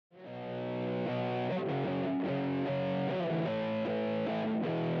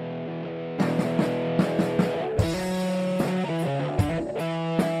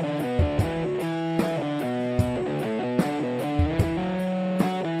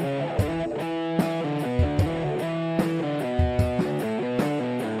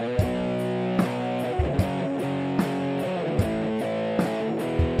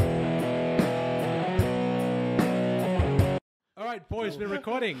it's been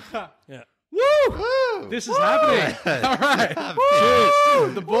recording. Yeah. Woo! This is happening. All right.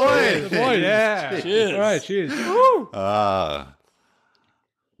 Cheers. The boys. The boys. Yeah. Cheers. All right. Cheers. Woo!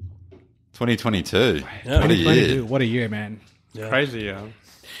 2022. Yeah. What a year. 2022. What a year, man. Yeah. Crazy, yeah.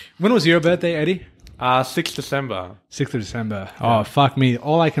 When was your birthday, Eddie? 6th December. 6th of December. Yeah. Oh, fuck me.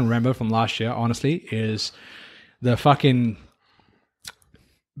 All I can remember from last year, honestly, is the fucking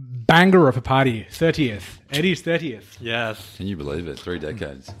banger of a party. 30th. Eddie's 30th. Yes, Can you believe it? 3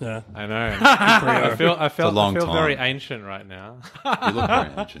 decades. Yeah. I know. I feel long very time. ancient right now. You look very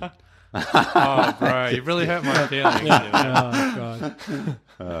ancient. Oh, bro, you really hurt my feelings. Oh,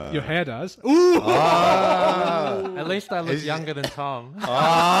 God. Your hair does. Ooh! At least I look younger than Tom.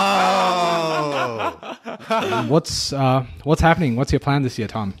 Oh! What's happening? What's your plan this year,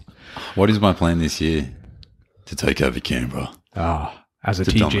 Tom? What is my plan this year? To take over Canberra. As a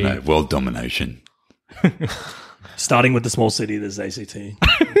To TG. dominate. World domination. Starting with the small city, there's ACT.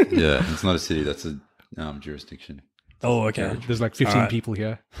 Yeah, it's not a city. That's a jurisdiction. Oh, okay. There's like 15 All right. people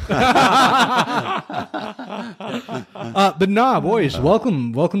here. But nah, boys,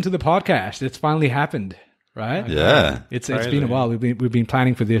 welcome to the podcast. It's finally happened, right? Yeah. It's been a while. We've been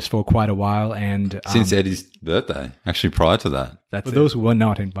planning for this for quite a while, and Since Eddie's birthday. Actually, prior to that. for those who were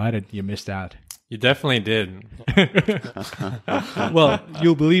not invited, you missed out. You definitely did. Well,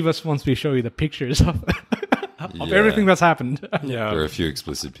 you'll believe us once we show you the pictures of Yeah. everything that's happened. Yeah, There are a few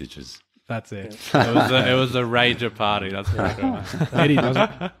explicit pictures. That's it. it was a rager party. That's for sure.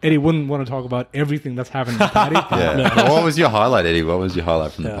 Eddie wouldn't want to talk about everything that's happened in the party. Yeah. Well, what was your highlight, Eddie? What was your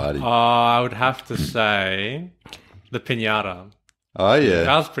highlight from the party? I would have to say the pinata. Oh, yeah.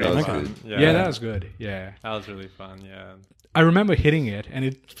 That was pretty fun. good. Yeah, that was good. Yeah. That was really fun, yeah. I remember hitting it, and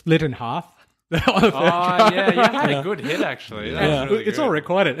it split in half. Oh, yeah, you had a good hit, actually. That was really It's good. all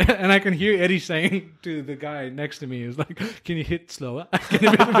recorded, and I can hear Eddie saying to the guy next to me, "Is like, can you hit slower? Can you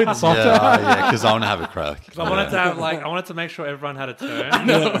hit a bit softer?" Yeah, because I want to have a crack. I wanted to have I wanted to make sure everyone had a turn.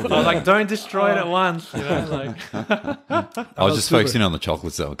 I was like, don't destroy it at once. You know, I was just focusing on the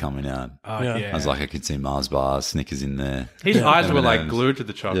chocolates that were coming out. Yeah. I was like, I could see Mars bars, Snickers in there. his eyes were like M&Ms. glued to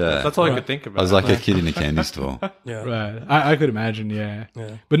the chocolate. Yeah. That's all I could think about. I was like a kid in a candy store. Yeah. Right. I could imagine, yeah.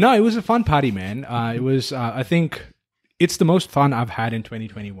 But no, it was a fun party, man. It was, I think, it's the most fun I've had in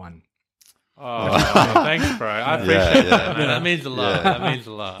 2021. oh, thanks, bro. I appreciate that, man. That means a lot. Yeah. That means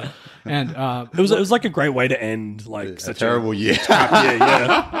a lot. And It was like a great way to end like A such terrible year.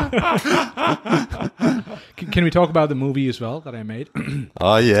 can we talk about the movie as well that I made?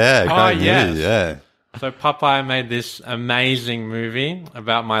 Oh, yeah. Great movie, yes. yeah. So Popeye made this amazing movie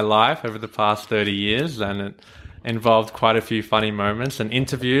about my life over the past 30 years, and it involved quite a few funny moments and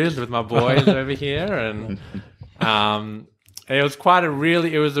interviews with my boys over here, and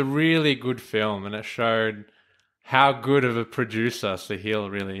it was a really good film, and it showed how good of a producer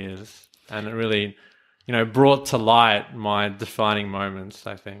Sahil really is, and it really, brought to light my defining moments,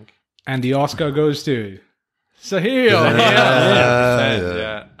 I think. And the Oscar goes to Sahil.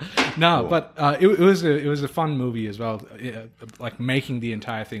 Yeah. No, but it was a fun movie as well. Like making the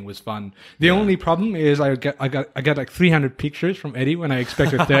entire thing was fun. The only problem is I got like 300 pictures from Eddie when I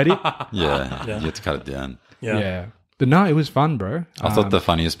expected 30. Yeah. You had to cut it down. Yeah. But no, it was fun, bro. I thought the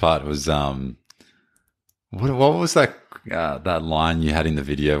funniest part was what was that line you had in the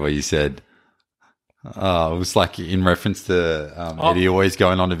video where you said it was like in reference to Eddie always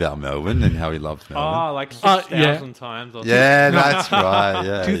going on about Melbourne and how he loved Melbourne. Oh, like 6,000 times or Yeah, that's right.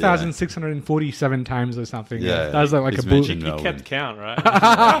 Yeah, 2,647 times or something. Yeah, That was like he's a bull. mentioned He kept Melbourne. count,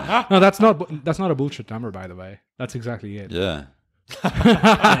 right? No, that's not a bullshit number, by the way. That's exactly it. Yeah,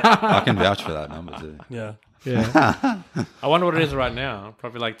 I can vouch for that number too. Yeah. Yeah. I wonder what it is right now.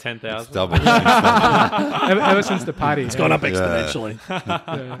 Probably like 10,000. Double. ever since the party. It's gone up exponentially.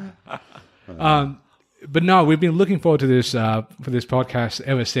 But no, we've been looking forward to this for this podcast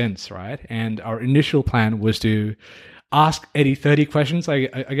ever since, right? And our initial plan was to ask Eddie 30 questions, I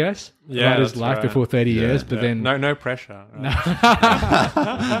guess, Yeah, about his that's life right. before 30 years. But then, no pressure.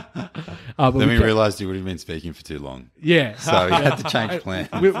 Right? but Then we ca- realised you would have been speaking for too long, yeah, so we had to change plans.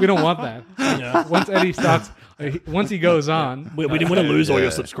 we don't want that. Yeah. Once Eddie starts, once he goes on, We didn't want to lose all your Yeah.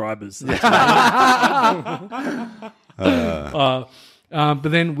 subscribers. but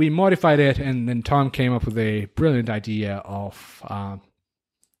then we modified it, and then Tom came up with a brilliant idea of.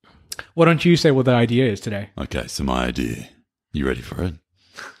 Why don't you say what the idea is today? Okay, so my idea. You ready for it?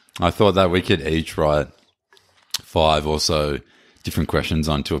 I thought that we could each write 5 or so different questions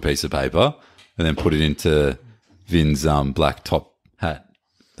onto a piece of paper and then put it into Vin's black top hat.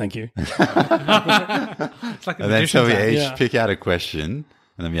 Thank you. It's like a And then so we magician's each Yeah. pick out a question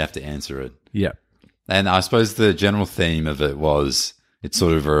and then we have to answer it. Yeah. And I suppose the general theme of it was it's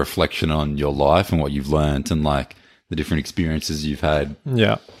sort of a reflection on your life and what you've learned and like the different experiences you've had.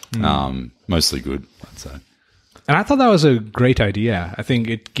 Yeah. Mostly good, I'd say. And I thought that was a great idea. I think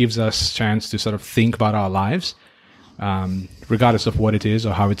it gives us a chance to sort of think about our lives, regardless of what it is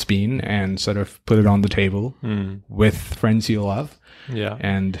or how it's been, and sort of put it on the table with friends you love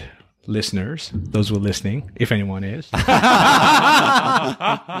and listeners, those who are listening, if anyone is.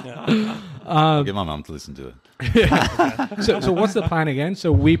 I'll get my mum to listen to it. So what's the plan again?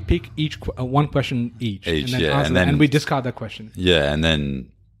 So we pick one question each and we discard that question. Yeah, and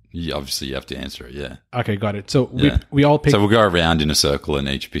then obviously you have to answer it, yeah. Okay, got it. So we all pick... So we'll go around in a circle and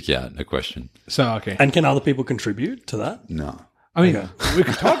each pick out a question. So, okay. And can other people contribute to that? No. I mean, we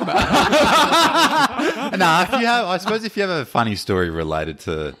could talk about it. No, I suppose if you have a funny story related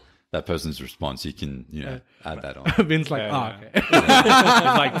to that person's response, you can, add that on. Vin's like, okay. He's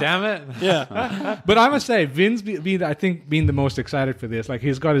like, damn it. Yeah. But I must say, Vin's been the most excited for this. Like,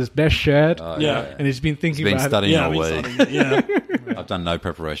 he's got his best shirt, and he's been thinking Been about studying it. all week. Yeah. I've done no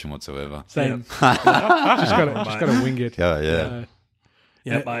preparation whatsoever. Same. just gotta wing it. Yeah.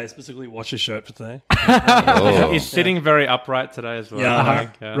 Yeah, I specifically watched his shirt for today. Oh. He's sitting very upright today as well.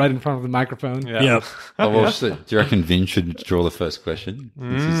 Yeah. Right in front of the microphone. Yeah. Oh, well, so do you reckon Vin should draw the first question?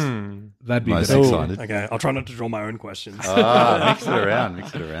 That'd be Most good. excited. Okay, I'll try not to draw my own questions. Mix it around.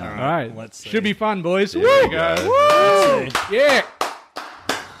 All right. Let's see. Should be fun, boys. There Woo! we go. Woo! Yeah.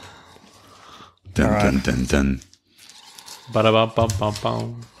 Dun.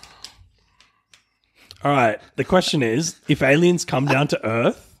 Ba-da-bum-bum-bum-bum. All right. The question is, if aliens come down to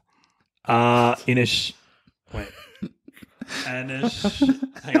Earth, hang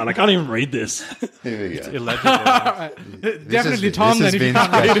on, I can't even read this. Here we go. Illegible. Definitely This Tom, has then, if you Vin's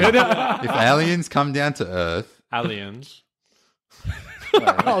can't read question. it. If aliens come down to Earth, Aliens.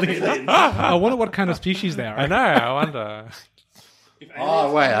 I wonder what kind of species they are. I know, I wonder.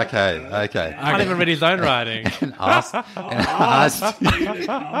 oh wait, okay. I can't even read his own writing. And asked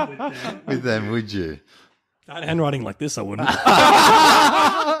with them, would you? I had handwriting like this, I wouldn't.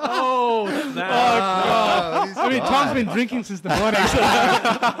 Oh, snap. I mean, Tom's been drinking since the morning.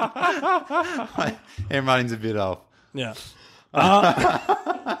 My handwriting's a bit off. Yeah.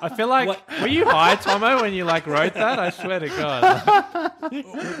 I feel like, were you high, Tomo, when you wrote that? I swear to God.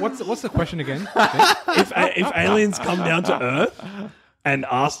 What's the question again? If aliens come down to Earth and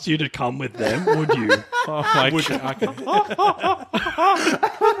asked you to come with them, would you? Oh my God.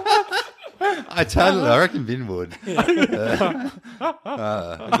 I reckon Vin would. He'd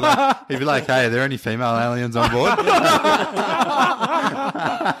be like, hey, are there any female aliens on board?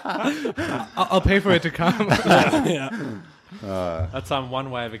 I'll pay for it to come. That's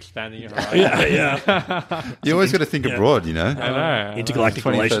one way of expanding your horizon. Yeah. You always got to think abroad, I know. Intergalactic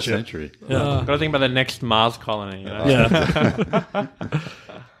 21st relationship. century. Got to think about the next Mars colony. Yeah.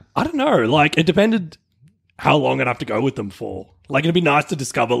 I don't know. It depended how long I'd have to go with them for. It'd be nice to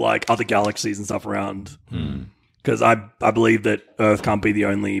discover other galaxies and stuff around. Because I believe that Earth can't be the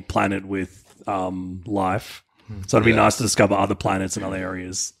only planet with life. So it'd be nice to discover other planets and other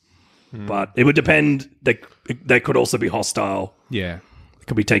areas. But it would depend. They could also be hostile. Yeah. They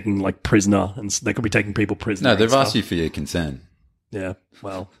could be taking prisoner, and they could be taking people prisoner. No, they've and asked stuff. you for your consent. Yeah,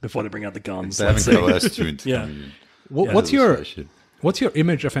 well, before they bring out the guns. They haven't coerced you into Yeah. coming in. What's Yeah, your that's what I should. What's your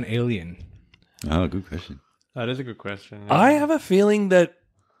image of an alien? Oh, good question. That is a good question. I have a feeling that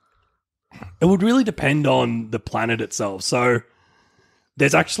it would really depend on the planet itself. So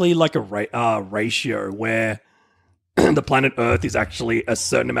there's actually a ratio where the planet Earth is actually a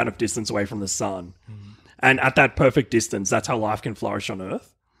certain amount of distance away from the sun. And at that perfect distance, that's how life can flourish on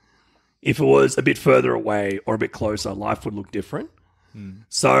Earth. If it was a bit further away or a bit closer, life would look different.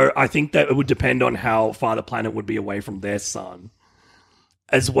 So I think that it would depend on how far the planet would be away from their sun,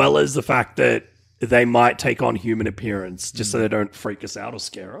 as well as the fact that they might take on human appearance just so they don't freak us out or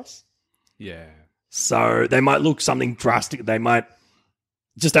scare us. Yeah. So they might look something drastic. They might,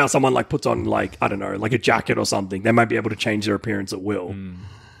 just how someone puts on I don't know, a jacket or something, they might be able to change their appearance at will.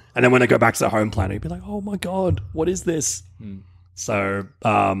 And then when they go back to their home planet, you'd be like, oh my God, what is this? So,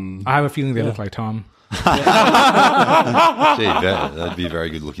 I have a feeling they look like Tom. Gee, that'd be very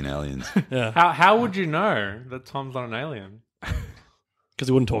good looking aliens. How would you know that Tom's not an alien? because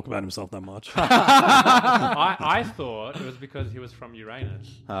he wouldn't talk about himself that much. I thought it was because he was from Uranus.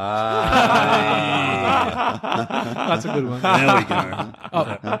 That's a good one. There we go.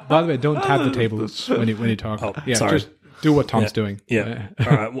 Oh, by the way, don't tap the tables when you talk. Oh, yeah, sorry. just do what Tom's doing. Yeah. All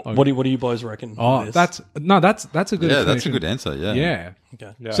right. What do you boys reckon? Oh, on this? that's a good. Yeah, that's a explanation. good answer. Yeah. Yeah.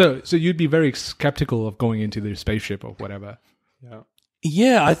 okay. Yeah. So you'd be very skeptical of going into the spaceship or whatever. Yeah.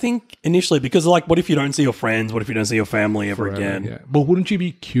 Yeah, I think initially because like, what if you don't see your friends? What if you don't see your family ever Forever, again? yeah. But wouldn't you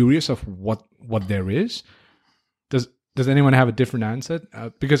be curious of what there is? Does anyone have a different answer?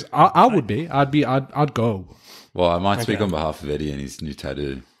 Because I would be. I'd go. Well, I might speak on behalf of Eddie and his new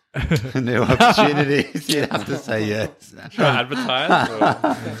tattoo. New opportunities. You'd have to say yes. Try to advertise.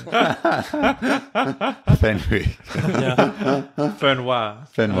 Fenwick. Fenoir.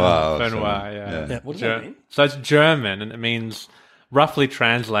 Fenwick. Yeah. What does that mean? So it's German, and it means, roughly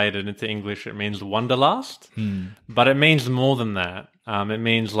translated into English, it means wanderlust. But it means more than that. It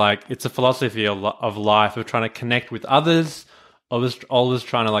means like it's a philosophy of life, of trying to connect with others, always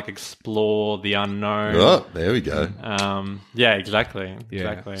trying to like explore the unknown. Oh, there we go. Yeah, exactly. Yeah.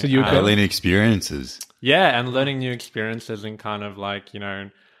 Exactly. So you Alien experiences. yeah, and learning new experiences and kind of like,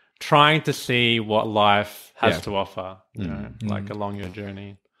 trying to see what life has to offer, like along your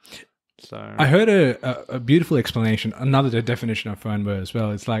journey. So I heard a beautiful explanation, another definition of fernweh as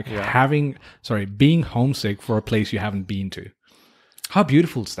well. It's like being homesick for a place you haven't been to. How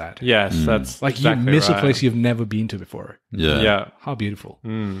beautiful is that? yes, that's Like exactly you miss a right. place you've never been to before. Yeah. Yeah, How beautiful.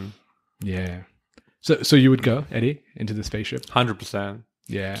 Yeah. So you would go, Eddie, into the spaceship? 100%.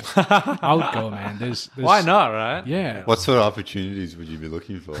 Yeah. I would go, man. There's Why not, right? Yeah. What sort of opportunities would you be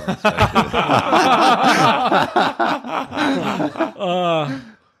looking for?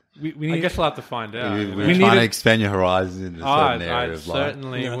 We I need guess we'll have to find out. We're We trying need to expand your horizons in a certain area I of life.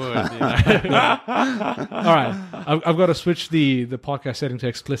 certainly would. All right. I've got to switch the podcast setting to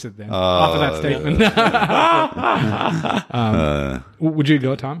explicit then. After that statement. Would you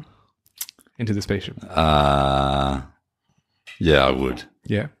go, Tom? Into the spaceship? Yeah, I would.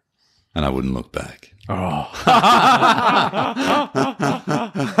 Yeah. And I wouldn't look back.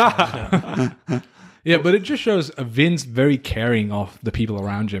 Yeah, but it just shows Vin's very caring of the people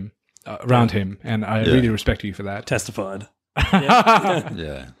around him, and I really respect you for that. Testified.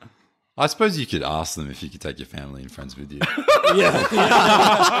 Yeah. I suppose you could ask them if you could take your family and friends with you. Yeah.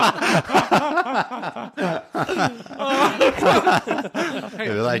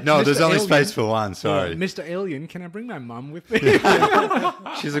 They're like, no, Mr. there's only Alien. space for one. Sorry. Mr. Alien, can I bring my mum with me?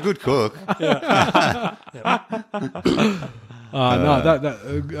 She's a good cook. No, that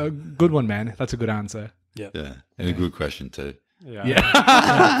a good one, man. That's a good answer. Yeah. And a good question, too. Yeah.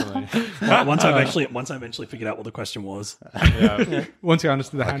 Once I eventually figured out what the question was. Yeah. Once you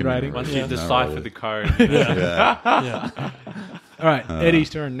understood the handwriting. Once you decipher the code. Yeah. All right, Eddie's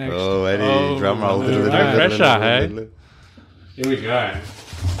turn next. Oh, Eddie, drum roll. No pressure, hey? Here we go.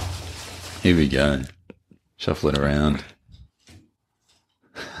 Here we go. Shuffle it around.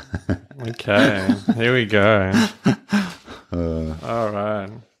 Okay, here we go. All right.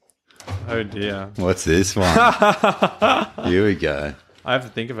 Oh dear. What's this one? Here we go. I have to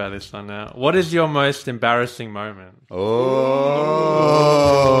think about this one now. What is your most embarrassing moment? Oh.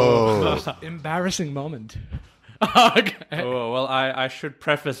 Embarrassing moment. Okay. Oh, well, I should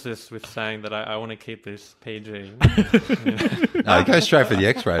preface this with saying that I want to keep this PG. No, go straight for the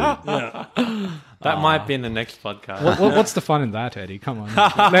X-rated. That might be in the next podcast. What's the fun in that, Eddie? Come on,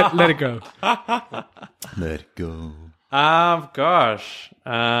 let it go. Let it go. Gosh.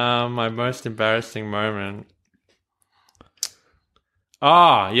 My most embarrassing moment.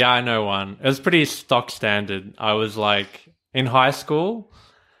 Oh, yeah, I know one. It was pretty stock standard. I was like in high school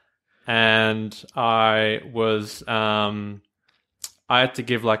and I was, I had to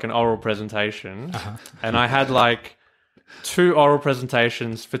give like an oral presentation and I had like 2 oral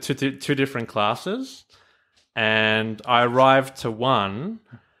presentations for two different classes and I arrived to one,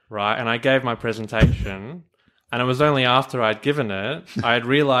 right? And I gave my presentation. And it was only after I'd given it, I had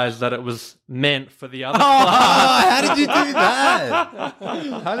realized that it was meant for the other class. How did you do that?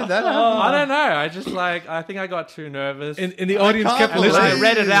 How did that happen? I don't know. I just I think I got too nervous. And the audience kept can't listening. I believe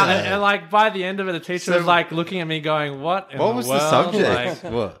read it out, that. and like by the end of it, the teacher was like looking at me, going, "What? In What was world?" the subject?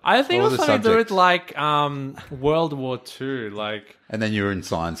 Like, What? I think What it was the something to do with subject? like World War II. Like, And then you were in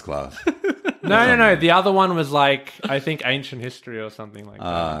science class. no. The other one was like I think ancient history or something like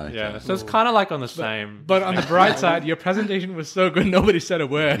that. Okay. Yeah, so it's kind of like on the same. But on the bright side, your presentation was so good, nobody said a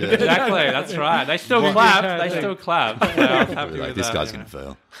word. Exactly, that's right. They still clapped. They still clapped. So I was happy Like, with this that, guy's yeah. going to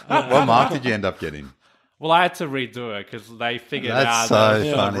fail. What mark did you end up getting? Well, I had to redo it because they figured That's out so that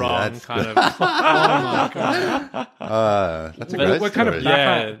it was funny. wrong. That's Kind of. That's a But great What kind of story.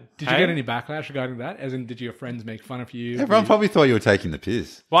 Yeah. backlash? Did you Hey? get any backlash regarding that? As in, did your friends make fun of you? Everyone probably thought you were taking the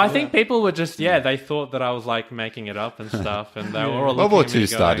piss. Well, I think people were just they thought that I was like making it up and stuff, and they were all World War looking at me II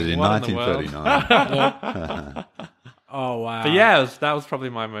started going, in "What in the world?" 1939. Oh wow! But yeah, that was probably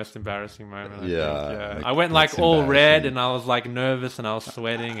my most embarrassing moment. I Yeah, think. like, I went that's like all red, embarrassing. and I was like nervous, and I was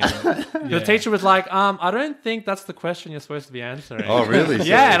sweating. And the teacher was like, "I don't think that's the question you're supposed to be answering." Oh, really? So-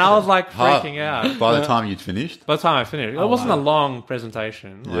 Yeah, and I was like freaking out. By the time you'd finished? By the time I finished, it wasn't a long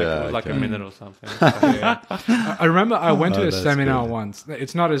presentation. Like, Yeah, it was like a okay. minute or something. I remember I went to a that's seminar good. once.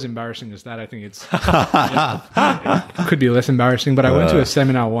 It's not as embarrassing as that. I think it could be less embarrassing. But I went to a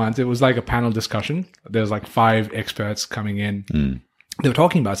seminar once. It was like a panel discussion. There was like 5 experts coming in. They were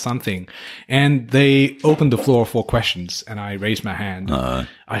talking about something, and they opened the floor for questions. And I raised my hand.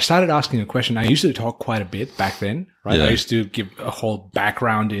 I started asking a question. I used to talk quite a bit back then, right? Yeah. I used to give a whole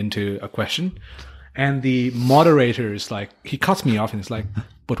background into a question. And the moderator is like, he cuts me off and he's like,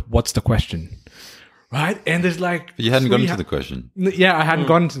 "But what's the question?" Right? And there's like... But you hadn't gotten to 300 the question. Yeah, I hadn't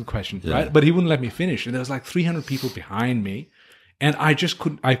gotten to the question, right? But he wouldn't let me finish. And there was like 300 people behind me. And I just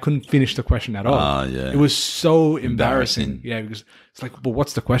couldn't finish the question at all. Yeah. It was so embarrassing. Yeah, because it's like, but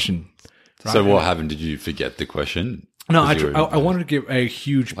what's the question? So what happened? Did you forget the question? No, 'Cause you were- I wanted to give a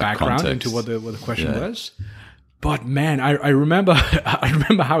huge background context. into what the question Yeah. was. But man, I remember I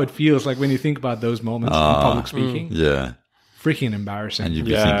remember how it feels like when you think about those moments in public speaking. Yeah. Freaking embarrassing. And you'd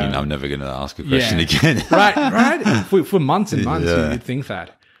be Yeah. thinking, I'm never going to ask a question Yeah. again. right. For months and months, Yeah. you'd think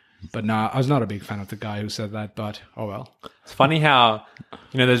that. But no, I was not a big fan of the guy who said that. But oh well. It's funny how,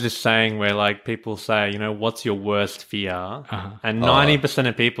 there's this saying where like people say, what's your worst fear? And 90%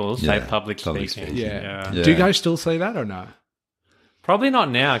 of people say Yeah, public public speaking. speaking. Yeah. Yeah. Do you guys still say that or not? Probably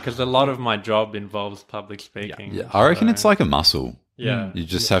not now because a lot of my job involves public speaking. Yeah, I reckon it's like a muscle. Yeah. You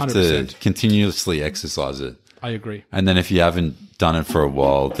just have 100%. to continuously exercise it. I agree. And then if you haven't done it for a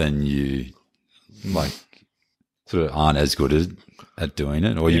while, then you like sort of aren't as good at doing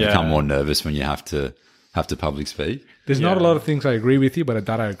it, or you Yeah. become more nervous when you have to public speak. There's not a lot of things I agree with you, but at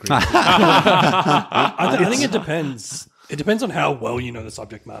that I agree. I think it depends. It depends on how well you know the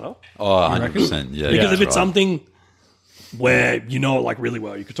subject matter. Oh, 100%. Yeah. Because that's if it's right. something where you know it like really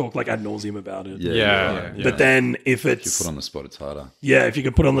well, you could talk like ad nauseum about it. Yeah. Yeah. you're right. Yeah. But then if You it's put on the spot, it's harder. if you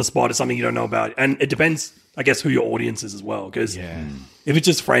could put on the spot, it's something you don't know about, and it depends, I guess, who your audience is as well. Because if it's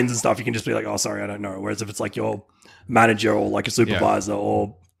just friends and stuff, you can just be like, "Oh, sorry, I don't know." Whereas if it's like your manager or like a supervisor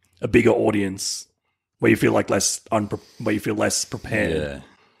or a bigger audience, where you feel like where you feel less prepared, Yeah.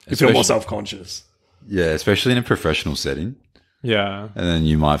 you feel more Especially- self-conscious. Yeah, especially in a professional setting. Yeah. And then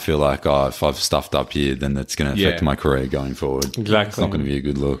you might feel like, oh, if I've stuffed up here, then that's going to affect Yeah. my career going forward. It's Exactly. not going to be a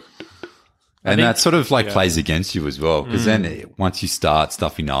good look. And think- that sort of like plays against you as well. Because then once you start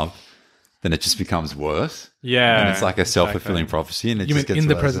stuffing up, then it just becomes worse. Yeah. And it's like a self-fulfilling prophecy. And it You just mean gets in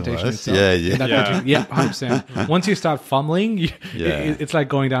the worse and presentation worse. itself? Yeah, yeah. In that presentation- yeah, 100%. Once you start fumbling, it's like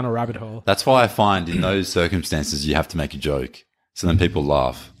going down a rabbit hole. That's why I find in those circumstances, you have to make a joke. So then people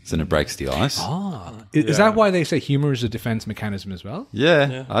laugh. So then it breaks the ice. Is that why they say humor is a defense mecanism as well?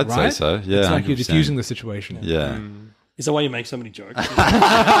 Yeah, I'd say Right? so. Yeah, It's like you're just 100%. using the situation. Yeah. Is that why you make so many jokes?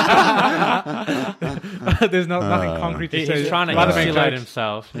 There's nothing concrete to say. He's trying to Rather than insulate jokes.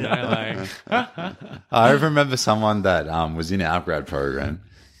 himself. I remember someone that was in our grad program,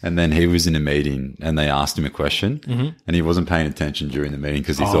 and then he was in a meeting, and they asked him a question, and he wasn't paying attention during the meeting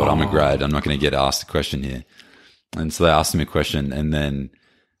because he thought, I'm a grad, I'm not going to get asked a question here. And so they asked him a question, and then,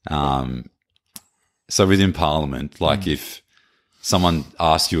 so within Parliament, like if someone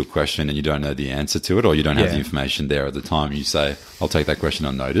asks you a question and you don't know the answer to it, or you don't have the information there at the time, you say, I'll take that question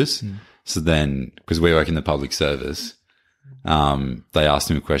on notice. So then, because we work in the public service, they asked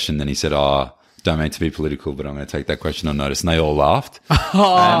him a question, then he said, don't mean to be political, but I'm going to take that question on notice. And they all laughed.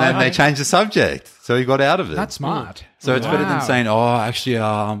 And then they changed the subject. So he got out of it. That's smart. So it's better than Wow. saying, actually,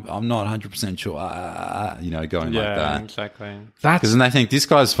 I'm not 100% sure, going like Yeah, that. exactly. That's Because then they think, this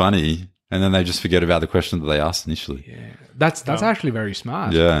guy's funny, and then they just forget about the question that they asked initially. that's actually very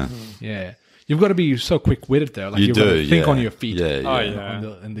smart. Yeah. Yeah. You've got to be so quick witted there. Like You you've got do, to think yeah. on your feet. Yeah, yeah. Oh,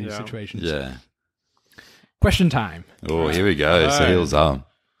 yeah. In these Yeah. situations. Yeah. Question time. Oh, here we go. So heels up.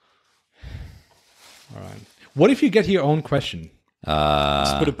 All right. What if you get your own question?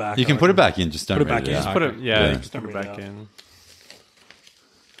 Just put it back. You can put it back in, just don't Put it read back it in. out. Just Put it, Yeah. just put it back in.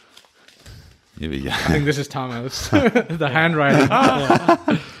 Here we go. I think this is Thomas. The handwriting.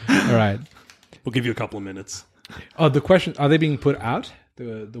 All right. We'll give you a couple of minutes. Oh, the question, are they being put out?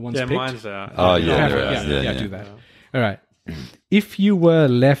 The ones Yeah, picked? mine's out. Oh, yeah. Yeah, do that. All right. If you were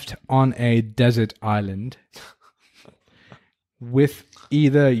left on a desert island with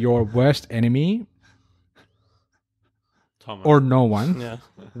either your worst enemy Thomas. or no one, Yeah.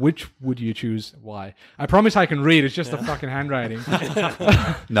 which would you choose? Why? I promise I can read. It's just the fucking handwriting.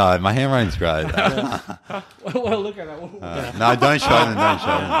 No, my handwriting's great. Well, look at that. No, don't show them. Don't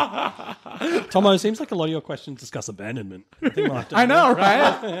show them. Tomo, it seems like a lot of your questions discuss abandonment. I think we'll have to I know,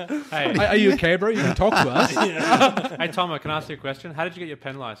 right? Hey, Are you okay, bro? You can talk to us. hey, Tomo, can I ask you a question? How did you get your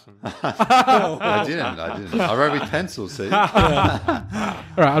pen license? I didn't. I wrote with pencil, see?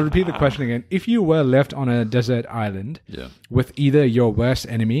 All right, I'll repeat the question again. If you were left on a desert island Yeah. with either your worst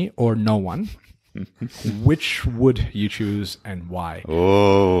enemy or no one, which would you choose and why?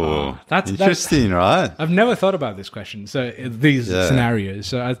 Oh, That's interesting, right? I've never thought about this question. So these scenarios.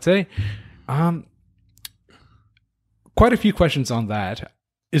 So I'd say, quite a few questions on that.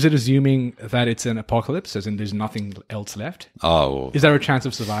 Is it assuming that it's an apocalypse, as in there's nothing else left? Oh, well, Is there a chance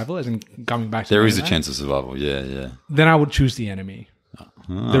of survival, as in coming back to there is a mainland? chance of survival. Yeah. Then I would choose the enemy.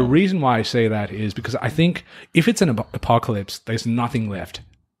 The reason why I say that is because I think if it's an apocalypse, there's nothing left,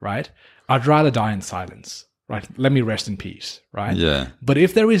 right? I'd rather die in silence, right? Let me rest in peace, right? Yeah. But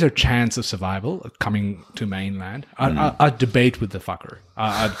if there is a chance of survival coming to mainland, I'd debate with the fucker.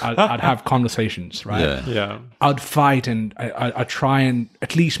 I'd have conversations, right? Yeah. Yeah. I'd fight and I'd try and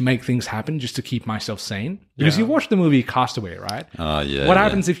at least make things happen just to keep myself sane. Because you watch the movie Castaway, right? Yeah. What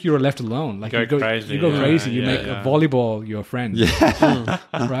happens if you're left alone? Like Go crazy, You go yeah, crazy. You yeah, make yeah. a volleyball your friend.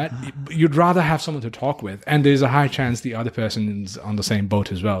 Right? You'd rather have someone to talk with, and there's a high chance the other person is on the same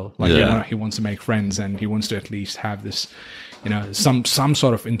boat as well. Like Yeah. he wants to make friends, and he wants to at least have this, some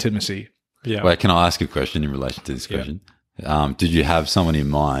sort of intimacy. Yeah. Wait, can I ask a question in relation to this question? Did you have someone in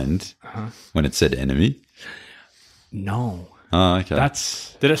mind when it said enemy? No, Oh, okay.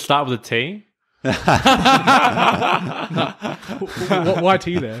 that's Did it start with a T? why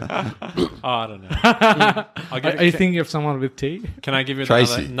T there? Oh, I don't know. I'll give Are you thinking of someone with T? Can I give you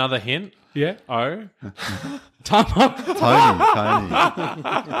Tracy. another hint? Yeah, O? Tom. Tony.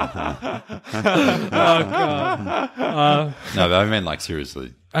 No, but I meant like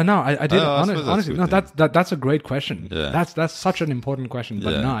seriously. No, I didn't. I suppose that's Honestly, a no. good That's a great question. Yeah. That's such an important question.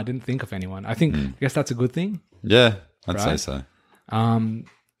 But Yeah. no, I didn't think of anyone. I guess that's a good thing. Yeah, I'd say Right. so.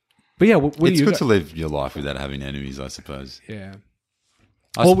 But yeah, what It's you good to live your life without having enemies, I suppose. yeah.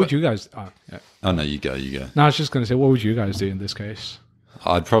 I What suppo- would you guys? Yeah. Oh, no, you go. No, I was just going to say, what would you guys do in this case?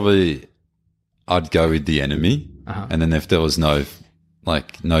 I'd go with the enemy. And then if there was no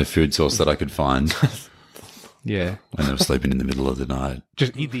food source that I could find Yeah, when they were sleeping in the middle of the night.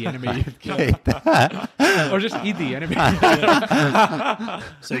 just eat the enemy, or just eat the enemy.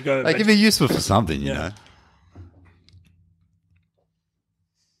 So you go. They can be useful for something, you know.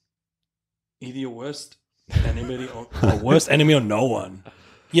 Either your worst enemy or no one.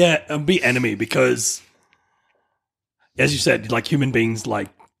 Yeah, be enemy because, as you said, like human beings, like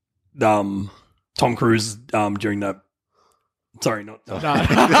Tom Cruise during that. Sorry, not.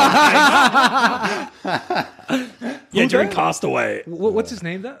 Yeah, during Castaway. What's his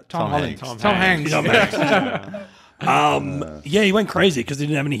name? Though Tom Holland. Hanks. Tom Hanks. Tom Hanks. Yeah, he went crazy because he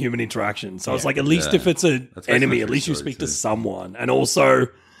didn't have any human interaction. So it's like, at least if it's an That's based on a enemy, true at least you story speak to too. someone. And also,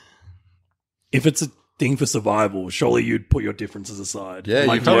 if it's a thing for survival, surely you'd put your differences aside. Yeah,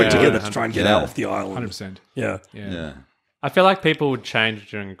 like you probably work together to try and get Yeah. out off the island. 100%. Yeah. Yeah. I feel like people would change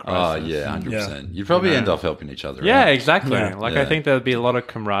during a Oh, crisis. yeah, 100%. You'd probably end up helping each other. Yeah, right? exactly. Yeah. Like, Yeah. I think there'd be a lot of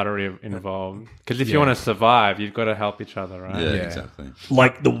camaraderie involved. Because if you want to survive, you've got to help each other, right? Yeah, Yeah. exactly.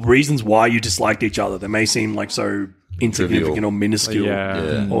 Like the reasons why you disliked each other, they may seem like so insignificant Trivial. or minuscule.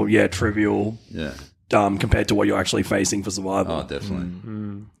 Yeah. Yeah. Or trivial Yeah. compared to what you're actually facing for survival. Oh,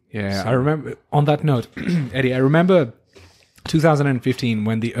 definitely. Yeah, I remember. On that note, Eddie, I remember 2015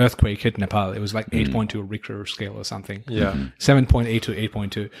 when the earthquake hit Nepal. It was like 8.2 Richter scale or something. Yeah. 7.8 to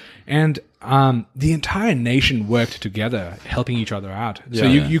 8.2, and the entire nation worked together, helping each other out. So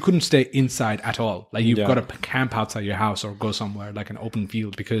Yeah. you couldn't stay inside at all. Like you've Yeah. got to camp outside your house or go somewhere like an open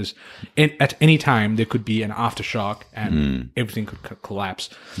field, because at any time there could be an aftershock and everything could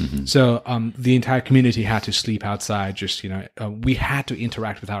collapse. So the entire community had to sleep outside. Just we had to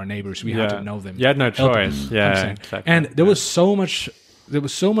interact with our neighbors. We had to know them. You had no help them. choice. Yeah, 100%. exactly. And there was so much. There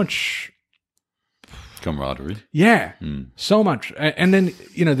was so much. Camaraderie. Yeah, so much. And then,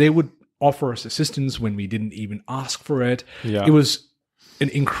 they would offer us assistance when we didn't even ask for it. Yeah. It was an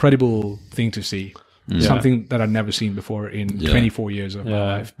incredible thing to see. something that I'd never seen before in 24 years of my Yeah.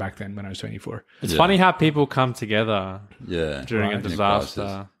 life back then when I was 24. It's funny how people come together Yeah. during a In disaster.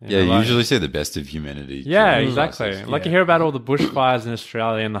 crisis. you Yeah, know, you like- usually see the best of humanity. Yeah, during exactly. crisis. Like you hear about all the bushfires in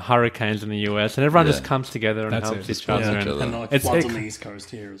Australia and the hurricanes in the US, and everyone Yeah. just comes together and That's helps it. each other. Yeah. And, And like It's- floods it- on the East Coast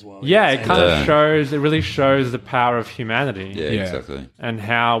here as well. yeah, it kind Yeah. of shows. It really shows the power of humanity. Yeah, Yeah. exactly. And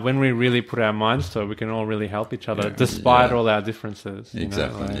how when we really put our minds to it, we can all really help each other, despite Yeah. all our differences. you know,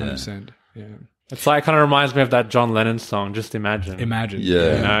 Exactly, like- yeah. 100%. Yeah. It's like kind of reminds me of that John Lennon song. Just imagine. Imagine.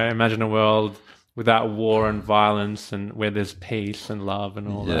 Yeah. You know, imagine a world without war and violence, and where there's peace and love and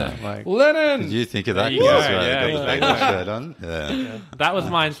all Yeah. that. Like Lennon! Did you think of that? There you go, That's right. yeah, Got the exactly. shirt on. Yeah. that was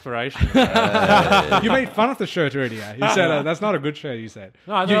my inspiration. You made fun of the shirt earlier. You said, that's not a good shirt, you said.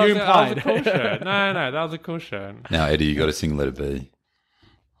 No, I you, thought you that was a implied. cool shirt. No, that was a cool shirt. Now, Eddie, you got to sing "Let It Be."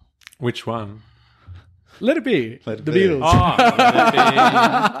 Which one? Let it be. Let it the be. Beatles.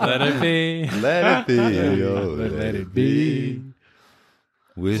 Oh, let it be. Let it be. Oh, Let it be.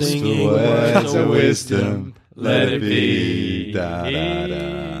 Whisper Singing words words of of wisdom. Let it be. Da, da,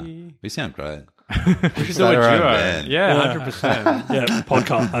 da. We sound great. We should do Start a our own duo. band. Yeah, 100%. Yeah,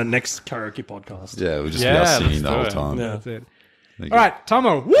 podcast. Next karaoke podcast. Yeah, we'll just Yeah, be us let's singing the do whole it. time. Yeah. That's it. Thank All you. right,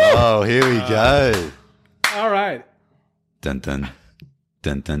 Tomo. Woo! Oh, here we go. All right. Dun dun.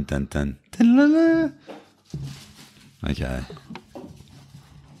 Dun dun dun dun. Dun, la, la. Okay.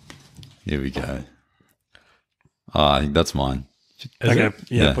 Here we go. Oh, I think that's mine. Okay, it?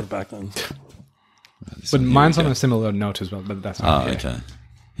 yeah, Yeah. put it back then. This But one, here mine's we on go. a similar note as well, but that's Oh, not okay.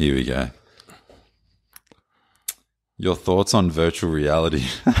 Here we go. Your thoughts on virtual reality?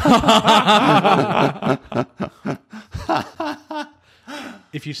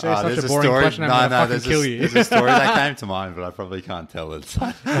 If you say such there's a boring question, I'm going to fucking kill you. There's a story that came to mind, but I probably can't tell it. Is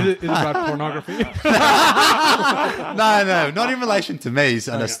it about pornography? No, not in relation to me,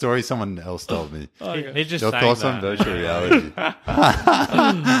 and a story someone else told me. He just Your saying thoughts that. on virtual reality?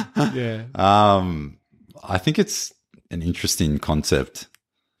 Yeah. I think it's an interesting concept.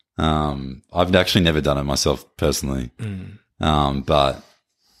 I've actually never done it myself personally, but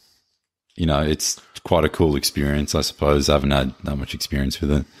you know, it's quite a cool experience. I suppose I haven't had that much experience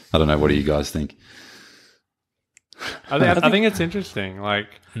with it. I don't know. What do you guys think? I think it's interesting. Like,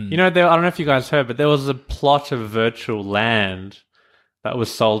 you know, I don't know if you guys heard, but there was a plot of virtual land that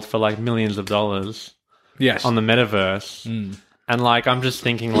was sold for like millions of dollars Yes. on the metaverse. And like, I'm just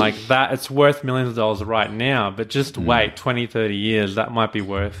thinking like that, it's worth millions of dollars right now, but just wait 20, 30 years, that might be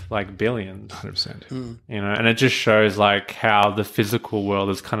worth like billions, 100%. you know? And it just shows like how the physical world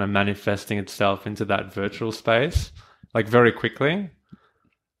is kind of manifesting itself into that virtual space, like very quickly.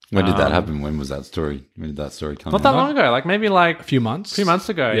 When did that happen? When was that story? When did that story come Not out? that long ago, like maybe like A few months. 3 months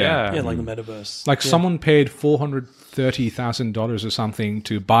ago. Yeah. Yeah. Yeah, like the metaverse. Like someone paid $430,000 or something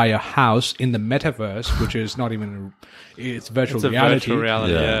to buy a house in the metaverse, which is not even it's virtual It's a reality, virtual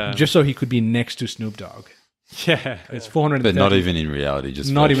reality. Yeah. Yeah. just so he could be next to Snoop Dogg. Yeah. It's 430. But not even in reality.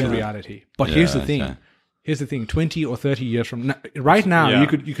 Just not even virtual. reality. But here's the Yeah, thing. okay. Here's the thing. 20 or 30 years from now, right now, Yeah.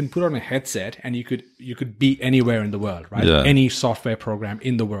 you can put on a headset and you could be anywhere in the world, right? Yeah. Any software program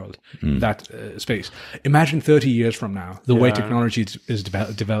in the world, that space. Imagine 30 years from now, the way technology is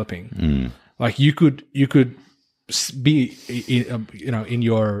developing. Like you could be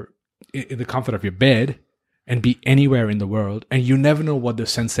in the comfort of your bed and be anywhere in the world, and you never know what the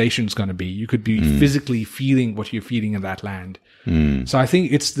sensation's going to be. You could be physically feeling what you're feeling in that land. So I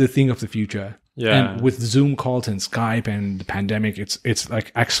think it's the thing of the future. Yeah. And with Zoom calls and Skype and the pandemic, it's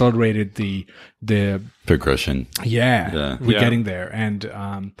like accelerated the Progression. we're getting there.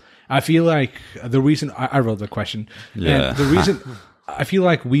 And I feel like the reason I wrote the question, Yeah. and the reason I feel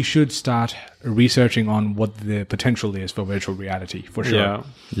like we should start researching on what the potential is for virtual reality for sure. Yeah.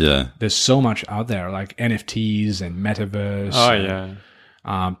 Yeah. There's so much out there, like NFTs and metaverse. Oh, and,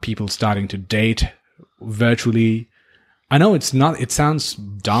 yeah. people starting to date virtually. I know it sounds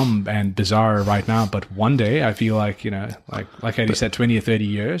dumb and bizarre right now, but one day I feel like, like Eddie said, 20 or 30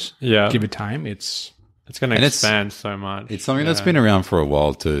 years, Yeah. give it time. It's It's going to And it's- expand so much. It's something that's been around for a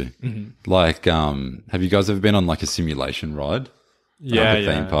while too. Mm-hmm. Like, have you guys ever been on like a simulation ride? yeah, Like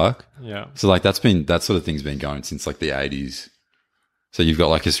a theme park? Yeah. So like that sort of thing's been going since like the 80s. So you've got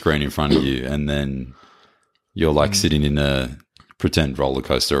like a screen in front of you and then you're like sitting in a pretend roller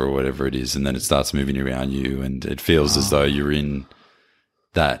coaster or whatever it is, and then it starts moving around you and it feels as though you're in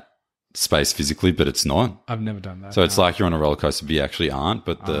that space physically, but it's not. I've never done that. So it's like you're on a roller coaster, but you actually aren't,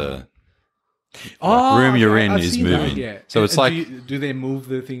 but the Oh, room you're okay, in I've is seen that, moving. yeah. So it's like- do they move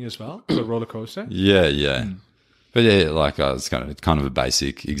the thing as well, the roller coaster? yeah. But yeah, like it's kind of a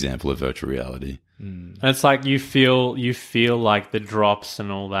basic example of virtual reality. And it's like you feel like the drops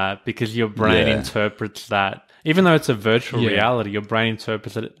and all that because your brain interprets that. Even though it's a virtual reality, your brain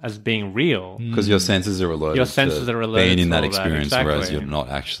interprets it as being real. Because your senses are alerted being in that experience, whereas you're not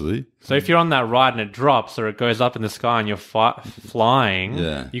actually. So if you're on that ride and it drops or it goes up in the sky and you're flying,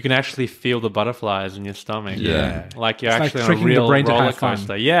 you can actually feel the butterflies in your stomach. Yeah. Like you're It's actually like on a tricking the real brain to roller have fun.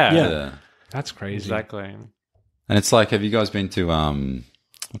 coaster. Yeah. That's crazy. Exactly. And it's like, have you guys been to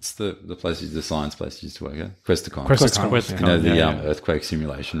what's the place, the science place you used to work at? Questacon. Questacon. You know, the earthquake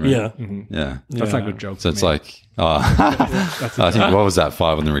simulation room. Yeah. That's like a good joke. So it's man. like, I think, what was that,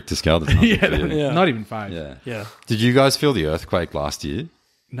 5 on the Richter scale? That's not good for you. Not even 5. Yeah. Did you guys feel the earthquake last year?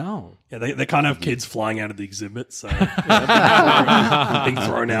 No. Yeah, they can't have kids flying out of the exhibit, so being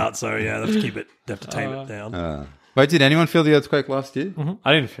thrown out. So they have to tame it down. Wait, did anyone feel the earthquake last year?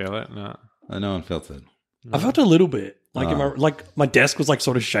 I didn't feel it, no. No one felt it. I felt it a little bit. Like my desk was like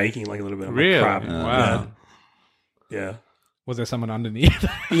sort of shaking like a little bit. I'm like, Really? crap. Wow. Yeah. Was there someone underneath?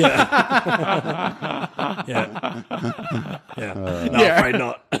 Yeah. Yeah. No, afraid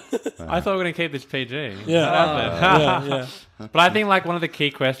not. I thought we were going to keep this PG. Yeah. Yeah. But I think like one of the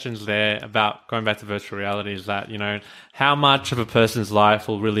key questions there about going back to virtual reality is that, how much of a person's life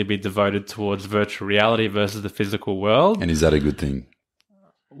will really be devoted towards virtual reality versus the physical world? And is that a good thing?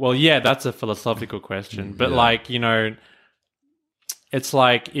 Well, yeah, that's a philosophical question. But it's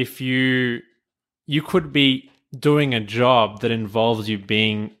like if you could be doing a job that involves you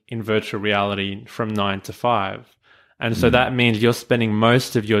being in virtual reality from 9 to 5. And so that means you're spending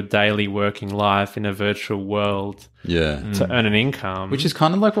most of your daily working life in a virtual world to earn an income. Which is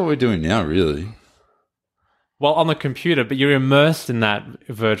kind of like what we're doing now, really. Well, on the computer, but you're immersed in that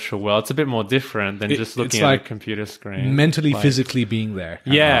virtual world. It's a bit more different than just looking at a computer screen. Mentally, physically being there.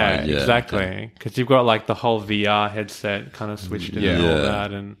 Yeah, exactly. Because you've got like the whole VR headset kind of switched in and all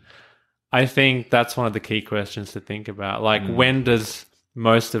that. And I think that's one of the key questions to think about. Like, when does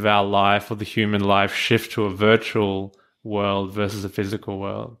most of our life or the human life shift to a virtual world versus a physical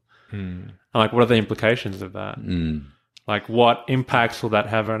world? And like, what are the implications of that? Like, what impacts will that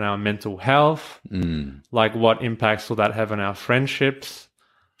have on our mental health? Like, what impacts will that have on our friendships?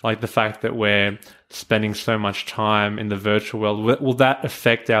 Like, the fact that we're spending so much time in the virtual world, will that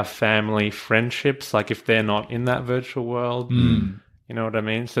affect our family friendships? Like, if they're not in that virtual world? You know what I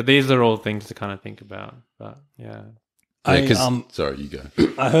mean? So these are all things to kind of think about. But, yeah. Sorry, you go.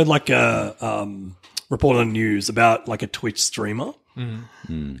 I heard like a report on the news about like a Twitch streamer.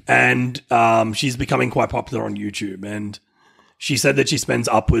 And she's becoming quite popular on YouTube, and she said that she spends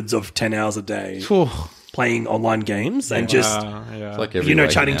upwards of 10 hours a day playing online games and just like every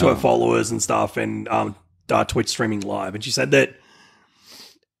chatting to her followers and stuff, and Twitch streaming live. And she said that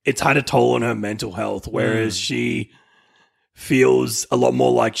it's had a toll on her mental health, whereas she feels a lot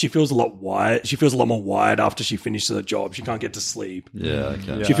more like she feels a lot more wired after she finishes her job. She can't get to sleep.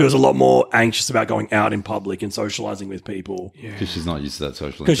 She feels a lot more anxious about going out in public and socializing with people. Because she's not used to that social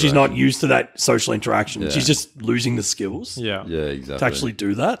interaction. Because she's not used to that social interaction. She's just losing the skills exactly. to actually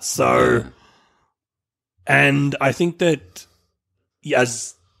do that. So, and I think that,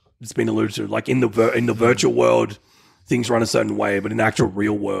 as it's been alluded to, like in the virtual world, things run a certain way, but in the actual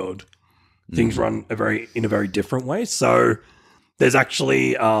real world, things run in a very different way. So there's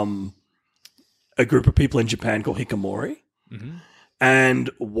actually a group of people in Japan called hikikomori. And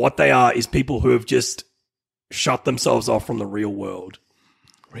what they are is people who have just shut themselves off from the real world.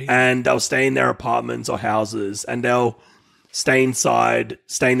 And they'll stay in their apartments or houses, and they'll stay inside,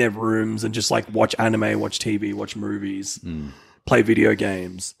 stay in their rooms, and just like watch anime, watch TV, watch movies, play video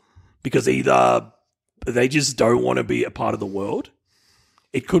games. Because either they just don't want to be a part of the world.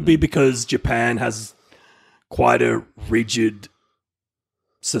 It could be because Japan has quite a rigid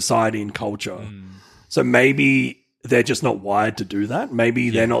society and culture. So maybe they're just not wired to do that. Maybe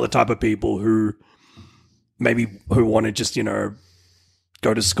they're not the type of people who want to just,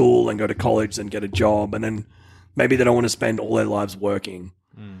 go to school and go to college and get a job. And then maybe they don't want to spend all their lives working.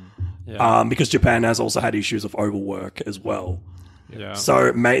 Because Japan has also had issues of overwork as well.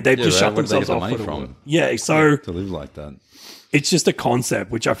 So they've just shut themselves off for the world. So to live like that. It's just a concept,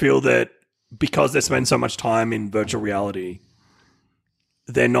 which I feel that because they spend so much time in virtual reality,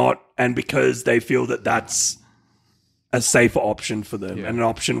 they're not, and because they feel that that's a safer option for them and an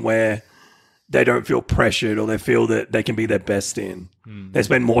option where they don't feel pressured or they feel that they can be their best in. They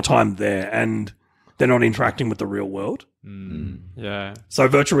spend more time there and they're not interacting with the real world. So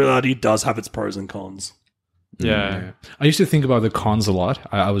virtual reality does have its pros and cons. I used to think about the cons a lot.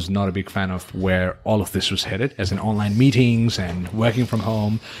 I was not a big fan of where all of this was headed, as in online meetings and working from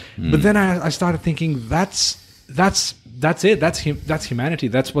home. But then I started thinking that's that's it. That's humanity.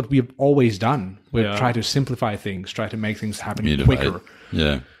 That's what we've always done. We try to simplify things, try to make things happen quicker.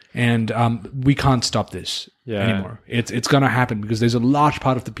 Yeah. And we can't stop this anymore. It's going to happen because there's a large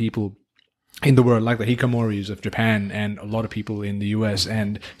part of the people in the world, like the hikikomoris of Japan and a lot of people in the US,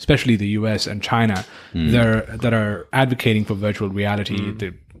 and especially the US and China, that are advocating for virtual reality.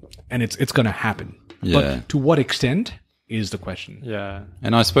 And it's going to happen. Yeah. But to what extent is the question. Yeah.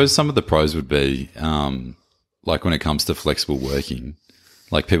 And I suppose some of the pros would be, like when it comes to flexible working,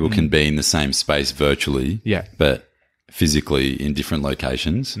 like people can be in the same space virtually, but physically in different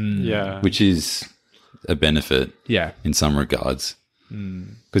locations, which is a benefit in some regards.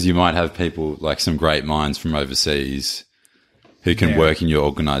 Because you might have people like some great minds from overseas who can work in your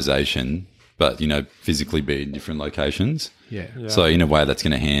organization, but, you know, physically be in different locations. So in a way that's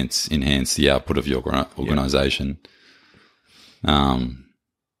going to enhance the output of your organization.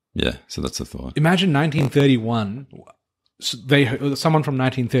 So that's a thought. Imagine 1931. Someone from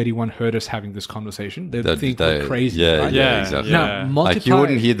 1931 heard us having this conversation. They'd think we're crazy. Right? Exactly. Now, like you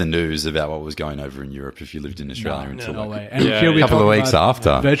wouldn't hear the news about what was going over in Europe if you lived in Australia until no like way. And here a couple of weeks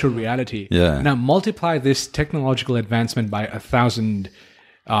after virtual reality. Now multiply this technological advancement by 1,000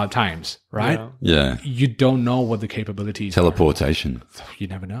 times, right? You don't know what the capabilities teleportation. You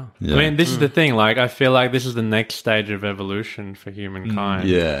never know. I mean, this is the thing. Like, I feel like this is the next stage of evolution for humankind.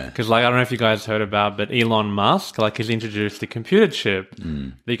 Because, like, I don't know if you guys heard about, but Elon Musk, like, has introduced a computer chip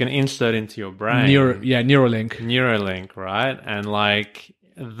that you can insert into your brain. Neuralink, right? And, like,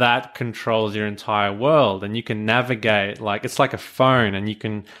 that controls your entire world, and you can navigate, like, it's like a phone, and you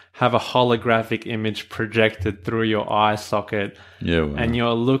can have a holographic image projected through your eye socket, and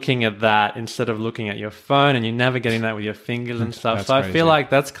you're looking at that instead of looking at your phone, and you're navigating that with your fingers and stuff. So crazy. I feel like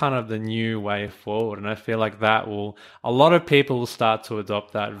that's kind of the new way forward, and I feel like a lot of people will start to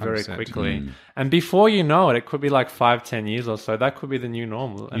adopt that very quickly. And before you know it, it could be like 5-10 years or so, that could be the new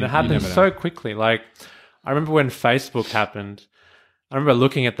normal. And it happens so quickly. Like, I remember when Facebook happened, I remember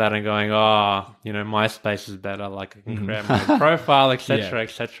looking at that and going, MySpace is better. Like, I can create my profile, etc.,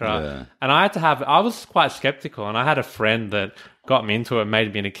 etc. And I was quite skeptical, and I had a friend that got me into it,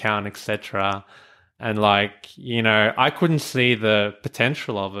 made me an account, etc. And, like, you know, I couldn't see the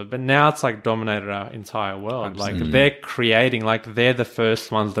potential of it, but now it's like dominated our entire world. Like, they're the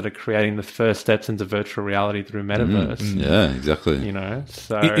first ones that are creating the first steps into virtual reality through metaverse. Yeah, exactly. You know,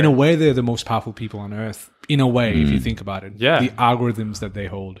 so in a way, they're the most powerful people on earth. In a way, if you think about it, the algorithms that they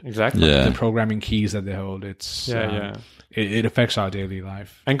hold, the programming keys that they hold, it affects our daily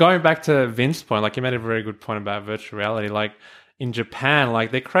life. And going back to Vince's point, like, you made a very good point about virtual reality. Like, in Japan,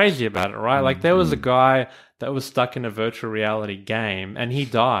 like, they're crazy about it, right? Like, there was a guy that was stuck in a virtual reality game, and he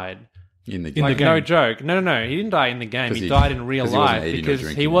died. In the game? Like, no joke. No, he didn't die in the game. He died in real life because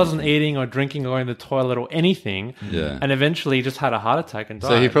he wasn't eating or drinking or going to the toilet or anything. And eventually he just had a heart attack and died.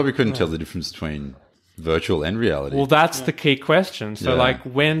 So he probably couldn't tell the difference between virtual and reality. Well, that's the key question. So, like,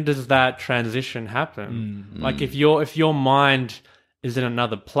 when does that transition happen? Like, if your mind is in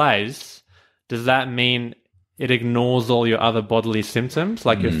another place, does that mean it ignores all your other bodily symptoms,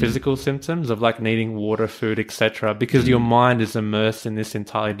 like your physical symptoms of, like, needing water, food, etc., because your mind is immersed in this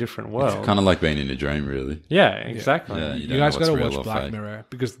entirely different world? It's kind of like being in a dream, really. Yeah, exactly. Yeah, you guys got to watch Black Mirror,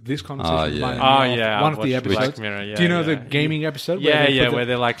 because this conversation one of the episodes. Black Mirror, do you know the gaming episode? Where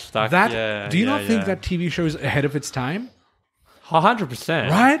they're like stuck. Do you not think that TV show is ahead of its time? 100%.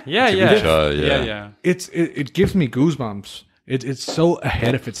 Right? Yeah. It gives me goosebumps. It's so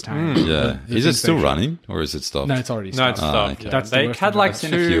ahead of its time. Is it still running, or is it stopped? No, it's already stopped. No, it's stopped. That's they had like a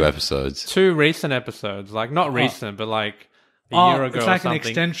few episodes. 2 recent episodes, like not recent, but like a year ago. It's like or an something.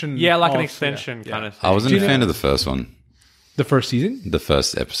 extension. Yeah, like an extension kind of thing. I wasn't a fan of the first one. The first season? The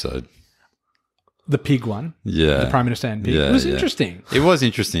first episode. The pig one? Yeah. The Prime Minister and pig. It was interesting. It was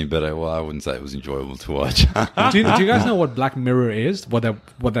interesting, but I wouldn't say it was enjoyable to watch. do you guys know what Black Mirror is? What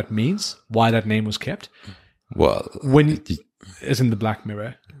that means? Why that name was kept? Well, as in the Black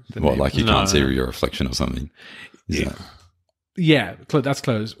Mirror. Like you can't see your reflection or something? Yeah, that's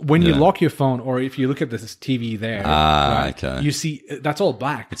close. When you lock your phone, or if you look at this TV there, okay, you see that's all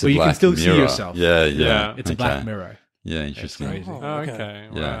black, so you can still see yourself. Yeah. It's a black mirror. Yeah, interesting. It's crazy. Okay.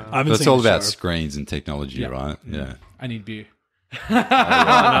 Yeah, wow. But it's all about screens and technology, right? Yeah. I need beer.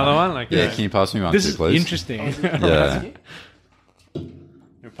 Another one? Like, can you pass me one, this is please? interesting. Yeah.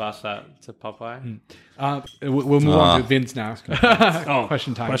 You pass that to Popeye. We'll move on to Vince now.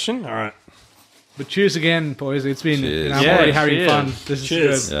 Question time. Question? All right. But cheers again, boys. It's been. Cheers. I'm already having fun. This is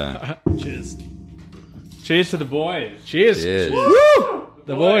Cheers. good. Yeah. Cheers. Cheers to the boys. Cheers. Cheers. Woo!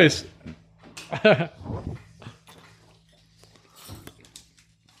 The boys.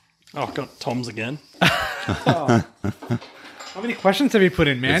 Oh, got Tom's again. How many questions have you put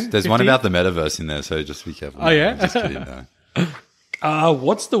in, man? There's one 15? about the metaverse in there, so just be careful. Oh, yeah? I'm just kidding, though.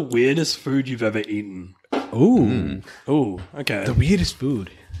 What's the weirdest food you've ever eaten? Ooh. Ooh, okay. The weirdest food.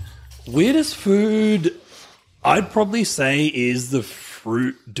 Weirdest food, I'd probably say, is the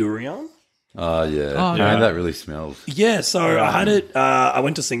fruit durian. Oh, yeah. Oh, Man, yeah. that really smells. Yeah, so I had it. I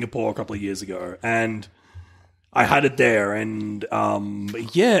went to Singapore a couple of years ago, and I had it there, and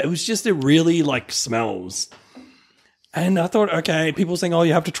yeah, it was just, it really like smells. And I thought, okay, people were saying, oh,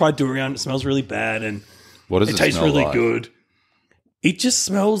 you have to try durian. It smells really bad, and What does it it tastes smell really like? good. It just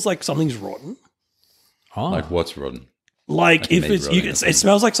smells like something's rotten. Oh. Like what's rotten? Like if meat it's, rotting or it something.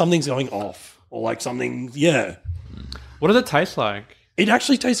 smells like something's going off, or like something. Yeah, What does it taste like? it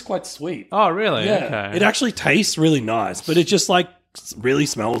actually tastes quite sweet. Oh, really? Yeah, Okay. it actually tastes really nice, but it just like really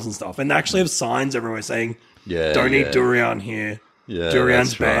smells and stuff. And they actually have signs everywhere saying, Yeah. "Don't yeah. eat durian here. Yeah,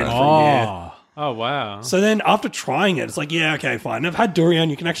 Durian's that's right. banned from here." Oh. Oh, wow. So then after trying it, it's like, yeah, okay, fine. I've had durian.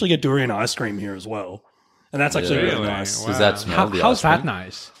 You can actually get durian ice cream here as well, and that's actually really Really? nice. Wow. Does that smell? the How's ice that cream?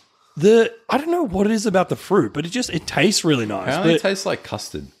 nice? I don't know what it is about the fruit, but it tastes really nice. Apparently, it But tastes like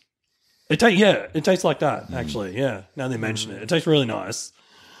custard. it tastes like that actually. Yeah, now they mention it, it tastes really nice.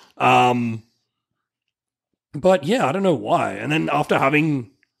 But yeah, I don't know why. And then after actually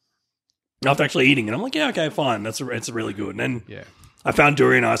eating it, I'm like, yeah, okay, fine. It's really good. And then Yeah. I found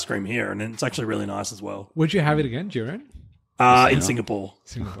durian ice cream here, and it's actually really nice as well. Would you have it again, Duran? In Singapore.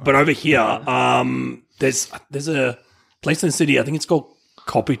 Singapore. But over here, there's a place in the city. I think it's called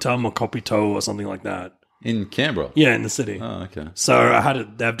Kopitiam or Kopito or something like that. In Canberra. Yeah, in the city. Oh, okay. So I had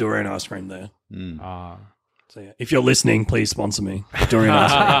it. They have durian ice cream there. Ah. So yeah, if you're listening, please sponsor me. Durian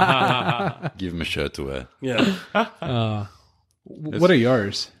ice cream. Give him a shirt to wear. Yeah. What are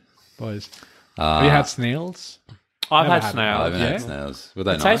yours, boys? Have you had snails? I've Never had had I snails. haven't Yeah? had snails. Were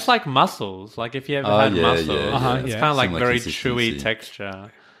they It nice? tastes like mussels. Like if you ever Oh, had yeah, mussels, yeah, Uh-huh, it's yeah. kind of like Similar very consistency. chewy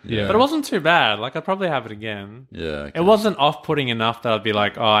texture. Yeah. But it wasn't too bad. Like I'd probably have it again. Yeah. Okay. It wasn't off-putting enough that I'd be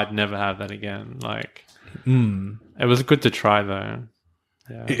like, oh, I'd never have that again. Like, it was good to try though.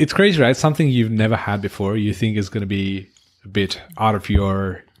 Yeah. It's crazy, right? Something you've never had before, you think is going to be a bit out of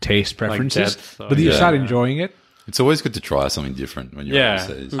your taste preferences, depth or- but you Yeah. start enjoying it. It's always good to try something different when you're Yeah,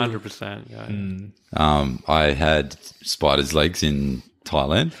 overseas. 100%. Yeah. I had spider's legs in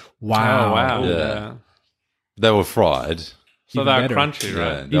Thailand. Wow. Oh, wow. Yeah. Yeah. They were fried. So Even they're better. crunchy, Yeah,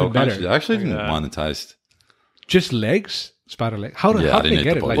 right? they were Even better. crunchy. I actually didn't Yeah. mind the taste. Just legs? Spider legs? How do Yeah, I they didn't eat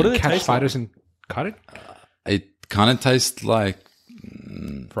get the it? body. Like What do you they catch taste spiders and cut it? It kind of tastes like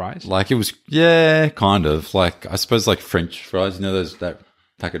Fries? it was, yeah, kind of like, I suppose, like French fries. You know, that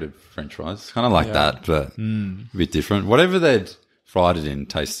packet of French fries, kind of like that, but a bit different. Whatever they'd fried it in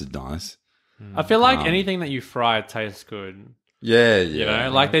tasted nice. I feel like anything that you fry tastes good. Yeah, You yeah.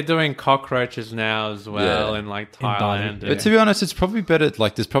 know, like they're doing cockroaches now as well Yeah. in like Bali. Thailand. But to be honest, it's probably better.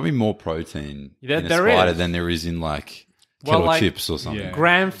 Like, there's probably more protein Yeah, in a there spider is. than there is in like Well, kettle like- chips or something. Yeah.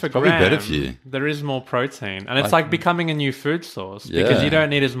 gram for Probably gram, better for you. there is more protein, and it's like becoming a new food source because Yeah. you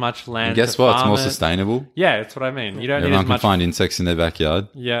don't need as much land. And guess to what? It's farm more it. sustainable. Yeah, that's what I mean. You don't need Everyone as can much. find insects in their backyard.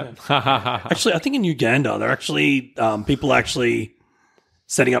 Yeah, Actually, I think in Uganda, they're actually people are actually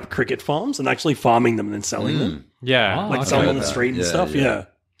setting up cricket farms and actually farming them and then selling them, yeah. Oh, like okay. selling on the Yeah, street and yeah, stuff. yeah.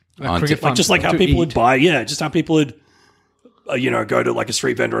 Yeah, Like cricket Like like just like how to people would eat. buy. Yeah, just how people would, go to like a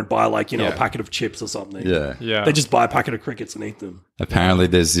street vendor and buy like a Yeah. packet of chips or something. Yeah. Yeah. They just buy a packet of crickets and eat them. Apparently,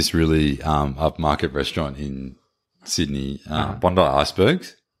 there's this really upmarket restaurant in Sydney, Bondi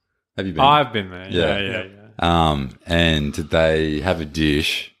Icebergs. Have you been? I've been there. Yeah. Yeah. And they have a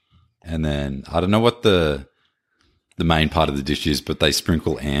dish, and then I don't know what the main part of the dish is, but they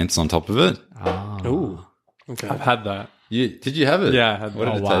sprinkle ants on top of it. Ooh, okay. I've had that. Did you have it? Yeah, I had What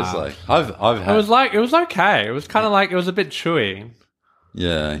that. did it Oh, taste wow. like? I've had. It was okay. It was kind of like it was a bit chewy.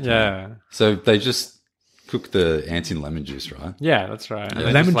 Yeah. Okay. Yeah. So they just cook the ants in lemon juice, right? Yeah, that's right. And they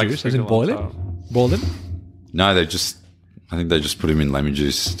Lemon just, like, juice, as in sprinkle on boil it? top. Boil them? No, I think they just put them in lemon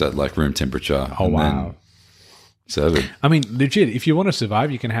juice at like room temperature. Oh, and wow. then serve it. I mean, legit, if you want to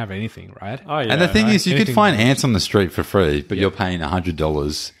survive, you can have anything, right? Oh yeah. And the thing is, you could Anything- find ants on the street for free, but you're paying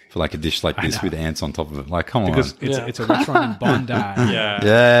 $100 for like a dish like this with ants on top of it. Like, come Because on. it's a restaurant in Bondi. yeah.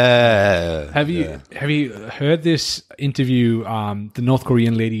 Yeah. Have you heard this interview, the North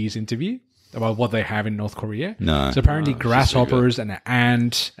Korean lady's interview about what they have in North Korea? No. So apparently she's grasshoppers and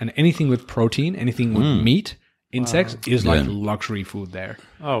ants and anything with protein, anything with meat, insects is like Yeah. luxury food there.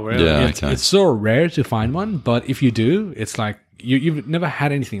 Oh really? Yeah. It's, Okay. it's so rare to find one, but if you do, it's like you've never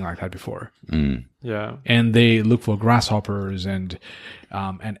had anything like that before. Yeah. And they look for grasshoppers and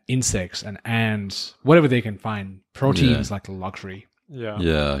insects and ants, whatever they can find. Protein Yeah. is like a luxury. Yeah.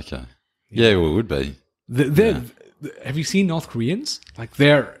 Yeah, okay. Yeah, well, it would be. Have you seen North Koreans? Like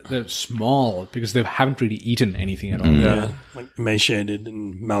they're small because they haven't really eaten anything at all. Yeah, like emaciated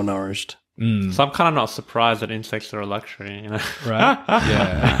and malnourished. So I'm kind of not surprised that insects are a luxury, you know? Right?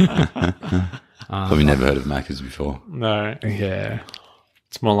 Yeah. Probably never heard of Macca's before. No. Yeah.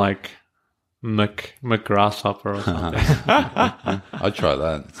 It's more like McGrasshopper or something. I'd try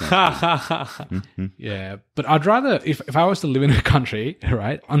that. Yeah. But I'd rather, if I was to live in a country,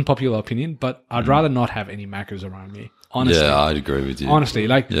 right? Unpopular opinion, but I'd rather not have any Maccas around me. Honestly. Yeah, I'd agree with you. Honestly,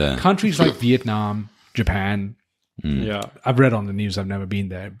 like countries like Vietnam, Japan, Yeah. I've read on the news, I've never been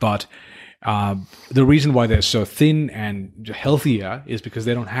there, but the reason why they're so thin and healthier is because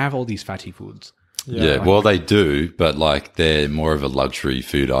they don't have all these fatty foods. Yeah, well, they do, but like they're more of a luxury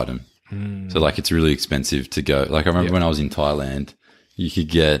food item. So like it's really expensive to go. Like I remember when I was in Thailand, you could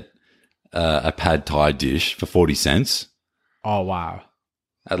get a pad Thai dish for 40 cents Oh, wow.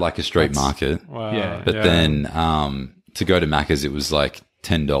 at like a street market. Wow. Yeah. But then to go to Macca's, it was like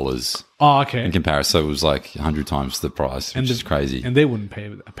 $10 Oh, okay. in comparison. So it was like 100 times the price, which is crazy. And they wouldn't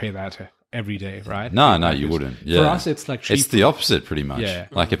pay that every day, right? No, you wouldn't. Yeah. For us, it's like cheap. It's the opposite pretty much. Yeah.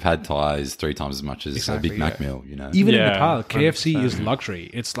 Like a pad Thai is 3 times as much as Exactly, a Big Mac yeah. meal, you know? Even in Yeah, Nepal, KFC 100%. is luxury.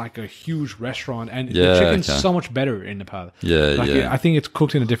 It's like a huge restaurant, and Yeah, the chicken's okay. so much better in Nepal. Yeah, Like, yeah. I think it's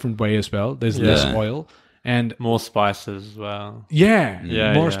cooked in a different way as well. There's less oil, and More spices as well. more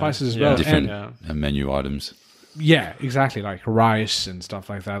Yeah. spices as Yeah. well. Different And, menu items. yeah, exactly, like rice and stuff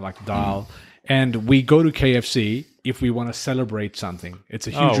like that, like dal. And we go to KFC if we want to celebrate something. It's a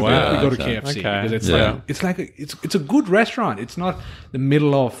huge Oh, wow. event. We go to Okay. KFC Okay. because it's a good restaurant. It's not the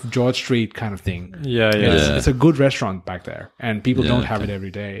middle of George Street kind of thing. Yeah. It's a good restaurant back there, and people don't have okay. it every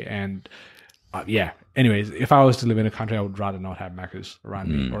day. And anyways, if I was to live in a country, I would rather not have Macca's around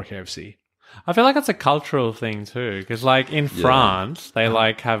me or KFC. I feel like it's a cultural thing too, because like in France, they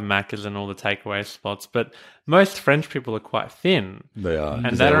like have Macca's and all the takeaway spots, but most French people are quite thin. They are. And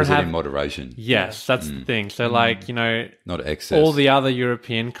And they they don't always eat have- in moderation. Yes, that's the thing. So like, you know, Not excess. all the other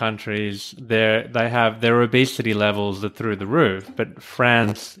European countries, they have their obesity levels are through the roof, but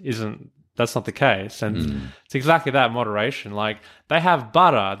France isn't. That's not the case, and it's exactly that moderation. Like they have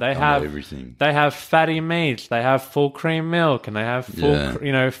butter, they have everything. they have fatty meats, they have full cream milk, and they have full,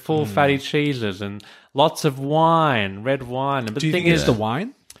 Yeah. full fatty cheeses and lots of wine, red wine. But Do you the thing think it's is, the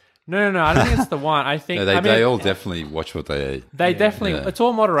wine? no, I don't think it's the wine. I think No, they all definitely watch what they eat. they definitely. Yeah. It's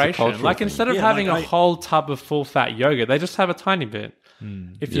all moderation. cultural Like thing. instead of Yeah, having like a whole tub of full fat yogurt, they just have a tiny bit.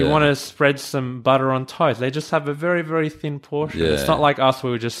 If you Yeah. want to spread some butter on toast, they just have a very, very thin portion. It's Yeah. not like us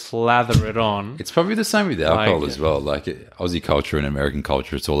where we just slather it on. It's probably the same with alcohol Like- as well. Like Aussie culture and American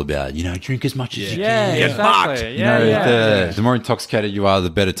culture, it's all about, drink as much as you Yeah, can. exactly. You Yeah, know, yeah. the more intoxicated you are, the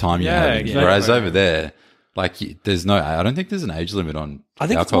better time you're Yeah, having. exactly. Whereas over there, like, I don't think there's an age limit on I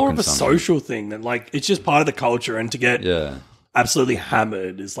think it's alcohol more of a consumption. social thing that, like, it's just part of the culture, and to get Yeah. absolutely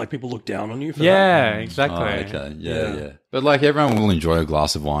hammered is like people look down on you for that. Yeah, exactly. Oh, okay. Yeah. But like everyone will enjoy a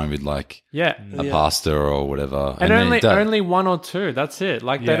glass of wine with like Yeah. a pasta or whatever. And then only one or two. That's it.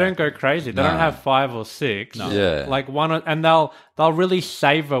 Like they Yeah. don't go crazy. They don't have 5 or 6. Yeah. Like and they'll really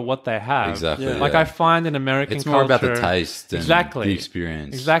savor what they have. Exactly, Yeah. Like yeah. I find in American It's more about the culture- taste and Exactly. the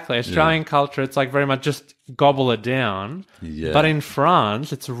experience. Exactly. Australian culture, it's like very much just gobble it down. Yeah. But in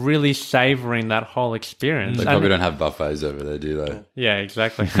France, it's really savoring that whole experience. They And- probably don't have buffets over there, do they? yeah,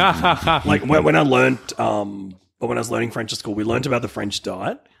 exactly. Like when I learned, or when I was learning French at school, we learned about the French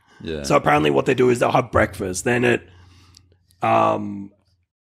diet. Yeah. So apparently, what they do is they'll have breakfast. Then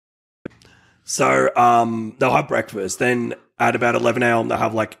they'll have breakfast. Then at about 11 a.m., they'll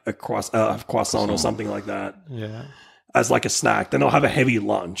have like a croissant or something like that yeah. as like a snack. Then they'll have a heavy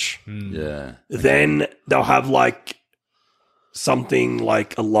lunch. yeah. Then they'll have like something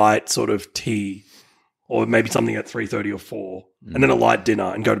like a light sort of tea, or maybe something at 3:30 or 4, and then a light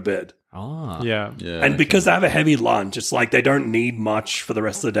dinner and go to bed. Ah. Yeah. Yeah. And because they have a heavy lunch, it's like they don't need much for the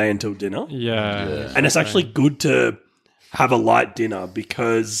rest of the day until dinner. Yeah. And it's actually good to have a light dinner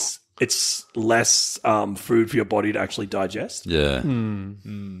because it's less food for your body to actually digest. Yeah. And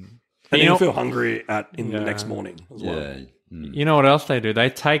You you know- don't feel hungry in the Yeah. next morning as well. Yeah. You know what else they do? They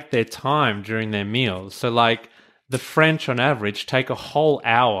take their time during their meals. So, like, the French on average take a whole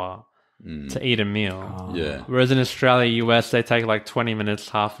hour to eat a meal. Yeah. Whereas in Australia, US, they take like 20 minutes,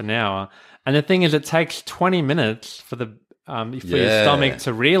 half an hour. And the thing is, it takes 20 minutes for your Yeah. stomach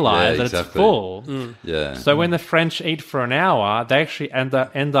to realize Yeah, that exactly. it's full. Yeah. So when the French eat for an hour, they actually end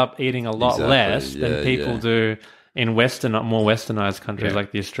up eating a lot Exactly. less Yeah, than people yeah. do in more westernized countries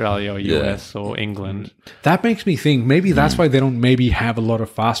like the Australia or US or England. That makes me think maybe that's why they don't maybe have a lot of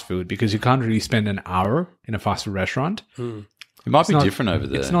fast food, because you can't really spend an hour in a fast food restaurant. It might be not- different over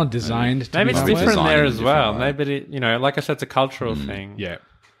there. It's not designed. to Maybe be it's that way. different there Designed as in a well. different Maybe like I said, it's a cultural thing. Yeah.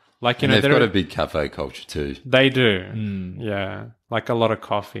 Like And they've there got are- a big cafe culture too. they do. Yeah, like a lot of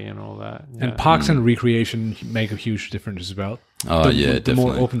coffee and all that. Yeah. And parks and recreation make a huge difference as well. Oh, yeah, The more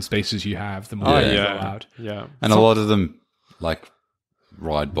definitely. open spaces you have, the more oh you yeah, go out. yeah. And a lot of them like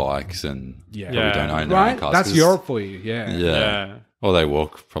ride bikes and Yeah. probably Yeah. don't own their own Right? cars. That's 'Cause- Europe for you. Yeah. Yeah. Yeah. Or they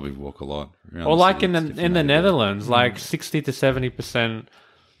probably walk a lot. around Or the like city. in It's the different over there. Netherlands, like 60 to 70%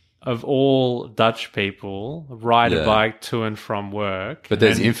 of all Dutch people ride a Yeah. bike to and from work. But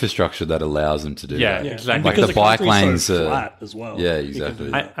there's And- infrastructure that allows them to do Yeah, that. Yeah. exactly. And Like because the bike country's lanes so are- flat as well. Yeah, you can exactly.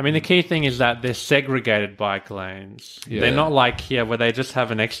 do that. I mean, the key thing is that they're segregated bike lanes. Yeah. They're not like here where they just have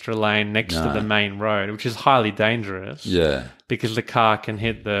an extra lane next to No. the main road, which is highly dangerous. Yeah. Because the car can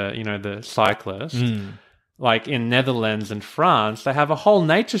hit the cyclist. Like in Netherlands and France, they have a whole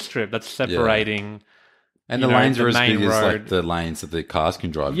nature strip that's separating. And You the know, lanes the are as main big as like road. the lanes that the cars can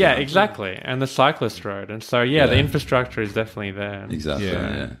drive Yeah, down. exactly. And the cyclist road. And so, yeah, the Yeah. infrastructure is definitely there. Exactly. Yeah.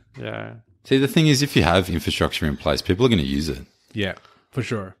 Yeah. Yeah. See, the thing is, if you have infrastructure in place, people are going to use it. Yeah, for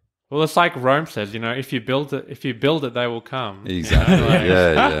sure. Well, it's like Rome says, if you build it, they will come. Exactly.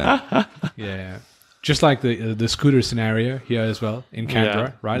 Yeah. Yeah. Just like the scooter scenario here as well in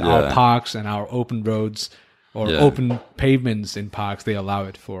Canberra, right? Yeah. Our parks and our open roads or Yeah. open pavements in parks, they allow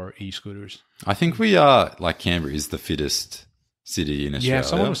it for e-scooters. I think we are, like, Canberra is the fittest city in Australia.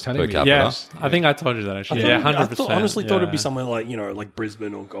 someone was telling per me. capita. Yes, I think I told you that actually. Yeah, 100%. I honestly thought it'd be yeah. somewhere like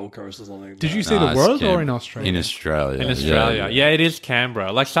Brisbane or Gold Coast or something. Did you But- say No, the it's world or in Australia? In Australia. In Australia. Yeah, it is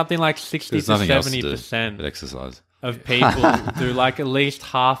Canberra. Like something like 60 There's to nothing else to do 70% but exercise. of people do like at least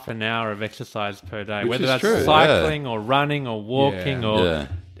half an hour of exercise per day, whether is that's true, cycling or running or walking Yeah. or Yeah.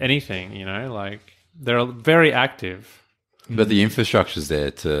 anything, like they're very active. But the infrastructure's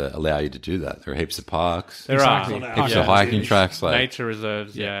there to allow you to do that. There are heaps of parks, There Exactly. are heaps Yeah. of hiking tracks, like nature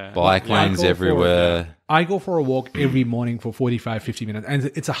reserves, yeah. bike Yeah, I lanes go for- everywhere. I go for a walk every morning for 45, 50 minutes,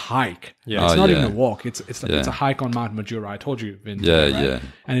 and it's a hike. Yeah. It's Oh, not yeah. even a walk. It's Yeah. a hike on Mount Majura. I told you, Vin. Yeah, right? yeah.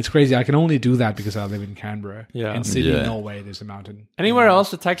 And it's crazy. I can only do that because I live in Canberra. Yeah. In Sydney, Yeah. no way. There's a mountain. Anywhere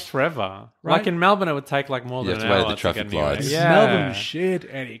else, it takes forever. Right. Like in Melbourne, it would take like more You than have an to wait at hour the to traffic get anywhere. lights. It's Yeah. Melbourne shit,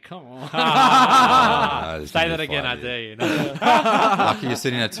 Eddie. Come on. There's Say gonna that be again, I five, dare you. Lucky you're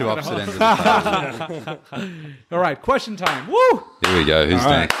sitting at two opposite ends of the table. All right, question time. Woo! Here we go. Who's All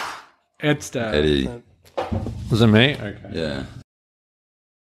right. next? It's Eddie. Was it me? Okay. Yeah.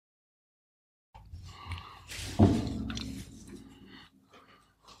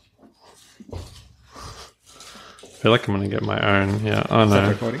 I feel like I'm going to get my own. Yeah. Oh, no.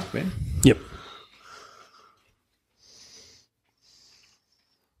 recording, Ben. Yep.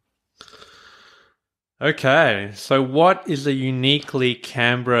 Okay, so what is a uniquely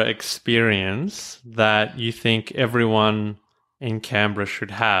Canberra experience that you think everyone in Canberra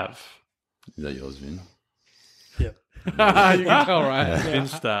should have? Is that yours, Vin? Yep. You can tell, right?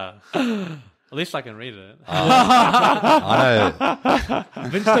 Finsta. At least I can read it. I know.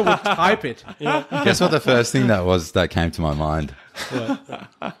 Vince would type it. Guess what the first thing that came to my mind? Go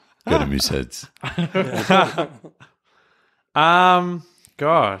to Mooseheads.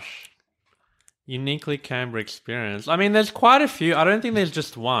 Gosh. Uniquely Canberra experience. I mean, there's quite a few. I don't think there's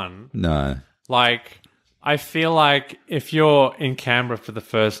just one. No. Like, I feel like if you're in Canberra for the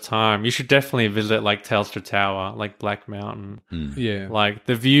first time, you should definitely visit like Telstra Tower, like Black Mountain. Yeah. Like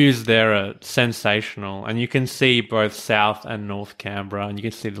the views there are sensational, and you can see both South and North Canberra, and you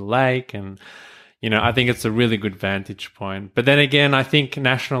can see the lake, and I think it's a really good vantage point. But then again, I think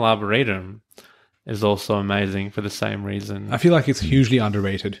National Arboretum is also amazing for the same reason. I feel like it's hugely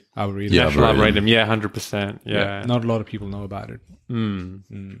underrated. Arboretum. Yeah. National Arboretum. Arboretum, yeah, 100%. Yeah. Not a lot of people know about it.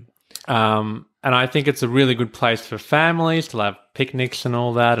 And I think it's a really good place for families to have picnics and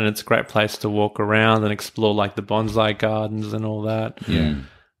all that, and it's a great place to walk around and explore like the bonsai gardens and all that. Yeah.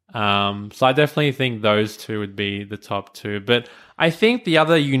 So I definitely think those two would be the top two. But I think the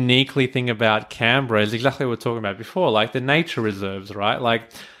other uniquely thing about Canberra is exactly what we were talking about before, like the nature reserves, right? Like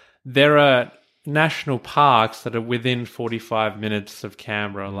there are national parks that are within 45 minutes of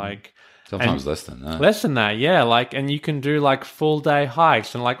Canberra, like Sometimes less than that. less than that, yeah. Like, and you can do like full day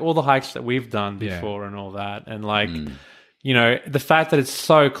hikes and like all the hikes that we've done Yeah. before and all that. And like, the fact that it's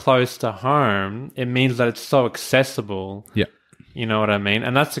so close to home, it means that it's so accessible. Yeah. You know what I mean?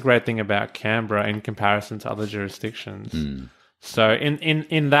 And that's the great thing about Canberra in comparison to other jurisdictions. So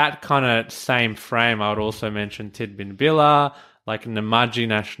in that kind of same frame, I would also mention Tidbinbilla, like Namadgi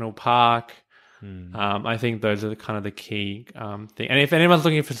National Park. I think those are the key thing. And if anyone's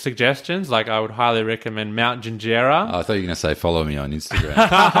looking for suggestions, like I would highly recommend Mount Gingerra. I thought you were going to say follow me on Instagram.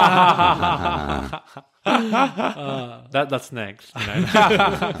 That's next. You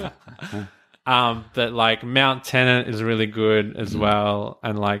know? But like Mount Tennant is really good as well,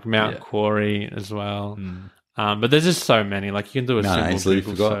 and like Mount Quarry as well. But there's just so many. Like you can do a Mount simple Ainslie,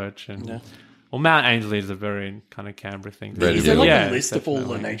 Google forgot. search. And, well, Mount Ainslie is a very kind of Canberra thing. Ready Is to there like Yeah, a list of all the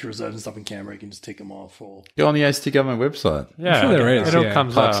definitely. nature reserves and stuff in Canberra? You can just tick them off. Or Go on the ACT government website. Yeah, sure there is, It all yeah.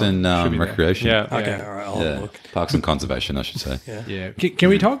 comes Parks up. and Should be there. recreation. Yeah. okay, all right, I'll have a Yeah. look. Parks and conservation, I should say. Yeah. Can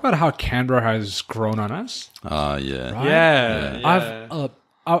we talk about how Canberra has grown on us? Yeah. Right? Yeah.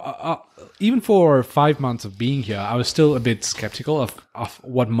 I've even for 5 months of being here, I was still a bit skeptical of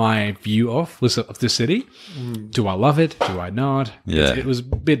what my view was of the city. Do I love it? Do I not? Yeah. It was a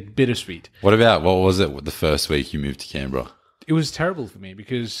bit bittersweet. What was it the first week you moved to Canberra? It was terrible for me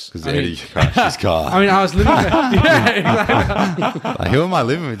because Eddie crashed his car. I mean, I was living. Yeah, exactly. Like, who am I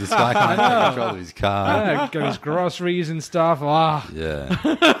living with? This guy can't take control of his car. Got his groceries and stuff. Ah. Yeah.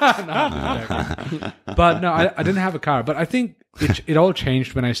 But no, I didn't have a car. But I think it all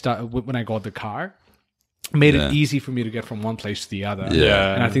changed when I got the car. Made Yeah. it easy for me to get from one place to the other.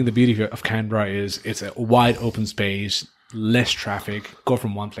 Yeah. And I think the beauty of Canberra is it's a wide open space, less traffic, go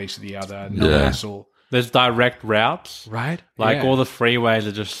from one place to the other, no Yeah. hassle. There's direct routes. Right? Like Yeah. all the freeways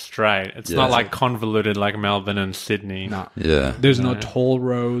are just straight. It's Yeah. not like convoluted like Melbourne and Sydney. No. Yeah. There's no toll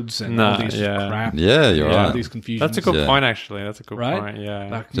roads and all No, these yeah. crap. Yeah, you're all right. these confusions. That's a good Yeah. point, actually. That's a good Right? point. Yeah.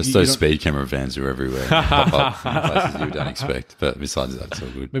 Like, Just you those don't- speed camera vans are everywhere. Pop up in places you don't expect. But besides that, it's all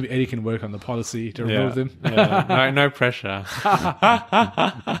good. Maybe Eddie can work on the policy to yeah. remove them. Yeah. No pressure.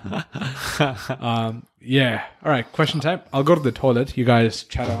 Yeah. All right. Question time. I'll go to the toilet. You guys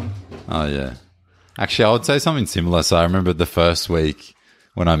chat on. Oh, yeah. Actually, I would say something similar. So I remember the first week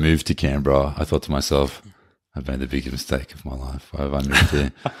when I moved to Canberra, I thought to myself, I've made the biggest mistake of my life. Why have I moved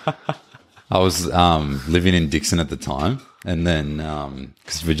here? I was living in Dixon at the time. And then,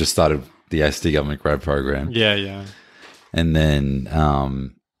 because we just started the ASD government grad program. Yeah, yeah. And then, I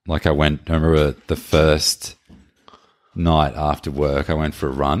remember the first night after work, I went for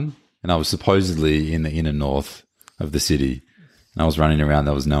a run. And I was supposedly in the inner north of the city. And I was running around.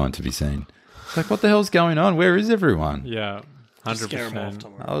 There was no one to be seen. It's like, what the hell's going on? Where is everyone? Yeah. Scare 'em off 100%.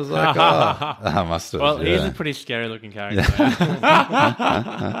 tomorrow. I was like, I must have. Well, he's yeah. a pretty scary looking character.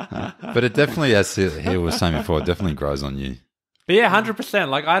 But it definitely, as he was saying before, it definitely grows on you. But yeah, 100%.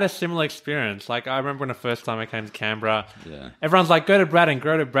 Like, I had a similar experience. Like, I remember when the first time I came to Canberra, Yeah. everyone's like, go to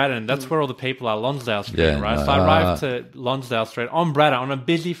Braddon. That's where all the people are, Lonsdale Street, Yeah, right? no, So I arrived to Lonsdale Street on Braddon on a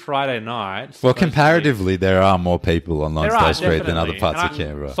busy Friday night. Well, supposed to be- comparatively, there are more people on There Lonsdale are, Street than other definitely. parts of And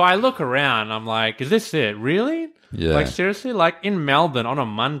Canberra. So I look around, and I'm like, is this it? Really? Yeah. Like, seriously? Like, in Melbourne, on a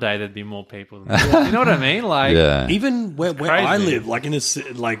Monday, thered be more people than this. You know what I mean? Like, Yeah. Even where I crazy. live, like in a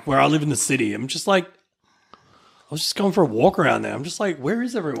like where I live in the city, I'm just like, I was just going for a walk around there. I'm just like, where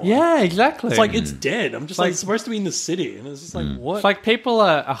is everyone? Yeah, exactly. It's like it's dead. I'm just like, it's supposed to be in the city, and it's just like, what? It's like people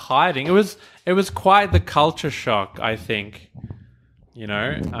are hiding. It was quite the culture shock, I think. You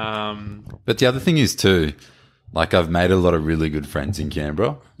know? But the other thing is, too, like, I've made a lot of really good friends in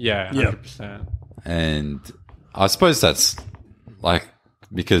Canberra. Yeah, Yeah. 100%. And I suppose that's, like,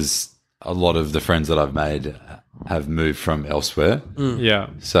 because a lot of the friends that I've made have moved from elsewhere. Yeah.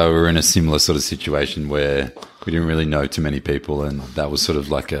 So we're in a similar sort of situation where we didn't really know too many people, and that was sort of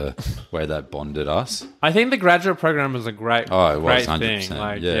like a way that bonded us. I think the graduate program was a great, Oh, it was great 100%. thing.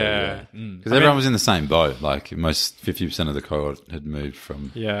 Like, yeah. Because everyone was in the same boat. Like, most 50% of the cohort had moved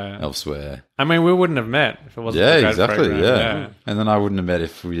from Yeah. elsewhere. I mean, we wouldn't have met if it wasn't Yeah, for the grad exactly. program. Yeah. And then I wouldn't have met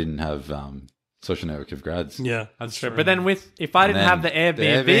if we didn't have social network of grads. yeah, That's true. But then if I didn't then have the Airbnb, the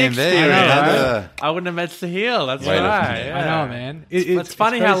Airbnb, experience, right? I wouldn't have met Sahil. That's Wait a right. minute. Yeah. I know, man. It's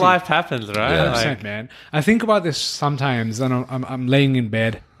funny how crazy. life happens, right? Yeah. Like, 100%, man. I think about this sometimes, and I'm laying in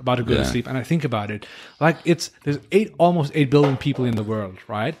bed about to go to Yeah. sleep, and I think about it. Like, there's almost 8 billion people in the world,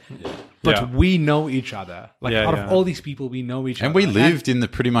 right? But Yeah. we know each other. Like, Yeah, out yeah. of all these people, we know each And other. we lived in the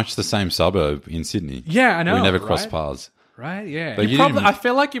pretty much the same suburb in Sydney. Yeah, I know. We never right? crossed paths. Right? Yeah. But you probably, didn't, I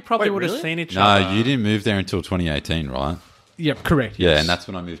feel like you probably Wait, would have really? seen each no, other. you didn't move there until 2018, right? Yeah, correct. Yeah, yes. and that's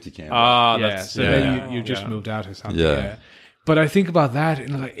when I moved to Canberra. Ah, yeah. that's So yeah. then you just moved out or something. Yeah. Yeah. But I think about that,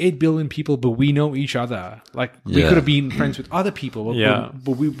 and like 8 billion people, but we know each other. Like, we Yeah. could have been friends with other people, but, Yeah.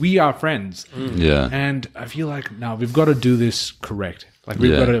 but we are friends. Yeah. And I feel like now we've got to do this correct. Like,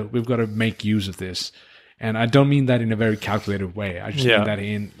 Yeah. we've got to make use of this. And I don't mean that in a very calculated way. I just Yeah. mean that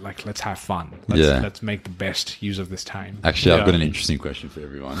in like, let's have fun. Yeah. Let's make the best use of this time. Actually, I've Yeah. got an interesting question for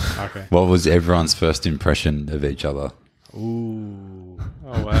everyone. Okay. What was everyone's first impression of each other? Ooh.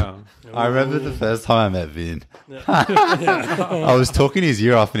 Oh, wow. I remember the first time I met Vin. I was talking his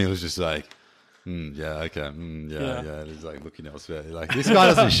ear off and he was just like, Yeah, okay. Yeah. He's like looking elsewhere. Like, this guy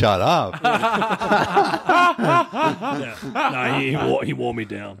doesn't shut up. No, he wore me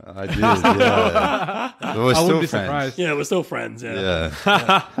down. I did, yeah. But we're I still wouldn't be friends. surprised. Yeah, we're still friends. Yeah.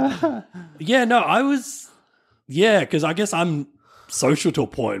 Yeah. Yeah, no, I was. Yeah, because I guess I'm social to a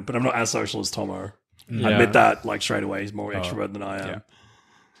point, but I'm not as social as Tomo. Yeah. I admit that like straight away. He's more extrovert than I am. yeah.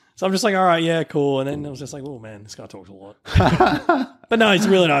 So I'm just like, all right, yeah, cool. And then I was just like, oh man, this guy talks a lot. But no, he's a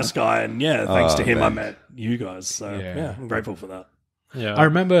really nice guy, and yeah, thanks to him, man. I met you guys. So Yeah. yeah, I'm grateful for that. Yeah. I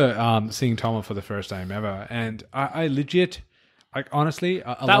remember seeing Tomo for the first time ever, and I legit, like, honestly,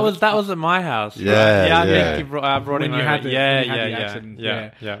 that was at my house. Right? Yeah, I yeah. think I brought him When you over. had the- yeah, when you had yeah, the yeah, accident,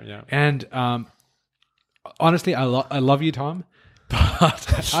 yeah. And honestly, I love you, Tom,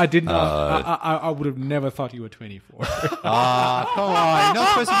 but I did not. I would have never thought you were 24. Ah, come on. You're not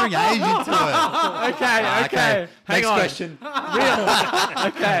supposed to bring age into it. Okay. Hang Next on. question.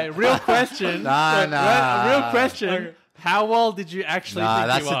 Real question. Real question. How old did you actually think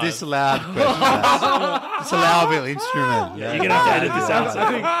That's you a was? disallowed question. That's disallowable instrument. Yeah. You're gonna have to edit this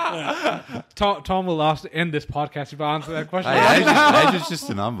out. So. Tom will end this podcast if I answer that question. Hey, age is just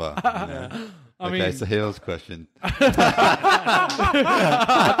a number. I Okay, mean, it's a Heels question. That's a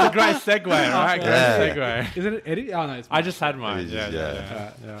great segue, right? Great Yeah. segue. isn't it Eddie? Oh no, it's I just had mine. It is,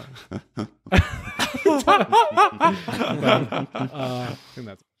 Yeah. I think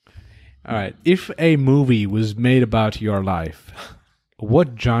that's all right. If a movie was made about your life,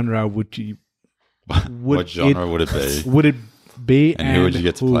 what genre would you? What genre would it be? Would it be? And who would you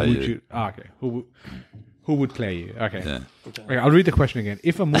get to play you? Okay, who would play you? Okay. Yeah. Okay, I'll read the question again.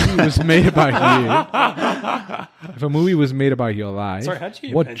 If a movie was made about you, if a movie was made about your life, Sorry, how'd you get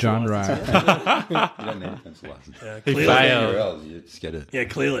your what pencil genre? license? You don't need a pencil license. He Clearly. failed. You just get it. Yeah,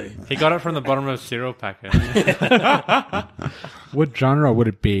 clearly. He got it from the bottom of a cereal packet. What genre would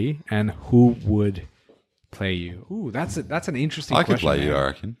it be, and who would play you? Ooh, that's an interesting. I could question, play you, man. I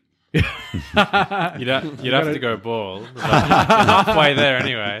reckon. You'd have to go bald. But you're halfway there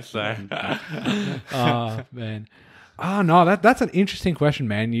anyway, so. Oh man. Oh no, that's an interesting question,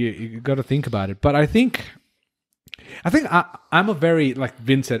 man. You got to think about it. But I think I'm a very, like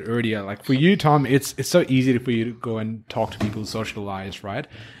Vin said earlier, like for you, Tom, it's so easy for you to go and talk to people, socialize, right?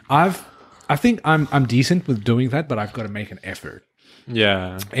 I think I'm decent with doing that, but I've got to make an effort.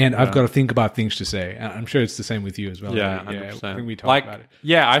 Yeah. And I've got to think about things to say. And I'm sure it's the same with you as well. Yeah, right? 100%. I think we talked about it.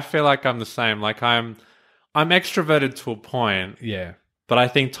 Yeah, I feel like I'm the same. Like I'm extroverted to a point, Yeah. but I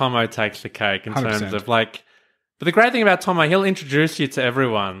think Tomo takes the cake in 100%. terms of like. But the great thing about Tomo, he'll introduce you to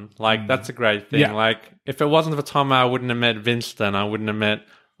everyone. Like that's a great thing. Yeah. Like if it wasn't for Tomo, I wouldn't have met Winston. I wouldn't have met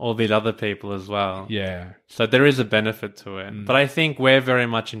all these other people as well. Yeah. So there is a benefit to it. But I think we're very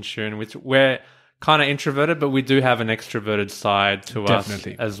much in tune with. We're kind of introverted, but we do have an extroverted side to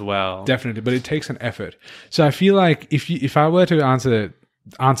Definitely. us as well. Definitely, but it takes an effort. So I feel like if I were to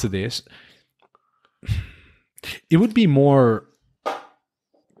answer this, it would be more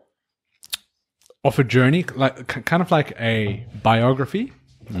of a journey, like kind of like a biography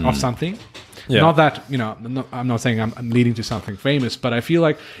of something. Yeah. Not that I'm not saying I'm leading to something famous, but I feel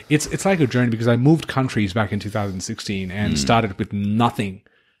like it's like a journey because I moved countries back in 2016 and started with nothing,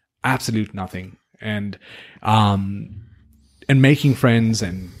 absolute nothing, and making friends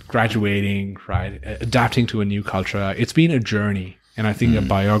and graduating, right, adapting to a new culture. It's been a journey, and I think a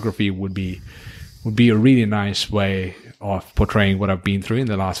biography would be a really nice way of portraying what I've been through in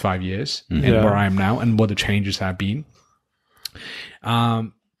the last 5 years and where I am now and what the changes have been.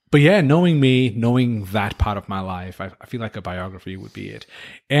 But yeah, knowing me, knowing that part of my life, I feel like a biography would be it.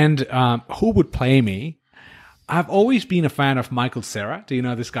 And who would play me? I've always been a fan of Michael Cera. Do you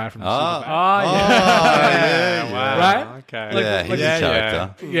know this guy from Superbad? Yeah. Wow. Right? Okay. Yeah, he's a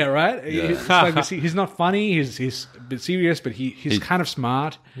character. Yeah, right? It's like he's not funny, he's a bit serious, but he's kind of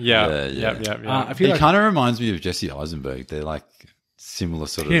smart. Yeah. Yeah. I feel He like kind of reminds me of Jesse Eisenberg. They're like similar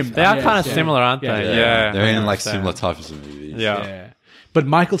sort of. Him. They are Yeah, kind of yeah. similar, aren't Yeah. they? Yeah. They're in like 100%. similar types of movies. Yeah. yeah. But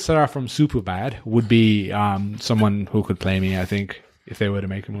Michael Cera from Superbad would be someone who could play me, I think, if they were to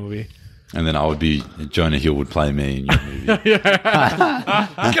make a movie. And then I would be, Jonah Hill would play me in your movie.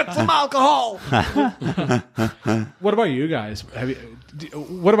 Get some alcohol. What about you guys?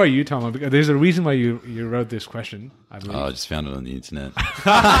 What about you, Tom? Because there's a reason why you wrote this question, I believe. I just found it on the internet.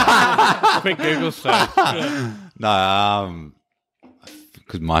 Quick Google search. No,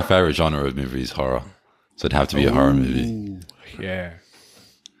 because my favorite genre of movie is horror. So it'd have to be a horror movie. Yeah.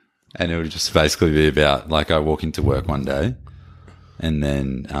 And it would just basically be about, like, I walk into work one day and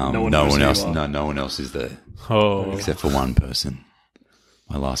then no one else is there Oh. except for one person.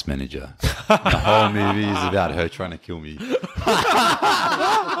 my last manager. The whole movie is about her trying to kill me. And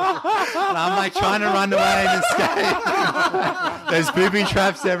I'm like trying to run away and escape. There's booby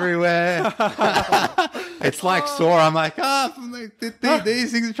traps everywhere. It's like Saw. I'm like,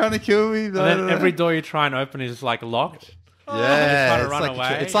 these things are trying to kill me. And then every door you try and open is like locked. Yeah, to run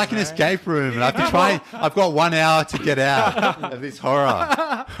away, it's like an escape room, and I've got 1 hour to get out of this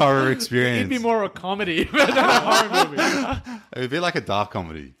horror experience. It'd be more a comedy than a horror movie. It would be like a dark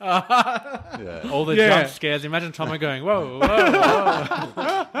comedy. Yeah. All the jump scares. Imagine Tomo going, whoa, whoa,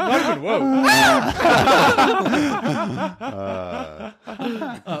 whoa. Not even whoa.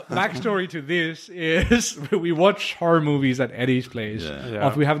 Backstory to this is we watch horror movies at Eddy's place.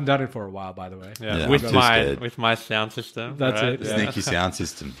 Yeah. We haven't done it for a while, by the way. Yeah. I'm With too my scared. with my sound system. That's right? it. Yeah. Sneaky sound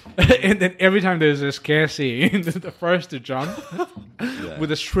system. And then every time there's a scare scene, the first to jump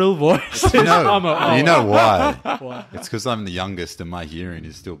with a shrill voice is Tomo. You know why? Why? It's because I'm the youngest and my hearing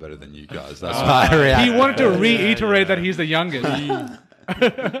is still better than you guys. That's my reaction. He wanted to reiterate that he's the youngest.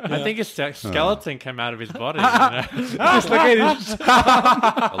 I think his skeleton came out of his body. You know? Just look at his-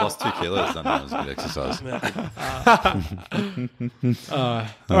 I lost 2 kilos. I know it was good exercise. All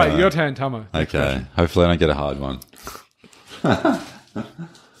right, your turn, Tomo. Okay. Hopefully I don't get a hard one.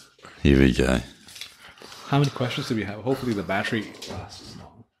 Here we go. How many questions do we have? Hopefully the battery lasts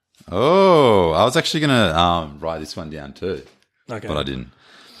long. Oh, I was actually going to write this one down too, Okay. but I didn't.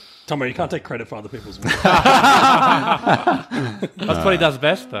 Tomo, you can't take credit for other people's work. That's what he does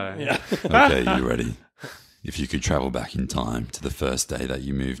best, though. Yeah. Okay, you ready? If you could travel back in time to the first day that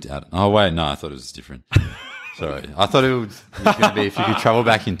you moved out. Oh, wait, no, I thought it was different. Sorry. I thought it was going to be if you could travel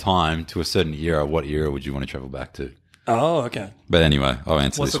back in time to a certain era, what era would you want to travel back to? Oh, okay. But anyway, I'll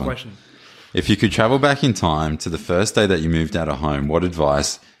answer What's this the one. question? If you could travel back in time to the first day that you moved out of home, what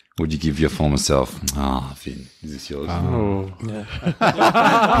advice would you give your former self? Ah, Finn, is this yours? Oh. Yeah.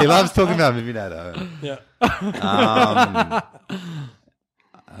 He loves talking about moving out of home. Yeah.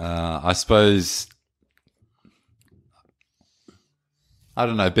 I suppose, I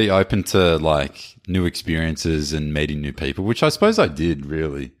don't know, be open to like new experiences and meeting new people, which I suppose I did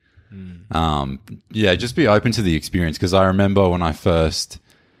really. Yeah, just be open to the experience, because I remember when I first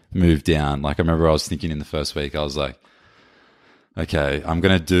moved down, like I remember I was thinking in the first week, I was like, okay, I'm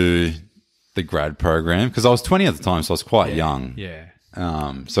going to do the grad program, because I was 20 at the time, so I was quite young. Yeah.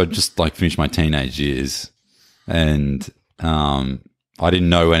 So I just like finished my teenage years, and I didn't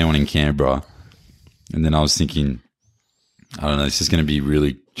know anyone in Canberra. And then I was thinking, I don't know, this is going to be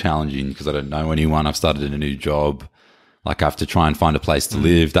really challenging because I don't know anyone. I've started a new job. Like I have to try and find a place to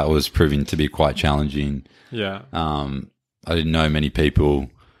live. That was proving to be quite challenging. Yeah. I didn't know many people.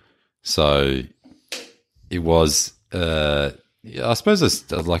 So it was, I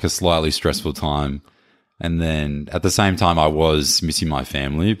suppose, like a slightly stressful time. And then at the same time, I was missing my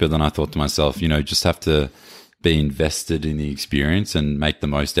family. But then I thought to myself, you know, just have to be invested in the experience and make the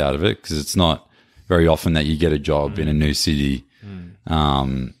most out of it, because it's not very often that you get a job in a new city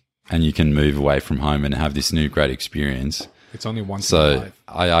and you can move away from home and have this new great experience. It's only once in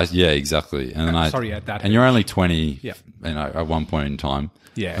life. Yeah, exactly. And then at that age. you're only 20, Yeah. you know, at one point in time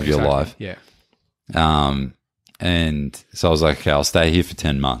of your exactly. life. Yeah. And so I was like, okay, I'll stay here for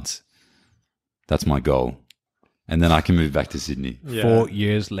 10 months. That's my goal. And then I can move back to Sydney. Yeah. 4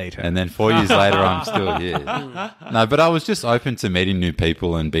 years later. And then 4 years later, I'm still here. No, but I was just open to meeting new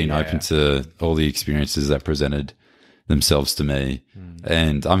people and being open to all the experiences that presented themselves to me.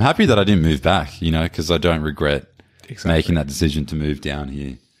 And I'm happy that I didn't move back, you know, because I don't regret making that decision to move down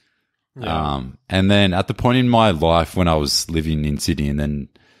here. Yeah. And then at the point in my life when I was living in Sydney and then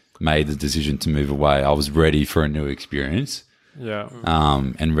made the decision to move away, I was ready for a new experience. Yeah.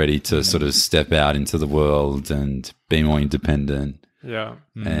 And ready to sort of step out into the world and be more independent. Yeah.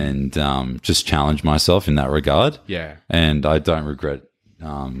 And just challenge myself in that regard. Yeah. And I don't regret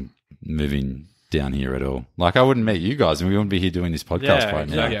moving down here at all. Like, I wouldn't meet you guys and we wouldn't be here doing this podcast Yeah, right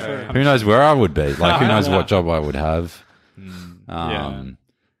now. exactly. Yeah. Who knows where I would be? Like, who knows what job I would have? Yeah.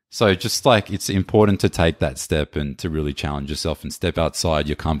 So just like, it's important to take that step and to really challenge yourself and step outside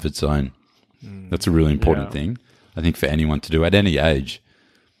your comfort zone. That's a really important thing, I think, for anyone to do at any age.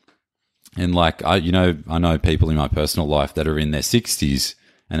 And like, I know people in my personal life that are in their 60s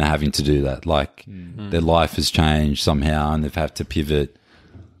and are having to do that. Like their life has changed somehow and they've had to pivot,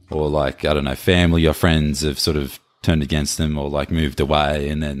 or like, I don't know, family or friends have sort of turned against them or like moved away,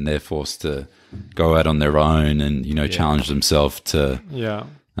 and then they're forced to go out on their own and, you know, challenge themselves to,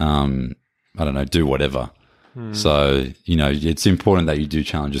 I don't know, do whatever. So, you know, it's important that you do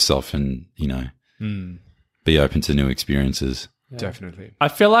challenge yourself and, you know, be open to new experiences. Definitely. I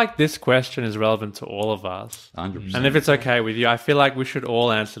feel like this question is relevant to all of us. 100%. And if it's okay with you, I feel like we should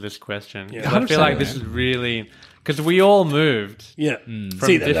all answer this question. Yeah. 'Cause I feel like this is really... Because we all moved Yeah. from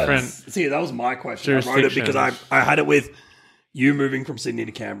that was my question. I wrote it because jurisdictions. I had it with you moving from Sydney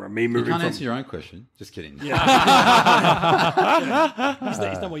to Canberra, me You moving can't from... answer your own question. Just kidding. Isn't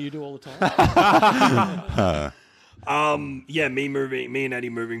that what you do all the time? Me and Eddie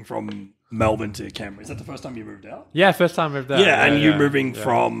moving from Melbourne to Canberra. Is that the first time you moved out? Yeah, first time I moved out. Yeah, and you moving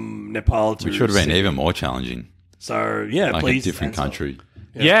from Nepal to Which would have been Sydney. even more challenging. So, yeah, Like please. a different answer. country.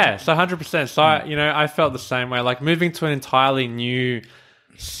 Yeah, so 100%. So, I felt the same way. Like, moving to an entirely new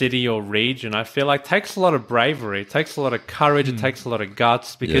city or region, I feel like takes a lot of bravery. It takes a lot of courage. It takes a lot of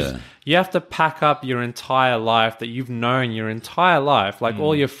guts because you have to pack up your entire life that you've known your entire life, like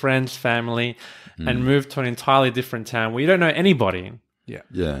all your friends, family, and move to an entirely different town where you don't know anybody. Yeah.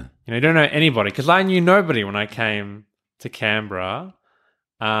 Yeah. You don't know anybody because I knew nobody when I came to Canberra,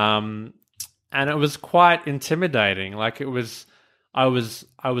 and it was quite intimidating. Like I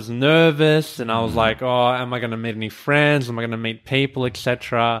was nervous, and I was like, "Oh, am I going to meet any friends? Am I going to meet people,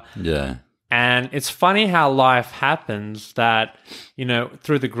 etc.?" Yeah. And it's funny how life happens that,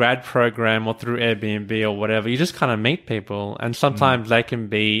 through the grad program or through Airbnb or whatever, you just kind of meet people, and sometimes they can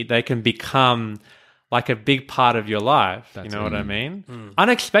become like a big part of your life. You know what I mean?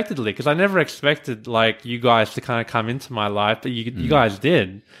 Unexpectedly, because I never expected like you guys to kind of come into my life, but you guys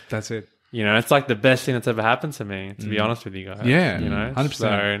did. That's it. It's like the best thing that's ever happened to me, to be honest with you guys. Yeah, 100%. So,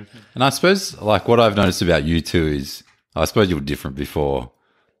 And I suppose, like, what I've noticed about you two is, I suppose you were different before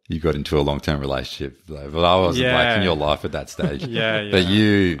you got into a long-term relationship. Like, but I wasn't, like, in your life at that stage. Yeah. But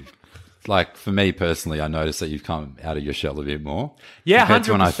you, like, for me personally, I noticed that you've come out of your shell a bit more. Yeah, compared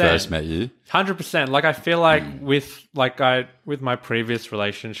to when I 100%. first met you. 100%. Like, I feel like with my previous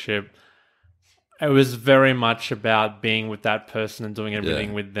relationship, it was very much about being with that person and doing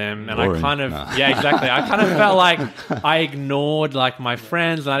everything with them. And Boring. I kind of, exactly. I kind of felt like I ignored like my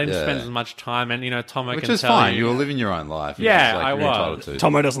friends and I didn't Yeah. spend as much time. And, Tomo Which can is tell fine. you. You were living your own life. which Yeah, is, like, I you're was. entitled to.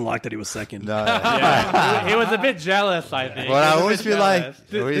 Tomo doesn't like that he was second. No. Yeah, he was a bit jealous, I think. Well, I He was a always bit feel like,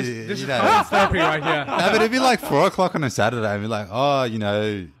 jealous. This you is know, therapy right here. no, but it'd be like 4 o'clock on a Saturday. I'd be like, oh,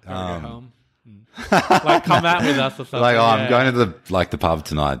 Home. Like, come out with us or something. like, oh, I'm yeah. going to the pub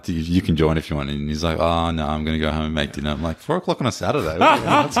tonight. You can join if you want. And he's like, oh, no, I'm going to go home and make dinner. I'm like, 4 o'clock on a Saturday?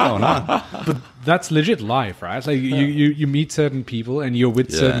 What's going on? But that's legit life, right? It's like you meet certain people and you're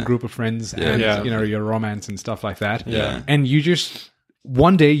with certain group of friends and exactly. your romance and stuff like that. Yeah. And you just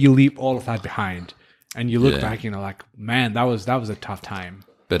one day you leave all of that behind and you look Yeah. back, like, man, that was a tough time.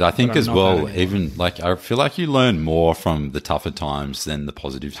 But I think But I'm as not well, that anymore. even like, I feel like you learn more from the tougher times than the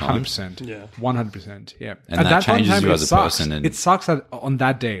positive times. 100%. Yeah. 100%. Yeah. And At that point in changes time, you it as a sucks. person and- it sucks on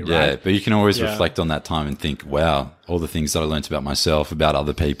that day, right? Yeah, but you can always Yeah. reflect on that time and think, wow, all the things that I learned about myself, about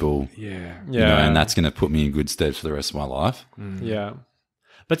other people, Yeah. you know, Yeah. and that's going to put me in good stead for the rest of my life. Yeah.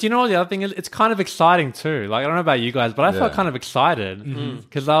 But you know what the other thing is? It's kind of exciting too. Like, I don't know about you guys, but I felt Yeah. kind of excited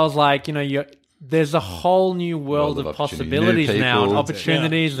because I was like, there's a whole new world of of opportunity. possibilities New now and people.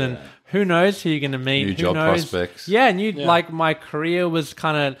 opportunities and who knows who you're going to meet. New who job knows? prospects. Yeah. And like my career was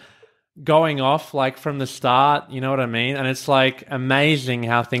kind of going off like from the start, you know what I mean? And it's like amazing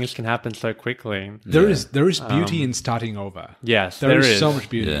how things can happen so quickly. There is beauty in starting over. Yes, there is so much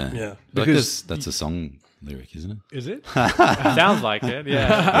beauty. Yeah. Yeah. Like Because- that's a song lyric, isn't it? Is it? Sounds like it,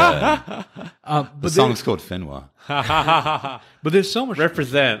 yeah. The song's called Fenwa. But there's so much.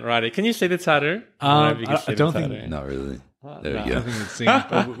 Represent, right? Can you see the tattoo? don't know if you can see I don't the think. tattoo. Not really. There no. we I go. think it's seen,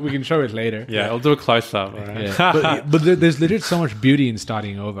 but we can show it later. Yeah, I'll do a close up. Right? Yeah. but there's legit so much beauty in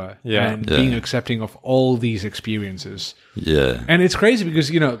starting over and Yeah. being accepting of all these experiences. Yeah. And it's crazy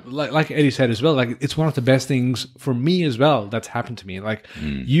because, like Eddie said as well, like it's one of the best things for me as well that's happened to me. Like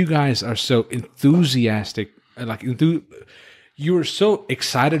you guys are so enthusiastic, you were so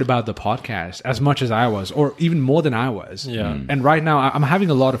excited about the podcast as much as I was, or even more than I was. Yeah. And right now I'm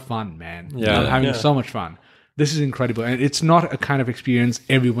having a lot of fun, man. Yeah. I'm having Yeah. so much fun. This is incredible. And it's not a kind of experience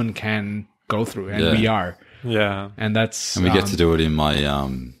everyone can go through. And Yeah. we are. Yeah. And that's... And we get to do it in my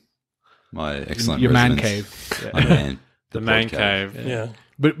my excellent your man residence. cave. My man, The pod man cave. Yeah.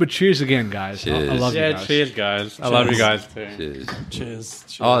 But cheers again, guys. I Cheers. love you Yeah, guys. cheers, guys. I love you guys too. Cheers. Cheers.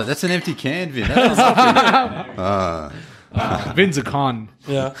 Cheers. Oh, that's an empty can, Vin. That's not Vin's a con.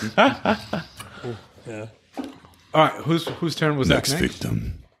 Yeah. Yeah. All right, whose turn was that next?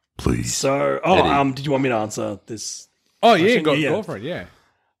 victim, please. So, Eddie. did you want me to answer this? Oh, yeah, question? go for it, yeah.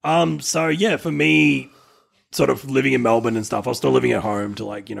 So yeah, for me, sort of living in Melbourne and stuff, I was still living at home to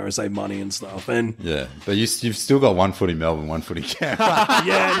like, save money and stuff. And Yeah, but you've still got 1 foot in Melbourne, 1 foot in Canberra.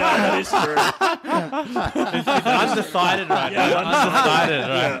 yeah, no, that is true. Undecided right now. Undecided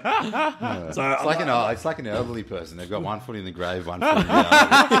right. So It's like an elderly person. They've got 1 foot in the grave, 1 foot in the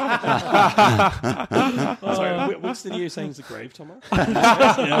sorry, which city are you saying is the grave, Tomo?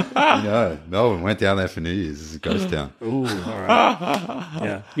 Melbourne went down there for New Year's. It's a ghost town. Ooh, all right.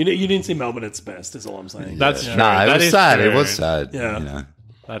 Yeah, you didn't see Melbourne at its best, is all I'm saying. That's true. No, it That was is sad. true. It was sad. Yeah.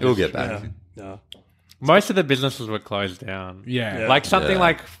 That It'll is get true. back. Yeah. Most of the businesses were closed down. Yeah. Like something Yeah.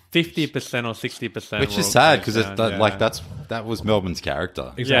 like 50% or 60%. Which were is all sad closed because down, yeah. that was Melbourne's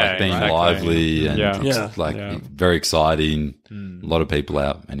character. Exactly. Like being exactly. lively and Yeah. Yeah. very exciting. A lot of people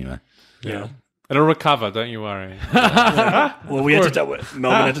out anyway. Yeah. It'll recover, don't you worry. Well,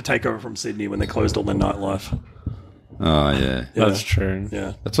 Melbourne had to take over from Sydney when they closed all their nightlife. Oh yeah. That's true.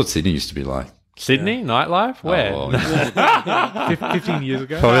 Yeah. That's what Sydney used to be like. Sydney, nightlife? Where? Oh, yeah. 15 years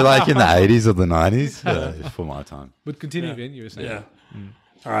ago. Probably like in the 80s or the 90s for my time. But continue, Vin, you were saying. Yeah.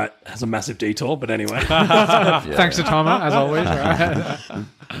 All right. That's a massive detour, but anyway. Thanks to Tama, as always. Right?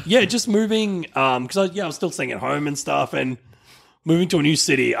 Yeah, just moving, because I was still staying at home and stuff, and moving to a new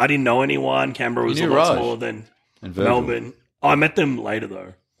city. I didn't know anyone. Canberra was a knew lot Raj smaller than and Virgil. Melbourne. Oh, I met them later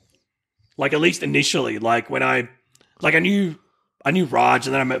though. Like at least initially, like when I knew Raj,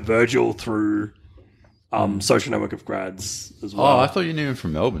 and then I met Virgil through Social Network of Grads as well. Oh, I thought you knew him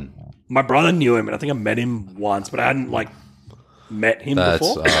from Melbourne. My brother knew him, and I think I met him once, but I hadn't like met him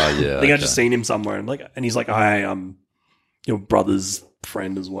before. Yeah. I think I just seen him somewhere, and he's like, "Hi, I'm your brother's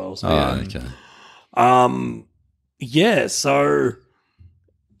friend as well." So okay. yeah, so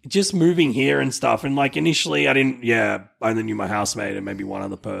just moving here and stuff, and like initially I only knew my housemate and maybe one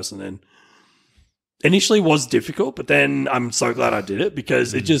other person, and initially was difficult, but then I'm so glad I did it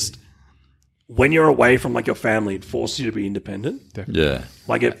because it just, when you're away from like your family, it forces you to be independent. Yeah.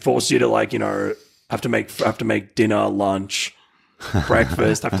 Like it forces you to like, have to make dinner, lunch,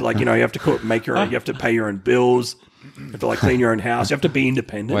 breakfast, have to like, you have to cook, you have to pay your own bills, you have to like clean your own house, you have to be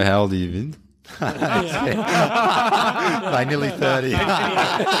independent. Wait, how old are you, Vin? Like nearly 30.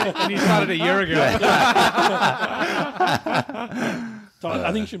 And you started a year ago. So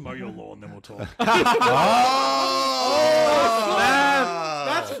I think you should mow your lawn, then we'll talk.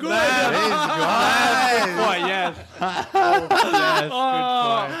 That's good. Good point, yes. Yes, good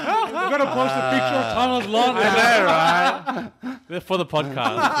point. We're going to post a picture of Tama's lawn. I know, right? For the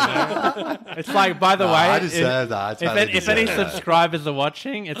podcast. It's like, by the way, I just said that. if any subscribers are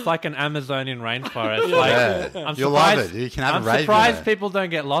watching, it's like an Amazonian rainforest. Like, You'll love it. You can have I'm a rave surprised there. people don't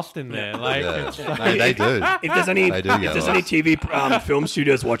get lost in there. Like, it's No, they do. If there's any They do get TV film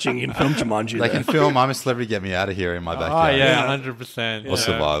studios watching, you can film Jumanji. They there. can film I'm a Celebrity, Get Me Out of Here in my oh backyard. yeah, 100%. Or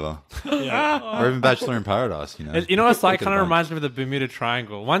Survivor. Or even Bachelor in Paradise, You know, it's like Look at kind of the reminds me of the Bermuda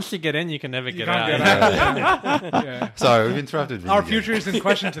Triangle. Once you get in, you can never get out. can't get out. Yeah. Sorry, we've interrupted. Our future is in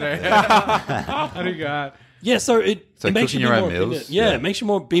question today. How do you got? Yeah, so it makes cooking you be your own more meals? independent. Yeah, Yeah. it makes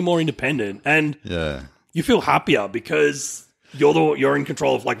you be more independent, and Yeah. you feel happier because you're in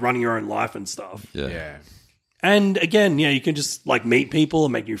control of like running your own life and stuff. Yeah. Yeah. And again, you can just like meet people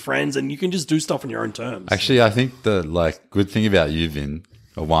and make new friends, and you can just do stuff on your own terms. Actually, I think the good thing about you, Vin,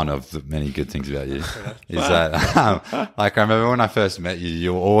 or one of the many good things about you, is that I remember when I first met you,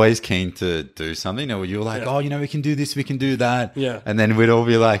 you were always keen to do something. Or you were like, we can do this, we can do that. Yeah. And then we'd all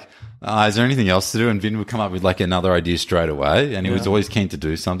be like, is there anything else to do? And Vin would come up with like another idea straight away. And he was always keen to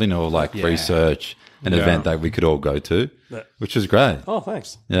do something or like research an event that we could all go to, which was great. Oh,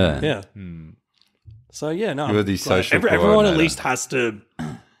 thanks. Yeah. Yeah. So yeah, no, You were the I'm glad. social everyone at coordinator. least has to.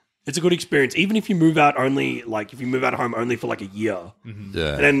 It's a good experience, even if you move out if you move out of home only for like a year,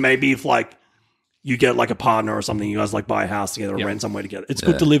 Yeah. and then maybe if like you get like a partner or something, you guys like buy a house together or rent somewhere together. It's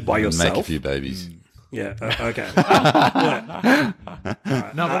good to live by And yourself. Make a few babies. Yeah. Okay. Yeah.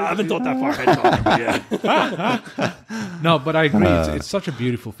 No, but I haven't thought that far ahead. Tom, but yeah. No, but I agree. It's such a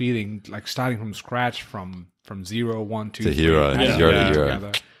beautiful feeling, like starting from scratch, from 0, 1, 2, To 3, hero, and zero to putting it hero.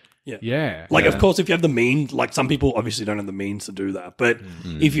 together. Yeah. Yeah. Like, of course, if you have the means, like some people obviously don't have the means to do that, but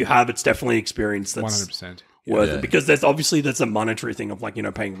if you have, it's definitely an experience that's 100%. worth Yeah. it, because that's a monetary thing of like,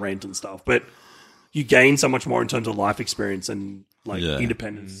 paying rent and stuff, but you gain so much more in terms of life experience and like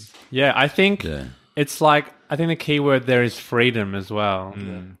independence. Yeah, I think Yeah. it's like, I think the key word there is freedom as well.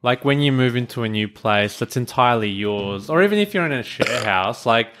 Like when you move into a new place that's entirely yours, or even if you're in a share house,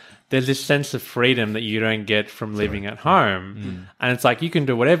 like there's this sense of freedom that you don't get from living at home. And it's like you can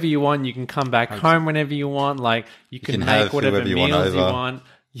do whatever you want. You can come back home whenever you want. Like you can can make have whatever whoever you meals want you over. want.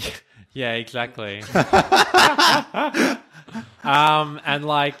 Yeah, exactly. And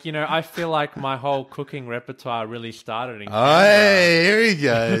like, you know, I feel like my whole cooking repertoire really started in Oh, Canberra. hey, here he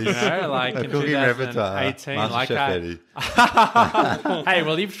goes. You know, like A in cooking repertoire. 2018, like MasterChef Eddie. Hey,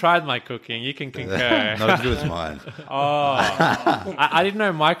 well, you've tried my cooking. You can concur. Not as good as mine. Oh, I didn't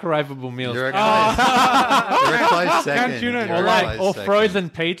know microwavable meals. You're a close, you're a close second. Can't you know- You're Or a like, close or second. frozen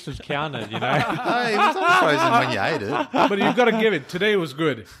pizzas counted, you know? No, it was not frozen when you ate it. But you've got to give it. Today was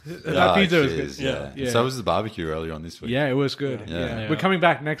good. That pizza was cheers, good. Yeah. Yeah. So was the barbecue earlier on this week. Yeah, it was good. Yeah. Yeah. Yeah. We're coming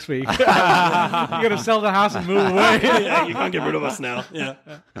back next week. You're going to sell the house and move away. Yeah, you can't get rid of us now. Yeah.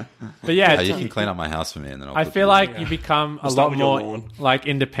 But yeah, You can clean up my house for me, and then I'll I cook feel you. like you become a start lot with your more lawn. like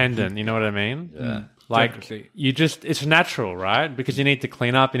independent. You know what I mean? Yeah. Like Definitely. you just, it's natural, right? Because you need to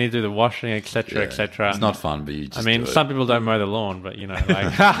clean up, you need to do the washing, etc., Yeah. etc. It's not fun, but you just I mean, do it. some people don't mow the lawn, but you know,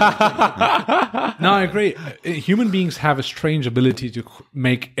 like No, I agree. Human beings have a strange ability to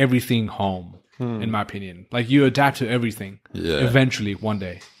make everything home, in my opinion. Like, you adapt to everything Yeah. eventually one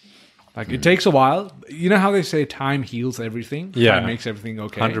day. Like, it takes a while. You know how they say time heals everything? Yeah. Time makes everything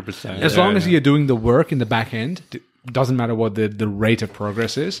okay. 100%. As Yeah, long as yeah. you're doing the work in the back end, doesn't matter what the rate of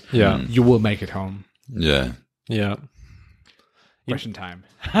progress is, Yeah. you will make it home. Yeah. yeah. Question time.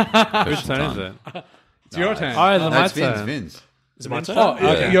 Whose turn is it? It's your turn. Oh, it's No, my it's Vin's. turn. Vin's. Is it my turn? Oh,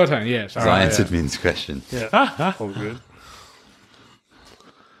 Yeah. your turn, yes. All So I right. answered Vin's question. Yeah. All good.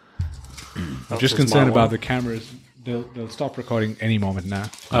 I'm just concerned about the cameras. They'll stop recording any moment now.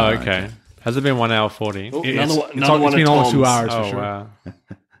 Oh, okay. Has it been 1 hour 40? Oh, It's another one been of almost 2 Tom's. hours Oh, for sure. wow.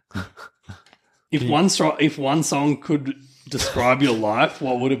 If one song could describe your life,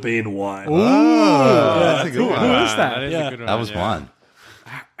 what would it be and why? Oh, that's a good one. Who is that? That is Yeah. a good one. That was yeah. one.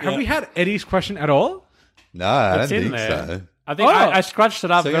 Have we had Eddie's question at all? No, I don't It's in think there. so. I think Oh. I scratched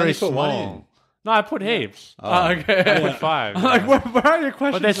it up So you very only put one small. No, I put heaps. Okay. I put 5. I'm like, where are your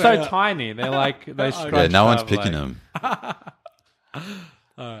questions? But they're so at? tiny. They're like they scratched Yeah, no one's up, picking like, them.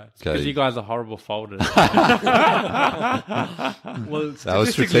 Because you guys are horrible folders. Well, That was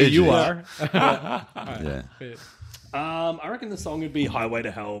statistically, you strategic. are. Yeah. I reckon the song would be "Highway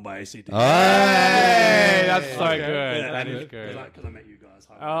to Hell" by AC/DC. Hey, that's so Okay. good. Yeah, That is good. Because I met you guys.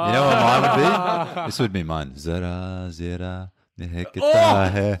 You know what mine would be? This would be mine. Zara, zara, mehekta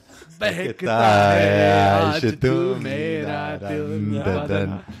hai. Mehekta hai, aaj tu mera dun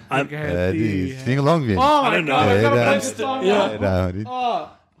dadan. Eddie, sing along, Vin. Oh, I don't know. God, I gotta play Yeah. this song Yeah. now. Oh,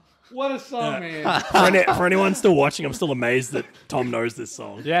 what a song, man. For anyone still watching, I'm still amazed that Tom knows this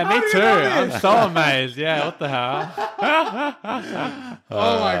song. Yeah, me too. I'm so amazed. Yeah, what the hell?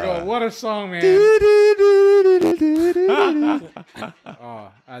 Oh, my God. What a song, man.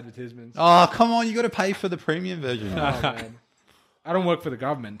 Oh, advertisements. Oh, come on. You got to pay for the premium version. Oh, man. I don't work for the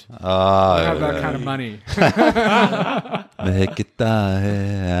government. I Oh, don't have that kind of money. mehekta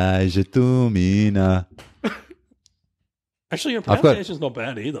hai, aaj tu mina. Actually, your I've got- pronunciation's not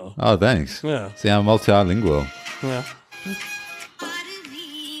bad either. Oh, thanks. Yeah. See, I'm multilingual. Yeah.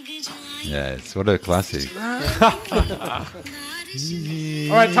 Yes, what a classic.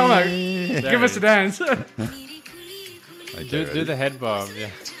 All right, Tomo, give us a dance. Do the head bob. Yeah.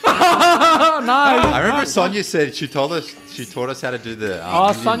 I remember Sonia said she taught us how to do the. Oh,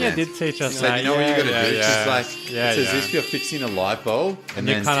 Indian Sonia dance. did teach us So that. you know what you got to Yeah, do? yeah, She's like, yeah, it's as yeah. if you're fixing a light bulb and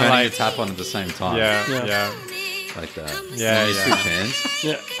You then kinda turning like- a tap on at the same time. Yeah, Yeah. yeah. Like that. Yeah, You yeah. switch hands.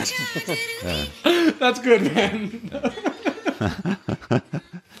 Yeah. That's good, man.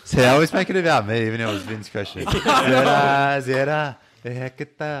 See, I always make it about me, even though it was Vin's question. Zera, zera,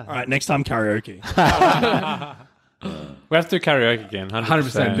 hekata. All right, next time karaoke. We have to do karaoke again. 100%.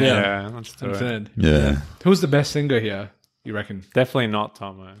 100%, Yeah, let's do it. Yeah. Who's the best singer here, you reckon? Definitely not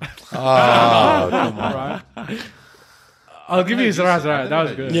Tomo. Oh, come on. All right. I'll give you Zara Zara. That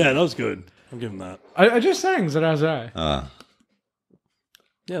was good. Yeah, that was good. I'll give him that. I just sang Zara Zara.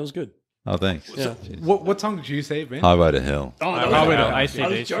 Yeah, it was good. Oh, thanks. Yeah. What song did you say, Ben? Highway to Hell. Oh, I that was would good. AC/DC, I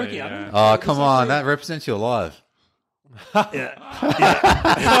was joking. I yeah. didn't- Oh, come on. That represents your life. Yeah.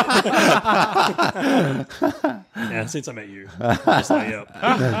 Yeah, since I met you. Just like,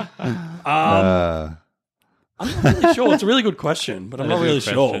 yeah. I'm not really sure. It's a really good question, but I'm not really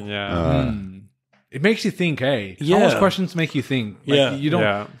sure. Yeah. It makes you think, hey. Yeah. Thomas questions make you think. Like, Yeah. You don't,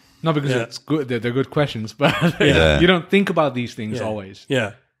 Yeah. not because Yeah. it's good, they're good questions, but Yeah. you don't think about these things Yeah. always.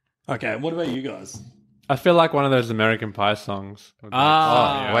 Yeah. Okay, what about you guys? I feel like one of those American Pie songs. Oh,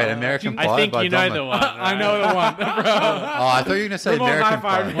 Ah. wait, American Pie I think by you know Dom- the one. I know the one, bro. Oh, I thought you were going to say Come on, American high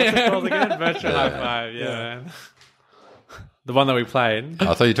five. Pie. What's it called again? Virtual High Five. Yeah, man. The one that we played.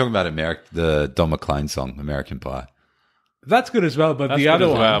 I thought you were talking about the Don McLean song, American Pie. That's good as well, but That's the good other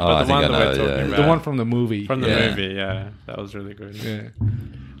as one, well, Oh, but I the think one I that know, we're talking yeah. about. the one from the movie. From the Yeah. movie, yeah. That was really good. Yeah.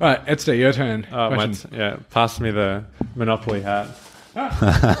 Right, Edster, your turn. Pass me the Monopoly hat.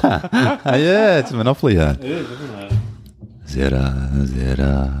 Yeah, it's a Monopoly hat. It is, isn't it?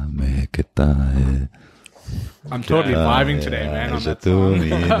 Zera meketa hai. I'm totally vibing today, man. On that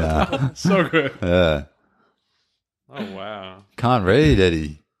song. So good. Yeah. Oh wow! Can't read,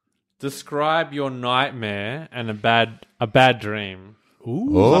 Eddie. Describe your nightmare and a bad dream.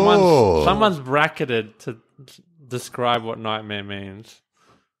 Ooh. Oh. Someone's bracketed to describe what nightmare means.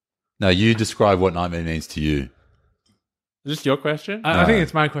 No, you describe what nightmare means to you. Is this your question? I think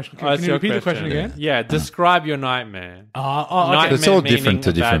it's my question. Can it's you your repeat the question again? Yeah, describe your nightmare. Okay. Nightmare It's all meaning different to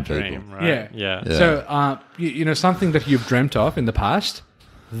a bad different people. dream, right? Yeah. Yeah. So, you know, something that you've dreamt of in the past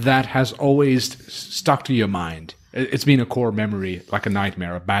that has always stuck to your mind. It's been a core memory, like a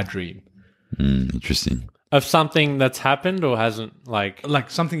nightmare, a bad dream. Interesting. Of something that's happened or hasn't, like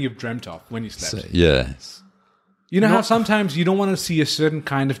something you've dreamt of when you slept. So, yeah. You know how sometimes you don't want to see a certain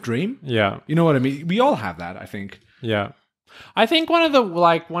kind of dream? yeah. You know what I mean? We all have that, I think. Yeah. I think one of the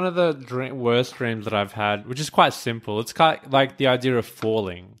worst dreams that I've had, which is quite simple, it's kind of like the idea of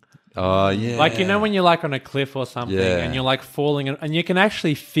falling. Oh, yeah. Like, you know, when you're like on a cliff or something Yeah. and you're like falling and you can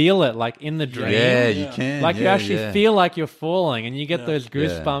actually feel it like in the dream. Yeah, you can. Like you Yeah, actually yeah. feel like you're falling and you get those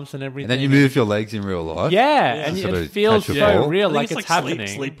goosebumps and everything. And then you move your legs in real life. Yeah, and Sort it of feels catch a so fall. real, I like think it's happening.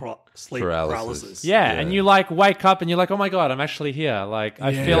 Sleep Paralysis. paralysis. Yeah, and you like wake up and you're like, oh my God, I'm actually here. Like,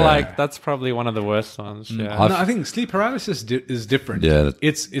 I feel like that's probably one of the worst ones. Yeah. No, I think sleep paralysis is different. Yeah.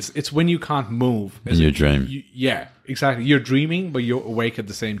 It's when you can't move. In your dream. Yeah, exactly. You're dreaming, but you're awake at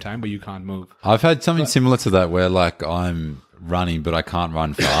the same time, but you can't move. I've had something similar to that where like I'm running but I can't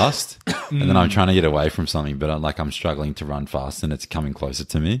run fast and then I'm trying to get away from something but I'm struggling to run fast and it's coming closer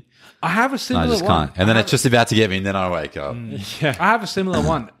to me. I have a And similar I just one. can't. And then it's just about to get me and then I wake up. I have a similar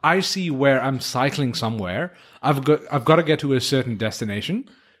one. I see where I'm cycling somewhere. I've got to get to a certain destination,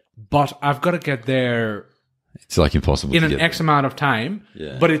 but I've got to get there It's like impossible in to an get X amount of time.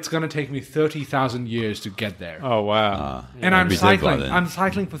 Yeah. But it's going to take me 30,000 years to get there. Oh, wow. And I'm I'd be dead by cycling. then. I'm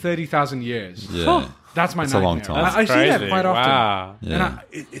cycling for 30,000 years. Yeah. That's my It's a nightmare. long time. I see that Crazy. quite often. Wow. Yeah.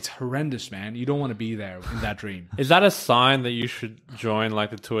 And it's horrendous, man. You don't want to be there in that dream. Is that a sign that you should join like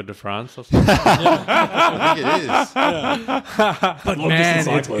the Tour de France or something? I think it is. But Man,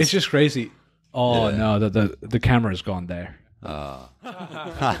 it's just crazy. Oh no, the camera's gone there. All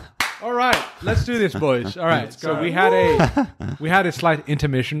right, let's do this, boys. All right, so we had a slight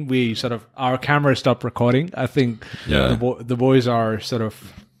intermission. Our camera stopped recording. I think the boys are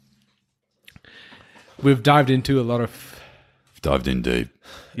we've dived into a lot of Dived in deep.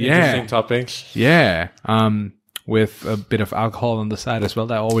 Interesting topics. Yeah. With a bit of alcohol on the side as well.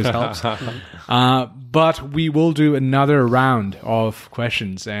 That always helps. But we will do another round of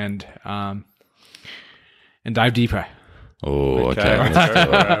questions and dive deeper. Oh, okay.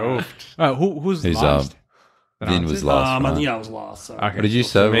 Who's Who's last? Vin was last. I Right? think I was last. So. Okay. What did you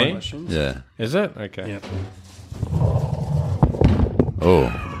say? Me? Questions? Yeah. Is it? Okay. Yeah. Oh.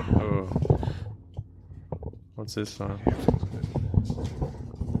 Oh. What's this one?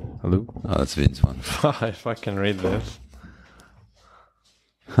 Hello? Oh, that's Vin's one. If I can read this.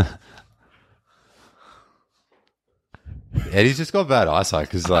 Eddie's just got bad eyesight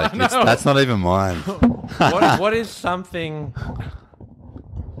because that's not even mine. What is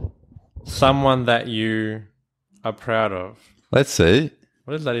someone that you are proud of? Let's see.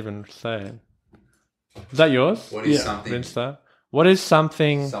 What does that even say? Is that yours? What is Vinsta? What is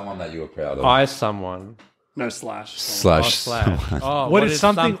something someone that you were proud of? I someone? No slash. Oh, Slash. slash. Oh, What is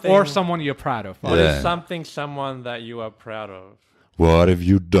something or someone you're proud of? What is Yeah. someone that you are proud of? What have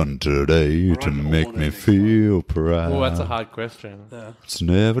you done today to Run make all me in. feel proud? Oh, that's a hard question. Yeah. It's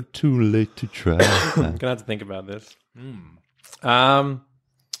never too late to try. I'm gonna have to think about this.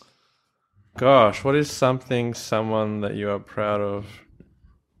 Gosh, what is someone that you are proud of?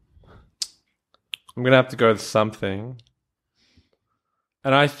 I'm gonna have to go with something.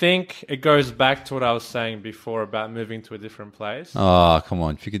 And I think it goes back to what I was saying before about moving to a different place. Oh, come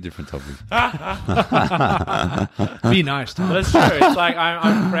on. Pick a different topic. Be nice, Tom. That's true. It's like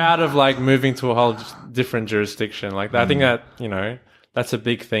I'm proud of like moving to a whole different jurisdiction. Like I think that, that's a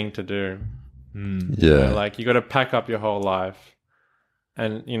big thing to do. Yeah. Like you got to pack up your whole life.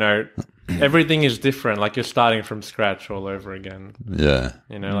 And, everything is different. Like you're starting from scratch all over again. Yeah.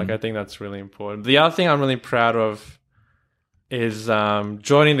 Like I think that's really important. The other thing I'm really proud of is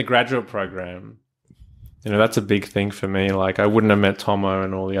joining the graduate program. That's a big thing for me. Like I wouldn't have met Tomo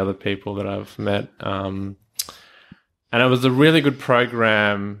and all the other people that I've met. And it was a really good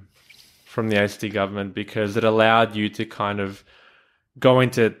program from the ACT government because it allowed you to kind of go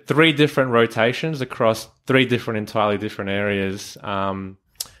into 3 different rotations across 3 entirely different areas.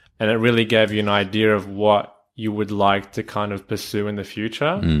 and it really gave you an idea of what you would like to kind of pursue in the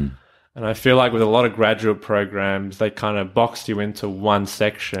future. And I feel like with a lot of graduate programs, they kind of box you into one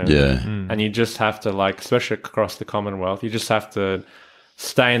section. And you just have to, like, especially across the Commonwealth, you just have to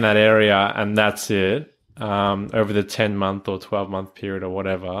stay in that area and that's it, over the 10-month or 12-month period or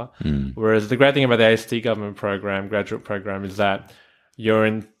whatever. Whereas the great thing about the AST government program, graduate program, is that you're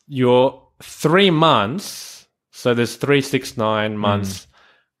in your 3 months, so there's 3, 6, 9 months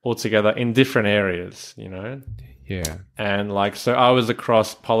altogether in different areas, you know? Yeah. And like, so I was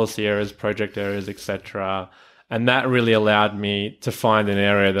across policy areas, project areas, etc. And that really allowed me to find an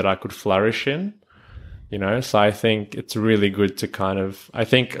area that I could flourish in, you know? So I think it's really good to kind of, I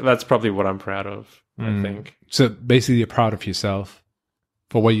think that's probably what I'm proud of, I think. So basically you're proud of yourself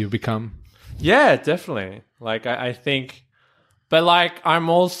for what you've become. Yeah, definitely. Like, I think, but like, I'm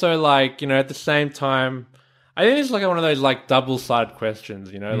also like, you know, at the same time, I think it's like one of those like double-sided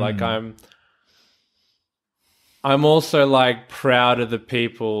questions, you know, like I'm also like proud of the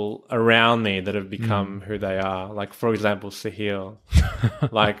people around me that have become who they are. Like, for example, Sahil.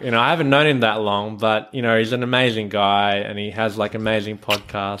 Like, you know, I haven't known him that long, but, you know, he's an amazing guy and he has like amazing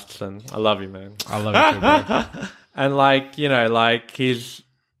podcasts and I love you, man. I love it too, bro. And like, you know, like he's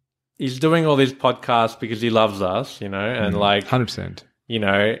doing all these podcasts because he loves us, you know, and like 100%. you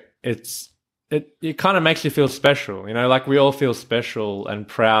know, it kind of makes you feel special, you know, like we all feel special and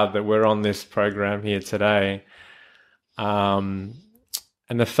proud that we're on this program here today.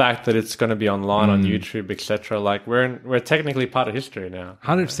 And the fact that it's going to be online on YouTube, etc., like we're technically part of history now.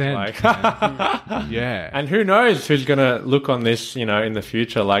 100%. Like, yeah. and who knows who's going to look on this, you know, in the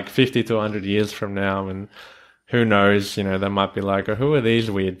future, like 50 to 100 years from now, and who knows, you know, they might be like, oh, who are these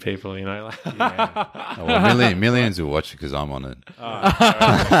weird people, you know? Like, Oh, well, millions will watch it because I'm on it.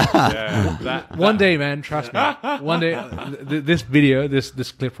 One day, man, trust me. One day, this video, this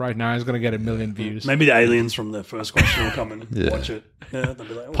clip right now is going to get 1 million views. Maybe the aliens from the first question will come and watch it. Yeah, they'll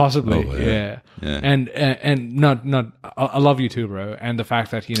be like, oh. Possibly, Oh, yeah. And not. I love you too, bro. And the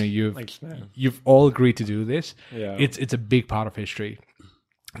fact that, you know, Thanks, man. you've all agreed to do this. Yeah. It's a big part of history.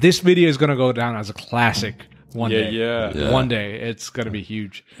 This video is going to go down as a classic one day. Yeah. One day, it's going to be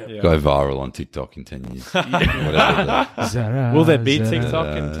huge. Go viral on TikTok in 10 years. Whatever Will there be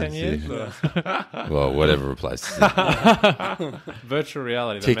TikTok in 10 years? well, whatever replaces it. Virtual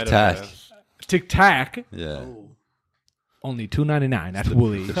reality. The Tic-tac. metaverse. Tic Tac, Yeah. only $2.99 at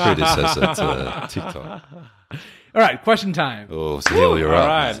Woolies. The predecessor to TikTok. All right, question time. Oh, Sahil, you're All up.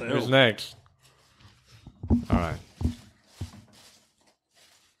 right, who's next? All right.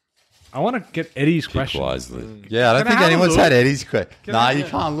 I want to get Eddy's Pick question. wisely. Yeah, I don't Can I think have a anyone's look? had Eddie's question. Nah, I- you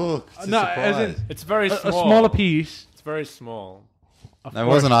can't look. It's a No, as surprise. in It's very a small. smaller piece. It's very small. No,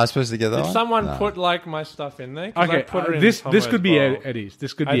 wasn't I supposed to get that Did one? someone No. put like my stuff in there? 'Cause I Okay, put it in this Tomo's could be bowl. Eddy's.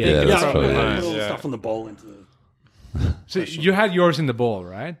 This could I be think Eddy's. Yeah, Yeah, that's probably put it. all the Yeah. stuff from the bowl into the... So you had yours in the bowl,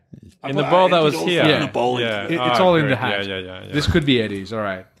 right? In the bowl that was emptied all here. the stuff Yeah. in the bowl into Yeah. the- It's Oh, all in good. the hat. Yeah. This could be Eddy's. All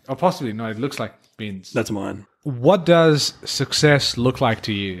right. Or possibly no. It looks like beans. That's mine. What does success look like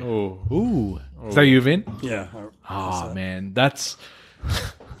to you? Ooh. Is that you, Vin? Yeah. Oh man, that's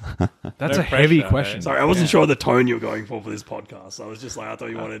a pressure, heavy man. question. Sorry, I wasn't sure the tone you were going for this podcast. I was just like, I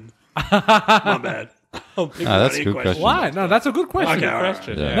thought you wanted... My bad. that's a good question. Why? No, that's a good question. Okay, all right.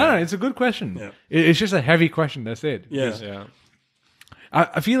 Question. Yeah. No, it's a good question. Yeah. It's just a heavy question. That's it. Yeah. Yeah.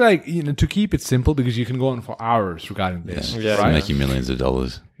 I feel like, you know, to keep it simple, because you can go on for hours regarding this. Yeah. It's Right? making millions of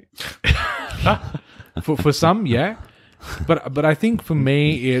dollars. For some, yeah. But I think for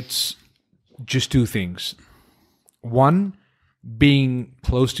me, it's just two things. One, being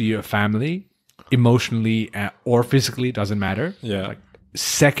close to your family, emotionally or physically, doesn't matter. Yeah.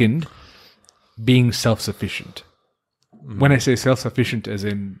 Second, being self-sufficient. When I say self-sufficient, as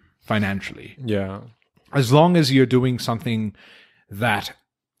in financially. Yeah. As long as you're doing something that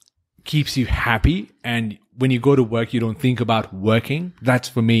keeps you happy, and when you go to work, you don't think about working, that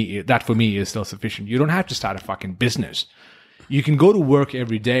for me is self-sufficient. You don't have to start a fucking business. You can go to work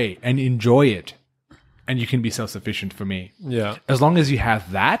every day and enjoy it, and you can be self-sufficient for me. Yeah. As long as you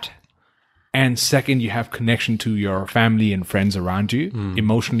have that, and second, you have connection to your family and friends around you,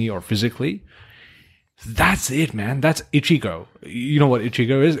 emotionally or physically. That's it, man. That's Ichigo. You know what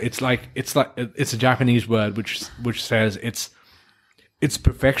Ichigo is? It's a Japanese word which says it's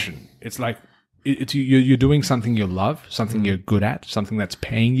perfection. It's like you're doing something you love, something you're good at, something that's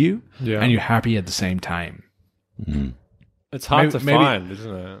paying you, and you're happy at the same time. It's hard Maybe- to find,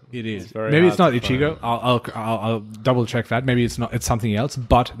 isn't it? It is. It's very Maybe it's not hard to Ichigo. I'll double check that. Maybe it's not. It's something else.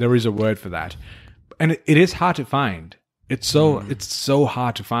 But there is a word for that, and it is hard to find. It's so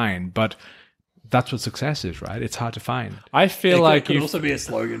hard to find. But that's what success is, right? It's hard to find. I feel It like could you also be a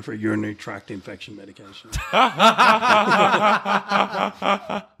slogan for a urinary tract infection medication.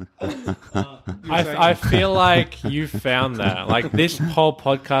 I feel like you found that. Like this whole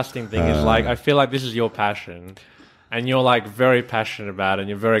podcasting thing is like, I feel like this is your passion. And you're like very passionate about it and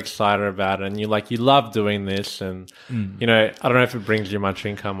you're very excited about it. And you love doing this. And, you know, I don't know if it brings you much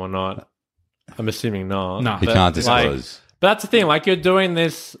income or not. I'm assuming not. No. You can't disclose. But that's the thing. Like you're doing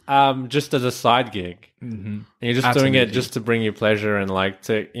this just as a side gig. Mm-hmm. And you're just doing it just to bring you pleasure and like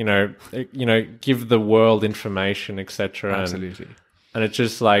to, you know, give the world information, etc. Absolutely. And it's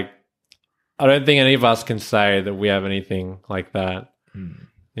just like, I don't think any of us can say that we have anything like that.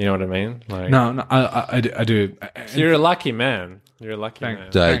 You know what I mean? Like, No, I do. So you're a lucky man. You're a lucky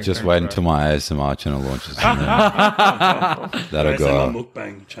man. Dave, just wait until my ASMR channel launches. That'll Based on go our up.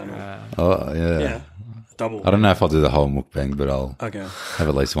 mukbang channel. Oh, yeah. Yeah. Double. I don't know if I'll do the whole mukbang, but I'll Okay. have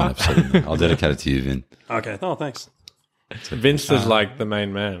at least one episode in there. I'll dedicate it to you, Vin. Okay. Oh, thanks. Top. Vince is like the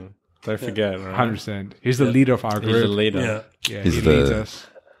main man. Don't forget. Right? 100%. He's the leader of our group. He's the leader. Yeah. Yeah, He's he leads the- us.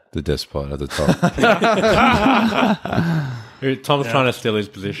 The despot at the top. Tom's trying to steal his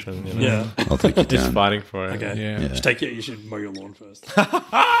position. You know? Yeah. I'll take you He's down. fighting for it. Okay. Yeah. Just take it. You should mow your lawn first. Bury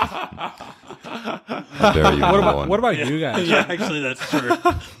you in the lawn. What about you guys? Yeah, actually, that's true.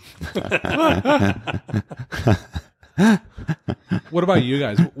 What about you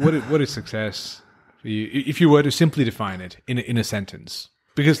guys? What is success for you? If you were to simply define it in a sentence,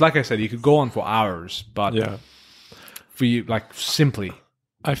 because like I said, you could go on for hours, but Yeah. for you, like simply,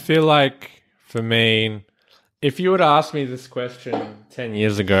 I feel like for me, if you would ask me this question 10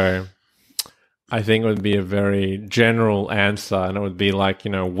 years ago, I think it would be a very general answer, and it would be like,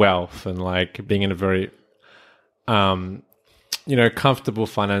 you know, wealth and like being in a very, you know, comfortable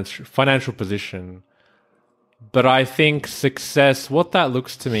financial position. But I think success, what that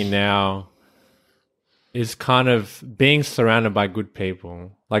looks to me now, is kind of being surrounded by good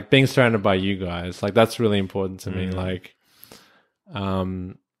people, like being surrounded by you guys. Like that's really important to me. Like,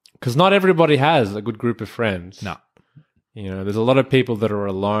 because not everybody has a good group of friends. no. You know, there's a lot of people that are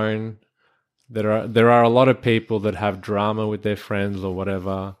alone. There are a lot of people that have drama with their friends or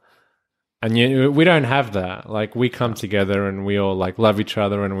whatever. And we don't have that. Like we come together and we all like love each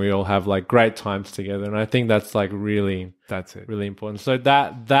other and we all have like great times together. And I think that's like really, That's it. really important. So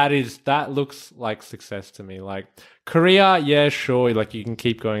that looks like success to me. Like career, yeah, sure. Like you can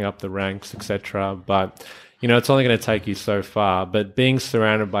keep going up the ranks, etc. But you know, it's only going to take you so far. But being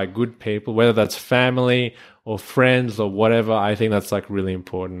surrounded by good people, whether that's family or friends or whatever, I think that's like really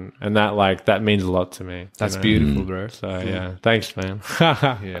important. And that means a lot to me. That's you know? beautiful, bro. So yeah, thanks, man.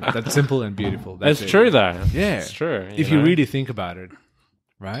 Yeah, that's simple and beautiful. That's It's it. true though. Yeah, It's true. If know? you really think about it,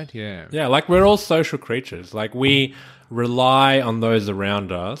 right? Yeah. Yeah, like we're all social creatures. Like we rely on those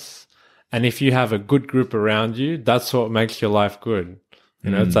around us. And if you have a good group around you, that's what makes your life good. You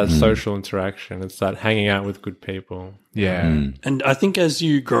know, it's that social interaction. It's that hanging out with good people. Yeah. And I think as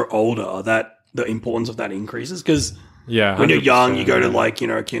you grow older, that the importance of that increases because Yeah. when you're young, 100%. you go to like, you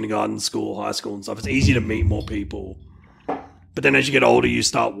know, kindergarten, school, high school and stuff. It's easy to meet more people. But then as you get older, you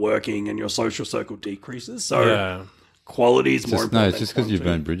start working and your social circle decreases. So Yeah. quality is more No, important. it's just because you've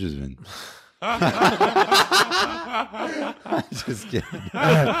burned bridges, Vin. Just kidding.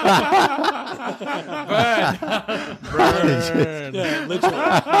 Yeah,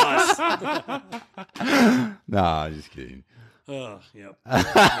 literally. Nice. Nah, just kidding. Oh, yep.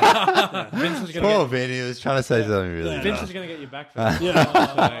 Vince is gonna Poor Vin, he was trying to say something really Vince nice. is going to get you back for that. Yeah.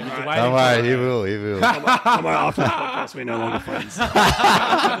 Don't worry, he will, he will. Come on, after the podcast, we're no longer friends.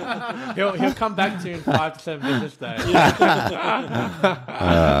 He'll come back to you in 5 to 7 business days.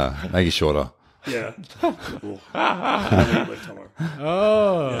 Make it shorter. Yeah. Cool. I'll leave live tomorrow.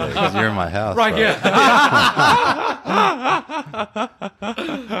 Oh. Because you're in my house. Right, bro. yeah.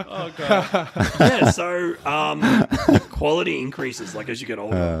 Oh, God. Yeah, so quality increases like as you get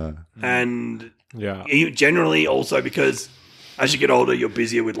older. And Yeah. generally also because as you get older, you're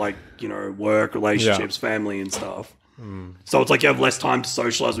busier with like, you know, work, relationships, family and stuff. So it's like you have less time to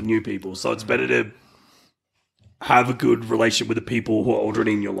socialize with new people. So it's better to have a good relationship with the people who are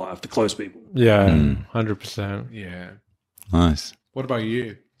already in your life, the close people. Yeah. 100%. Yeah. Nice. What about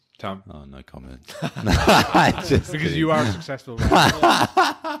you, Tom? Oh, no comment. Because you are successful. Right?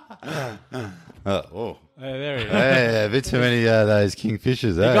 Oh. Hey, there he is. Hey, a bit too many those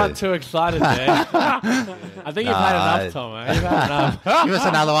kingfishers, You eh? got too excited there. I think you've had enough, Tom. Eh? You've had enough. Give us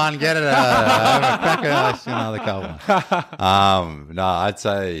another one. Get it. Crack another couple. No, I'd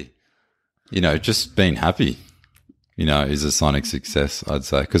say, you know, just being happy, you know, is a sonic success, I'd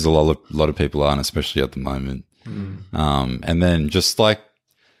say, because a lot of people aren't, especially at the moment. And then just like,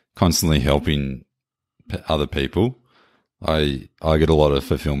 constantly helping other people, I get a lot of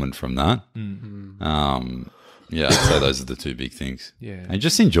fulfillment from that. Yeah, I'd say those are the two big things. Yeah. And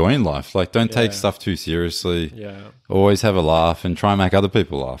just enjoying life. Like, don't take stuff too seriously. Yeah. Always have a laugh and try and make other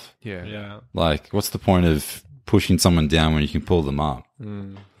people laugh. Yeah. Yeah. Like, what's the point of pushing someone down when you can pull them up?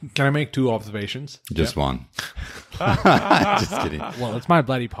 Can I make 2 observations? Just one. Just kidding. Well, it's my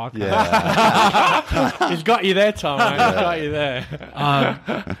bloody podcast. Yeah. He's got you there, Tom. He's got you there.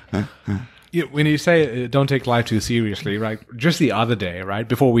 When you say don't take life too seriously, right? Just the other day, right?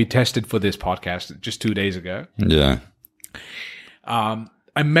 Before we tested for this podcast, just 2 days ago, Yeah.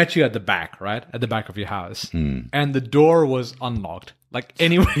 I met you at the back, right? At the back of your house. And the door was unlocked. Like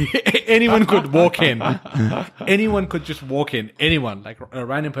anyone could walk in. Anyone could just walk in. Anyone, like a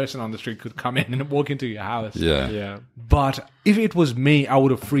random person on the street could come in and walk into your house. Yeah. Yeah. But if it was me, I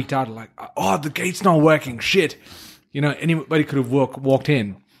would have freaked out like, oh, the gate's not working. Shit. Anybody could have walked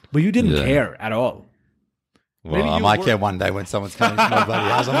in. But you didn't care at all. Well, Maybe I you might were- care one day when someone's coming to my bloody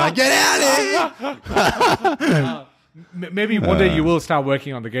house. I'm like, get out of here! Maybe one day you will start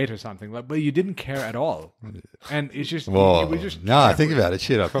working on the gate or something, but you didn't care at all. And it's just, Well, we just. no, I think about it.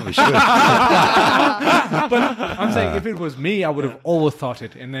 Shit, I probably should. But I'm saying if it was me, I would have overthought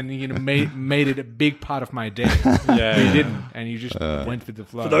it and then made it a big part of my day. Yeah. But you didn't, and you just went with the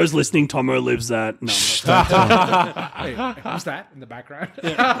flow. For those listening, Tomo lives at... No, Wait, who's that in the background?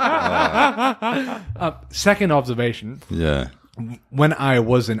 Second observation: Yeah. when I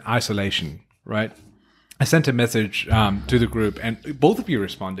was in isolation, right? I sent a message to the group, and both of you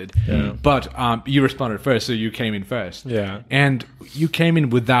responded. Yeah. But you responded first, so you came in first. Yeah. And you came in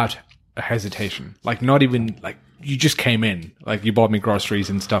without a hesitation. Like, not even, like, you just came in. Like, you bought me groceries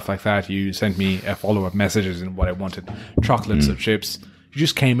and stuff like that. You sent me a follow-up messages and what I wanted. Chocolates or chips. You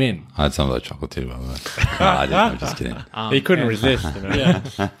just came in. I had some of that chocolate too, by the way. No, I didn't. I'm just kidding. He couldn't resist.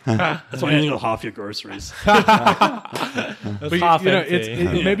 that's why you only got half your groceries. But half it's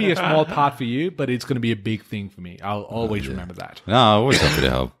empty. it may be a small part for you, but it's going to be a big thing for me. I'll always remember that. No, I'm always happy to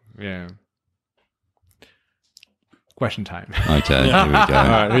help. Yeah. Question time. Okay, here we go. All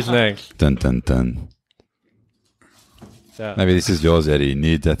right, who's next? Dun, dun, dun. Yeah. Maybe this is yours, Eddie.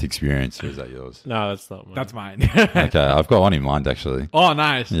 Near-death experience. Or is that yours? No, that's not mine. That's mine. Okay, I've got one in mind, actually. Oh,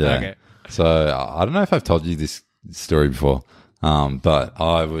 nice. Yeah. Okay. So I don't know if I've told you this story before, but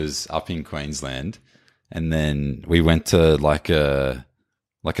I was up in Queensland, and then we went to like a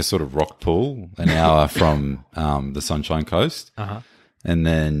sort of rock pool an hour from the Sunshine Coast, and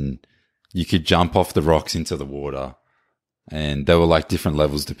then you could jump off the rocks into the water, and there were like different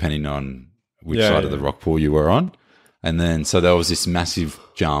levels depending on which side of the rock pool you were on. And then, so there was this massive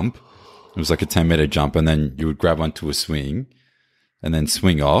jump. It was like a 10-meter jump. And then you would grab onto a swing and then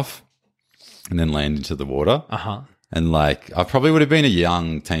swing off and then land into the water. And like, I probably would have been a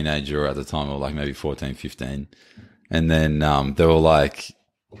young teenager at the time, or like maybe 14, 15. And then there were like,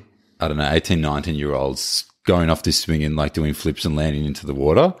 I don't know, 18, 19-year-olds going off this swing and like doing flips and landing into the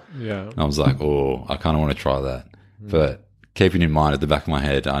water. Yeah. And I was like, oh, I kind of want to try that. But keeping in mind at the back of my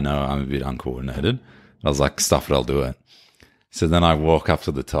head, I know I'm a bit uncoordinated. I was like, stuff it, I'll do it. So then I walk up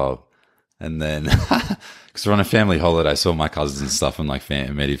to the top, and then, because we're on a family holiday, I saw my cousins and stuff, and like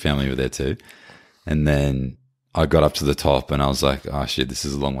immediate family were there too. And then I got up to the top, and I was like, oh shit, this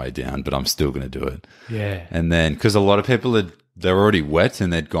is a long way down, but I'm still going to do it. Yeah. And then, because a lot of people they were already wet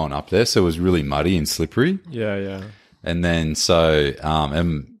and they'd gone up there, so it was really muddy and slippery. Yeah, yeah. And then, so,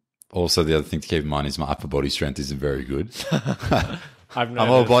 and also the other thing to keep in mind is my upper body strength isn't very good. I'm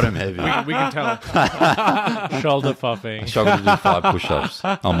all bottom heavy. We can tell. shoulder popping. I struggled to do 5 push-ups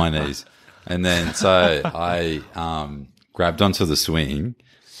on my knees. And then, so I grabbed onto the swing,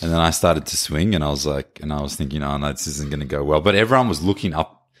 and then I started to swing, and I was thinking, oh no, this isn't going to go well. But everyone was looking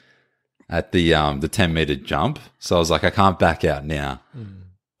up at the 10-meter jump. So I was like, I can't back out now.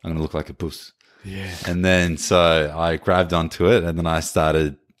 I'm going to look like a puss. Yeah. And then, so I grabbed onto it, and then I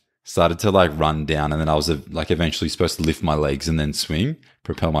started to like run down, and then I was like eventually supposed to lift my legs and then swing,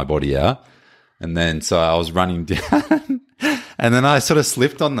 propel my body out. And then, so I was running down and then I sort of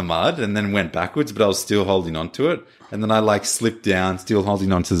slipped on the mud and then went backwards, but I was still holding onto it. And then I like slipped down, still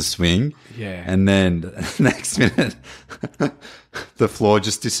holding onto the swing. Yeah. And then next minute, the floor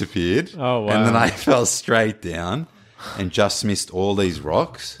just disappeared. Oh, wow. And then I fell straight down and just missed all these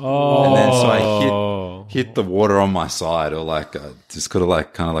rocks. Oh. And then, so I hit the water on my side, or like just kind of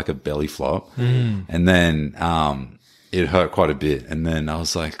like a belly flop. And then it hurt quite a bit. And then I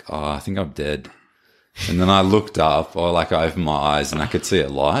was like, oh, I think I'm dead. And then I looked up, or like I opened my eyes and I could see a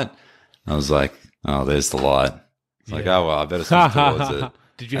light. I was like, oh, there's the light. It's like, oh, well, I better swim towards it.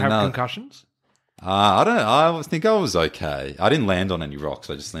 Did you And have concussions? I think I was okay. I didn't land on any rocks.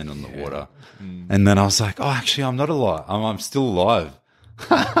 I just landed on the water. And then I was like, oh, actually, I'm not alive. I'm still alive.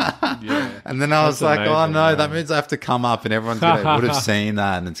 And then I was like, amazing, oh no, yeah. that means I have to come up and everyone's would have seen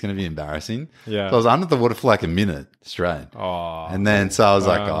that and it's going to be embarrassing. Yeah. So I was under the water for like a minute straight. Oh, And then so I was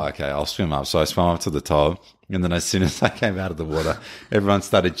like, oh, okay, I'll swim up. So I swam up to the top. And then as soon as I came out of the water, everyone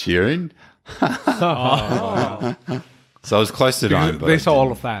started cheering. So I was close to dying. But They I saw didn't.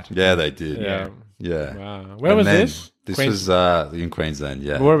 all of that. Yeah, they did. yeah. Yeah. Wow. Where And was then this? This Queens- was in Queensland,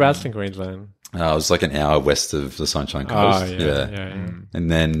 yeah. Whereabouts in Queensland? It was like an hour west of the Sunshine Coast. Oh, yeah.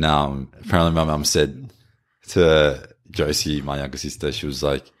 And then apparently my mum said to Josie, my younger sister, she was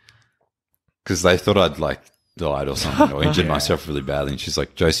like, because they thought I'd like died or something or injured myself really badly. And she's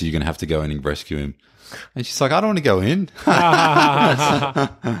like, Josie, you're going to have to go in and rescue him. And she's like, I don't want to go in.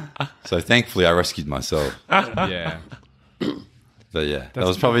 So thankfully I rescued myself. Yeah. But yeah, that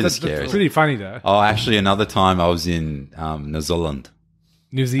was probably the That's scariest. pretty funny though. Oh, actually, another time I was in New Zealand.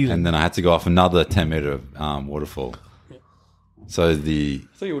 New Zealand. And then I had to go off another 10-meter waterfall. So I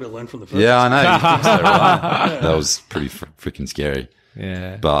thought you would have learned from the first. yeah, I know. You think so, right? That was pretty freaking scary.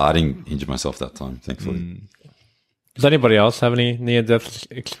 Yeah. But I didn't injure myself that time, thankfully. Does anybody else have any near-death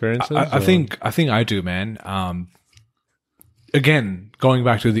experiences? I think I do, man. Again, going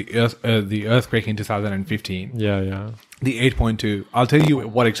back to the earthquake in 2015, Yeah. the 8.2. I'll tell you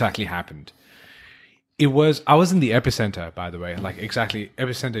what exactly happened. I was in the epicenter, by the way. Like exactly,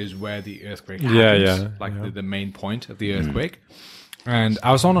 epicenter is where the earthquake happens. Like the main point of the earthquake. And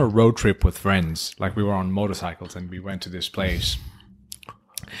I was on a road trip with friends. Like we were on motorcycles and we went to this place.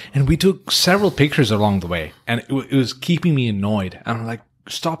 And we took several pictures along the way. And it was keeping me annoyed. And I'm like,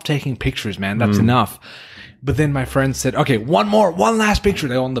 stop taking pictures, man. That's enough. But then my friends said, okay, one last picture.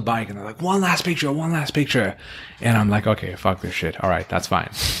 They're on the bike and they're like, one last picture. And I'm like, okay, fuck this shit. All right, that's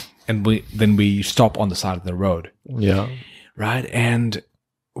fine. And we stop on the side of the road. Yeah. Right. And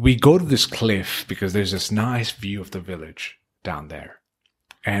we go to this cliff because there's this nice view of the village down there.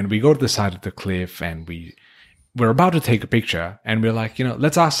 And we go to the side of the cliff and we're about to take a picture and we're like,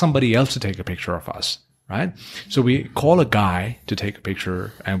 let's ask somebody else to take a picture of us. Right. So we call a guy to take a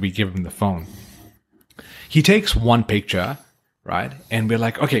picture and we give him the phone. He takes one picture, right? And we're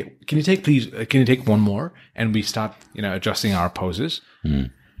like, okay, can you take one more? And we start, adjusting our poses.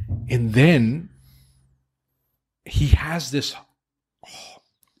 And then he has this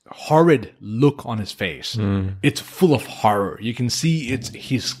horrid look on his face. It's full of horror. You can see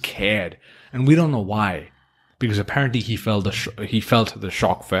he's scared. And we don't know why. Because apparently he felt the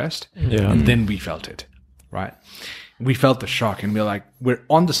shock first. Yeah. And then we felt it, right? We felt the shock and we're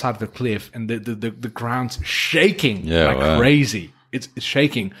on the side of the cliff and the ground's shaking crazy. It's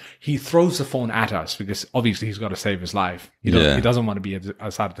shaking. He throws the phone at us because obviously he's got to save his life. He doesn't want to be at the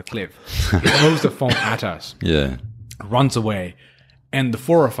side of the cliff. He throws the phone at us. Yeah. Runs away. And there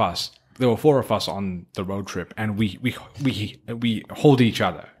were four of us on the road trip and we hold each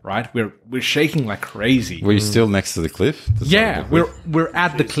other, right? We're shaking like crazy. Were you still next to the cliff? Yeah, we're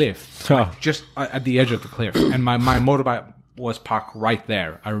at the cliff, like just at the edge of the cliff, and my motorbike was parked right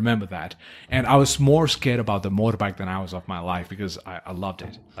there. I remember that, and I was more scared about the motorbike than I was of my life because I loved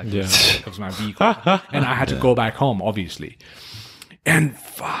it. Like it was my vehicle, and I had to go back home, obviously. And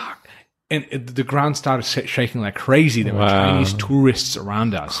fuck. And the ground started shaking like crazy. There were Chinese tourists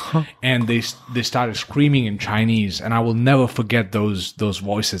around us, and they started screaming in Chinese. And I will never forget those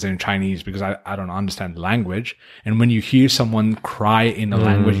voices in Chinese because I don't understand the language. And when you hear someone cry in a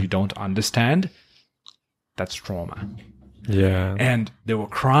language you don't understand, that's trauma. Yeah. And they were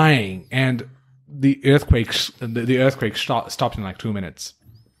crying, and the earthquake stopped in like 2 minutes.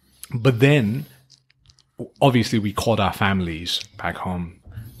 But then, obviously, we called our families back home.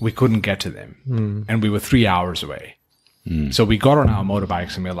 We couldn't get to them. And we were 3 hours away. So we got on our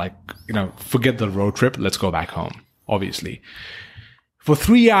motorbikes and we were like, forget the road trip. Let's go back home, obviously. For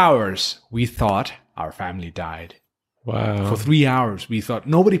 3 hours, we thought our family died. Wow. For 3 hours, we thought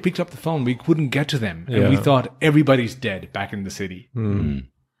nobody picked up the phone. We couldn't get to them. And we thought everybody's dead back in the city.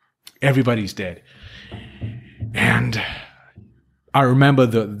 Everybody's dead. And I remember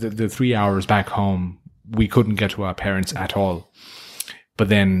the 3 hours back home, we couldn't get to our parents at all. But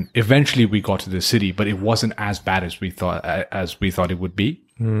then eventually we got to the city, but it wasn't as bad as we thought it would be.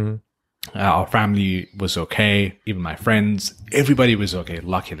 Our family was okay, even my friends, everybody was okay,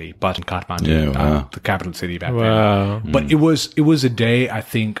 luckily. But in Kathmandu, the capital city back then. But it was a day I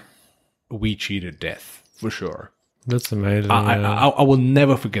think we cheated death for sure. That's amazing. I will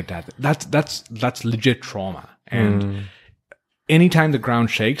never forget that. That's legit trauma. And anytime the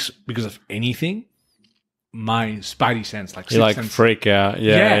ground shakes because of anything, my spidey sense, like you like sense, freak out.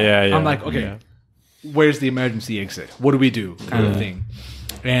 Yeah. I'm like, okay, where's the emergency exit? What do we do? Kind of thing.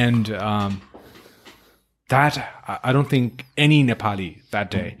 And that, I don't think any Nepali that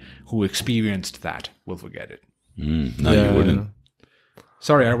day who experienced that will forget it. No, you wouldn't.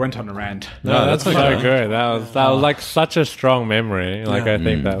 Sorry, I went on a rant. No, that's so good. That was like such a strong memory. Like I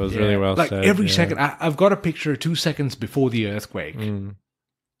think that was really well said. Every second, I've got a picture 2 seconds before the earthquake.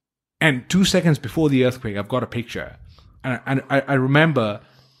 And 2 seconds before the earthquake, I've got a picture. And I remember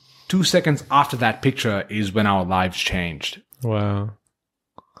 2 seconds after that picture is when our lives changed. Wow.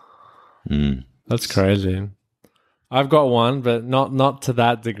 That's crazy. I've got one, but not to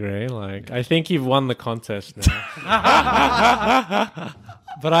that degree. Like, I think you've won the contest now.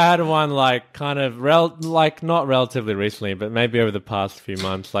 But I had one like kind of not relatively recently, but maybe over the past few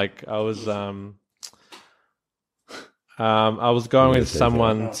months. Like I was going with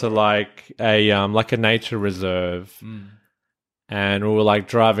someone to like a nature reserve, and we were like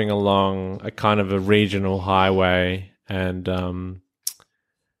driving along a kind of a regional highway, and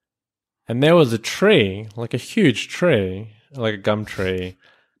there was a tree, like a huge tree, like a gum tree.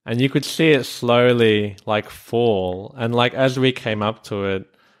 And you could see it slowly, like, fall. And, like, as we came up to it,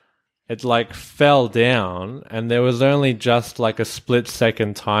 it, like, fell down. And there was only just, like, a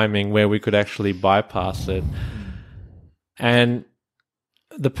split-second timing where we could actually bypass it. And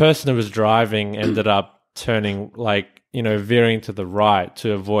the person who was driving ended up turning, like, veering to the right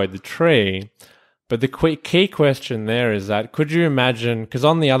to avoid the tree. But the key question there is that, could you imagine, because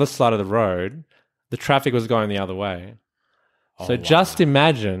on the other side of the road, the traffic was going the other way. So just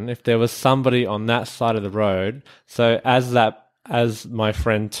imagine if there was somebody on that side of the road. So as my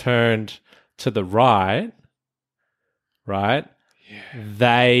friend turned to the right, there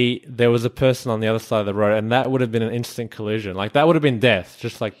was a person on the other side of the road, and that would have been an instant collision. Like that would have been death,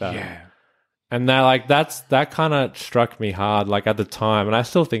 just like that. Yeah. And that kind of struck me hard, like at the time, and I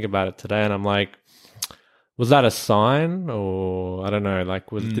still think about it today. And I'm like, was that a sign, or I don't know, like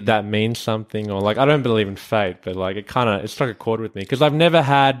did that mean something, or like I don't believe in fate, but like it struck a chord with me because I've never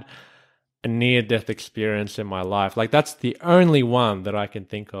had a near-death experience in my life. Like that's the only one that I can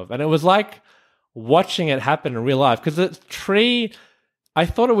think of, and it was like watching it happen in real life because the tree, I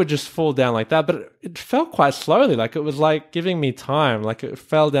thought it would just fall down like that, but it fell quite slowly. Like it was like giving me time, like it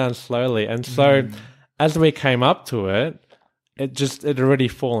fell down slowly, and so as we came up to it, it had already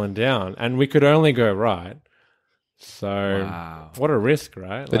fallen down, and we could only go right. So, what a risk,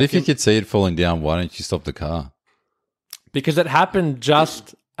 right? But if you could see it falling down, why don't you stop the car? Because it happened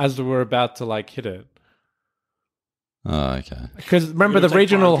just as we were about to like hit it. Oh, okay. Because remember, the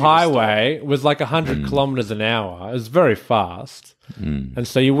regional highway was like 100 kilometers an hour. It was very fast, and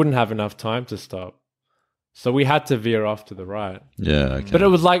so you wouldn't have enough time to stop. So we had to veer off to the right. Yeah, okay. But it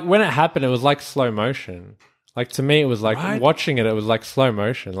was like when it happened, it was like slow motion. Like to me, it was like watching it. It was like slow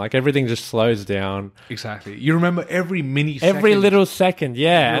motion. Like everything just slows down. Exactly. You remember every millisecond. Every little second,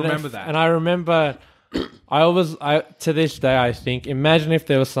 yeah. You remember that. And I remember, to this day, I think, imagine if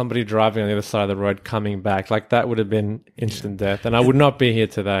there was somebody driving on the other side of the road coming back. Like that would have been instant death, and I would not be here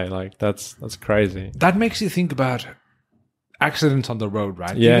today. Like that's crazy. That makes you think about accidents on the road,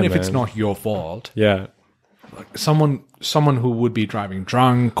 right? Yeah, even if it's man. not your fault. Yeah. Someone who would be driving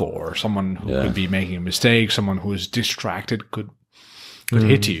drunk, or someone who would be making a mistake, someone who is distracted could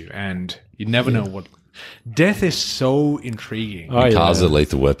hit you, and you never know what. Death is so intriguing. Cars are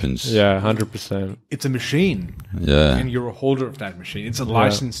lethal weapons. Yeah, 100%. It's a machine. Yeah. And you're a holder of that machine. It's a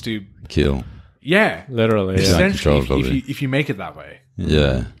license to Kill. Yeah. Literally. Yeah. Essentially, if you make it that way.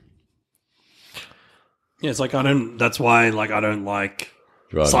 Yeah. Yeah, it's like I don't like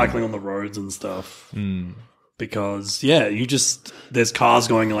Driving. cycling on the roads and stuff. Because, there's cars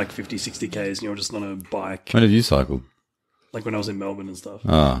going like 50, 60 Ks and you're just on a bike. When have you cycled? Like when I was in Melbourne and stuff.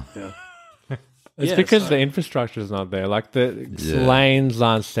 Oh. Yeah. It's because the infrastructure is not there. Like the lanes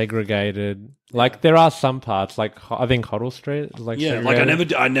aren't segregated. Like there are some parts, like I think Hoddle Street is like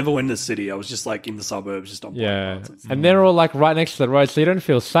segregated. I never went in the city. I was just like in the suburbs, just on bike parts and stuff. And they're all like right next to the road, so you don't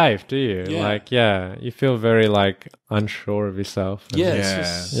feel safe, do you? Yeah. Like you feel very like unsure of yourself. And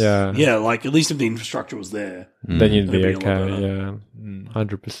Yeah, like at least if the infrastructure was there, then you'd be it'd be a lot okay. better. Yeah,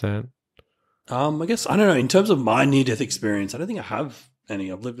 100%. I guess I don't know. In terms of my near-death experience, I don't think I have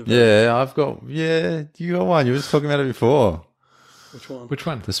any. I've lived a you got one. You were just talking about it before. Which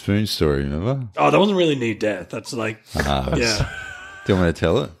one? The spoon story, remember? Oh, that wasn't really near death. That's like, Do you want me to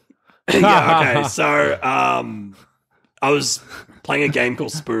tell it? yeah, okay. So, I was playing a game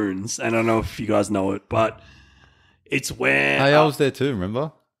called Spoons, and I don't know if you guys know it, but it's where... Hey, I was there too,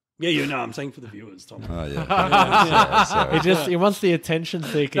 remember? Yeah, you know, I'm saying for the viewers, Tom. Oh yeah. Sorry. He wants the attention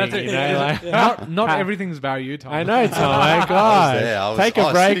seeking. That's it. You know, like, Not everything's about you, Tom. I know, Tom. My I was God, there. I was, take I a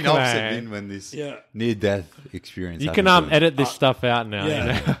was break, sitting opposite man. Vin when this Yeah. near-death experience. You can happened to him. edit this stuff out now. You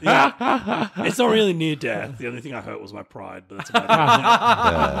know? Yeah. It's not really near death. The only thing I hurt was my pride, but that's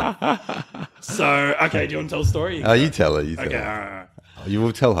about it. So, okay, do you want to tell a story? Oh, you tell it. You tell Okay, it. all right. You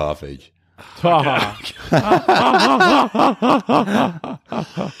will tell half each.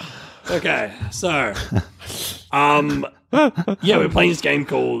 Okay, so, yeah, we're playing this game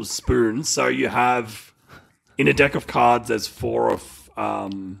called Spoons. So you have, in a deck of cards, there's 4 of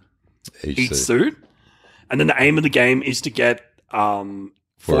each suit. And then the aim of the game is to get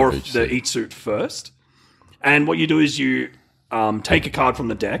 4 of each suit first. And what you do is you take a card from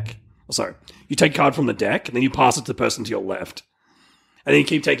the deck. You take a card from the deck, and then you pass it to the person to your left. And then you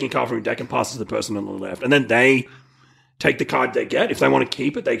keep taking a card from your deck and pass it to the person on the left. And then they take the card they get. If they want to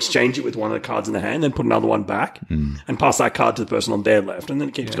keep it, they exchange it with one of the cards in the hand, then put another one back and pass that card to the person on their left. And then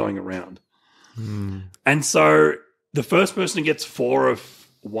it keeps going around. And so the first person who gets 4 of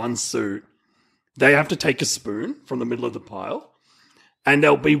one suit, they have to take a spoon from the middle of the pile. And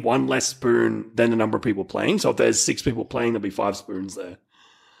there'll be 1 less spoon than the number of people playing. So if there's 6 people playing, there'll be 5 spoons there.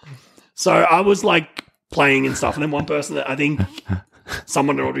 So I was like playing and stuff. And then one person, I think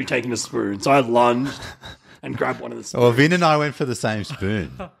someone had already taken a spoon. So I lunged and grabbed one of the spoons. Well, Vin and I went for the same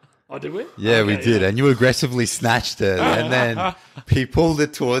spoon. Oh, did we? Yeah, we Okay, did. yeah. And you aggressively snatched it. And then he pulled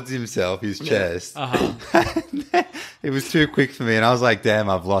it towards himself, his chest. And then it was too quick for me. And I was like, damn,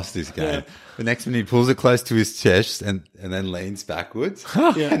 I've lost this game. Yeah. The next minute, he pulls it close to his chest and then leans backwards.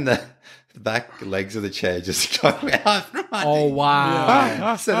 And the back legs of the chair just go out from Oh, underneath.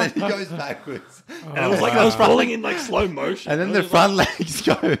 wow. So then he goes backwards. And it was like I was falling in like slow motion. And then It the was front legs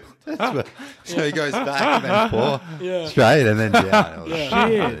go. So he goes back and then 4 Yeah. straight and then down.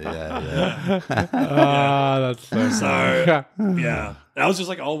 Shit. Yeah. That's so So, yeah. And I was just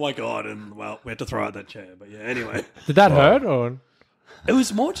like, oh my God. And well, we had to throw out that chair. But yeah, anyway. Did that hurt or? It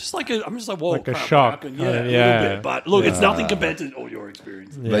was more just like I'm just like, whoa. Like a crap, shock. what happened? Yeah, a Yeah. little bit. But look, it's nothing compared to all your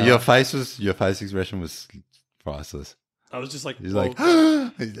experience. But your face expression was priceless. I was just like, He's whoa. like,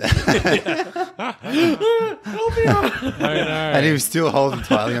 I know. and he was still holding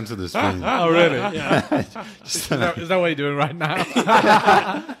tightly onto the spoon. Oh, really? Yeah. Is that what you're doing right now?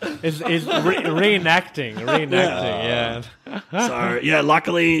 It's reenacting. Yeah. So, yeah,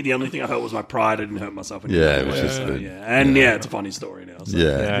 luckily, the only thing I hurt was my pride. I didn't hurt myself. Yeah, it was just so, good. yeah. And yeah, it's a funny story now. So.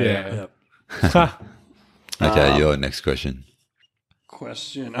 Yeah. Yeah. Yep. Okay, your next question.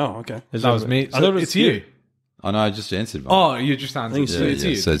 Question. Oh, okay. That was me. I thought So it was it's you. Oh, no, I just answered mine. Oh, you just answered. Thanks. So it's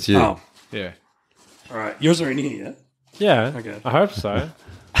you. So it's you. Oh, Yeah. all right. Yours are in here, yeah? Yeah. Okay. I hope so. Are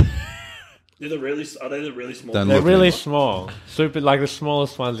they the really small? Don't They're look really at small. Super, like the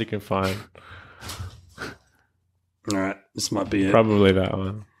smallest ones you can find. All right. This might be it. Probably that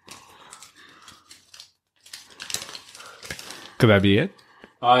one. Could that be it?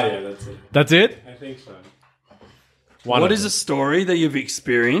 Oh yeah, that's it. That's it? I think so. What is a story that you've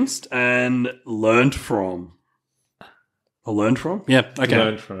experienced and learned from? Or learned from? Yeah. Okay.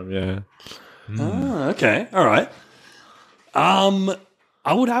 Learned from? Yeah. Oh, okay. All right.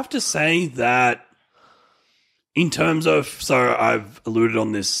 I would have to say that in terms of, so I've alluded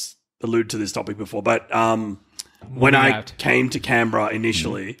to this topic before, but when I out. came to Canberra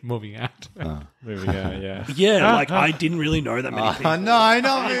initially, Moving out. Moving out, yeah. yeah, like I didn't really know that many people. Oh, no,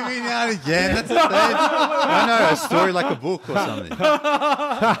 not moving out again. That's a thing. I know, a story like a book or something.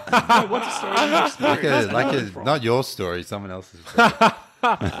 Wait, what's the story you experienced? Not your story, someone else's story.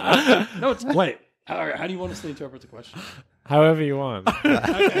 Wait, how do you want us to interpret the question? However you want.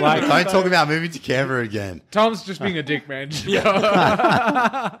 Don't talk about moving to Canberra again. Tom's just being a dick, man.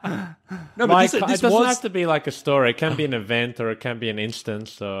 No, but Like, this it doesn't was... have to be like a story. It can be an event or it can be an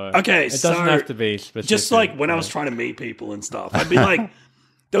instance. Or Okay, it doesn't have to be specific. Just like when I was trying to meet people and stuff, I'd be like,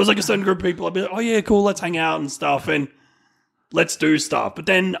 there was like a certain group of people, I'd be like, oh yeah, cool, let's hang out and stuff and let's do stuff. But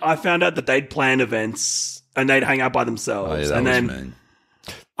then I found out that they'd plan events and they'd hang out by themselves. Oh, yeah, that and was then mean.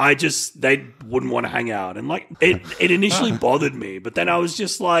 they wouldn't want to hang out. And like, it initially bothered me, but then I was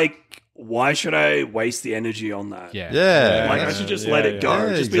just like, why should I waste the energy on that? Yeah. Yeah. Like, I should just let it go.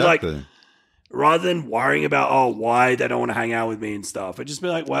 Yeah, Just exactly. be like, rather than worrying about, why they don't want to hang out with me and stuff, I'd just be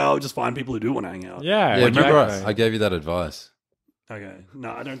like, well, just find people who do want to hang out. Yeah, Yeah, remember exactly. I gave you that advice. Okay.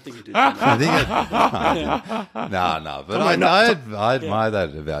 No, I don't think you did. I think no, but I admire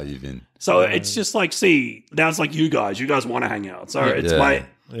that about you, Vin. So it's just like, see, now it's like you guys want to hang out. So it's Yeah. my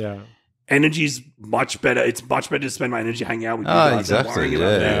Yeah. energy's much better. It's much better to spend my energy hanging out with you Oh, guys than exactly. worrying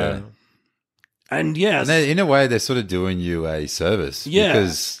about them. Yeah. And yes, And in a way, they're sort of doing you a service. Yeah.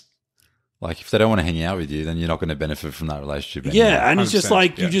 Because like if they don't want to hang out with you, then you're not going to benefit from that relationship. Anymore. Yeah, and it's just 100%,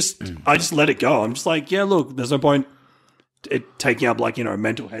 like yeah. I just let it go. I'm just like, yeah, look, there's no point it taking up like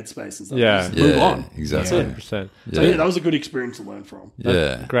mental headspace and stuff. Yeah. Just move on. exactly. 100%. So yeah, that was a good experience to learn from.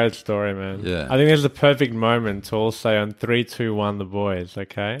 Yeah, Great story, man. Yeah. I think this is the perfect moment to all say on 3, 2, 1, the boys,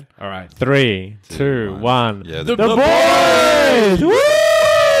 okay? All right. 3, 2, 1. yeah. The boys! Woo!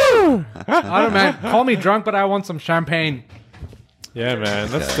 I don't know, man. Call me drunk, but I want some champagne. Yeah,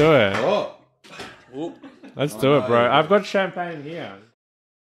 man. Let's do it. Let's do it, bro. I've got champagne here.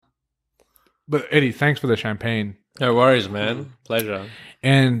 But Eddie, thanks for the champagne. No worries, man. Pleasure.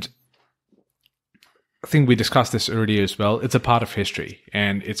 And I think we discussed this earlier as well. It's a part of history,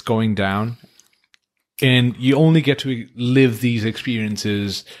 and it's going down. And you only get to live these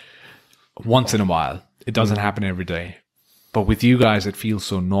experiences once in a while. It doesn't happen every day. But with you guys, it feels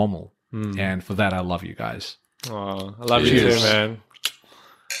so normal. And for that, I love you guys. Oh, I love you Cheers. too, man.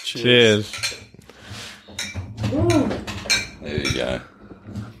 Cheers. There you go.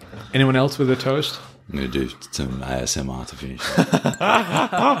 Anyone else with a toast? I'm going to do some ASMR to finish.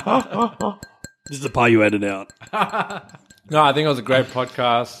 This is the part you edit out. No, I think it was a great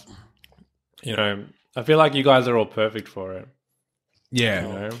podcast. I feel like you guys are all perfect for it. Yeah, You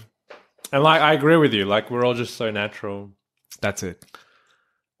know? And like, I agree with you. Like, we're all just so natural. that's it.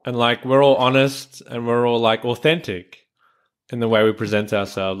 And like, we're all honest and we're all like authentic in the way we present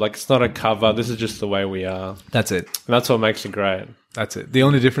ourselves. Like, it's not a cover. This is just the way we are. That's it. And that's what makes it great. That's it. The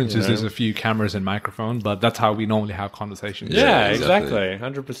only difference is know? there's a few cameras and microphone, but that's how we normally have conversations. Yeah, exactly.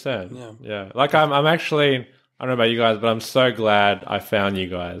 exactly. 100%. Yeah. Like, I'm actually, I don't know about you guys, but I'm so glad I found you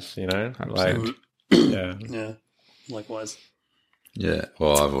guys, Like, 100%. yeah. Yeah, likewise. Yeah.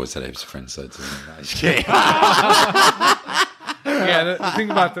 Well, I've always had heaps of friends, so it doesn't matter. Yeah, the thing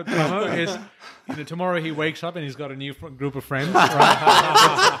about the Tomo is tomorrow he wakes up and he's got a new group of friends,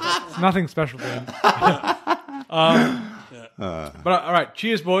 right? It's nothing special for him. But all right,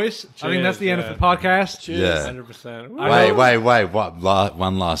 cheers, boys. I think that's the end of the podcast. Yeah. 100%. Wait. What?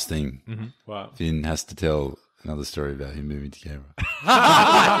 One last thing. Wow. Finn has to tell another story about him moving to Canberra.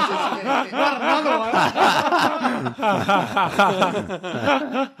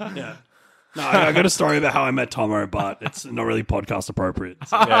 Yeah. No, I got a story about how I met Tomo, but it's not really podcast appropriate.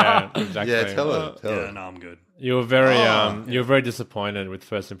 So, Yeah, exactly. Yeah, tell her. yeah, no, I'm good. You were very, you were very disappointed with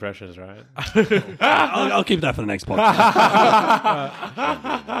first impressions, right? I'll keep that for the next podcast.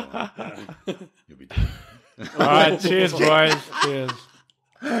 You'll be All right, cheers, boys. Cheers.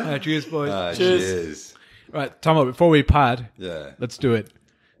 Cheers, boys. Cheers. Right, Tomo, before we pad, Yeah. let's do it.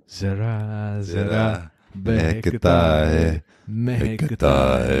 Zera, Zera, bekta hai,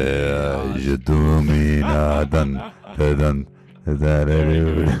 mehkta hai. je dominadan,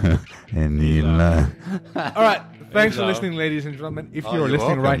 All right, thanks for listening, ladies and gentlemen. If you're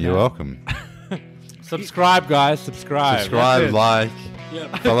listening right you're now, welcome. Subscribe, guys. Subscribe. Subscribe, like, Yeah.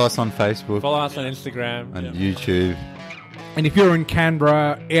 follow us on Facebook Follow us on Instagram. and YouTube. and if you're in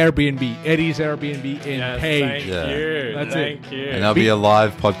Canberra, Airbnb, Eddie's Airbnb in Yes, Page. thank Yeah. you. That's thank you. And there'll be a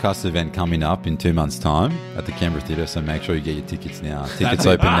live podcast event coming up in 2 months' time at the Canberra Theatre, so make sure you get your tickets now. Tickets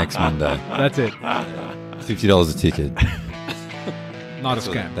open next Monday. That's it. $50 a ticket. Not a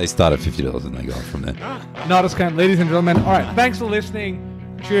scam. They start at $50 and they go up from there. Not a scam, ladies and gentlemen. All right, thanks for listening.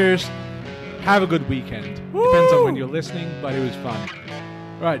 Cheers. Have a good weekend. Depends on when you're listening, but it was fun.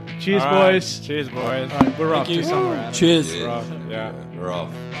 All right, cheers, All right, boys. Cheers, boys. All right, we're off to somewhere. Cheers. We're off. Yeah. We're off.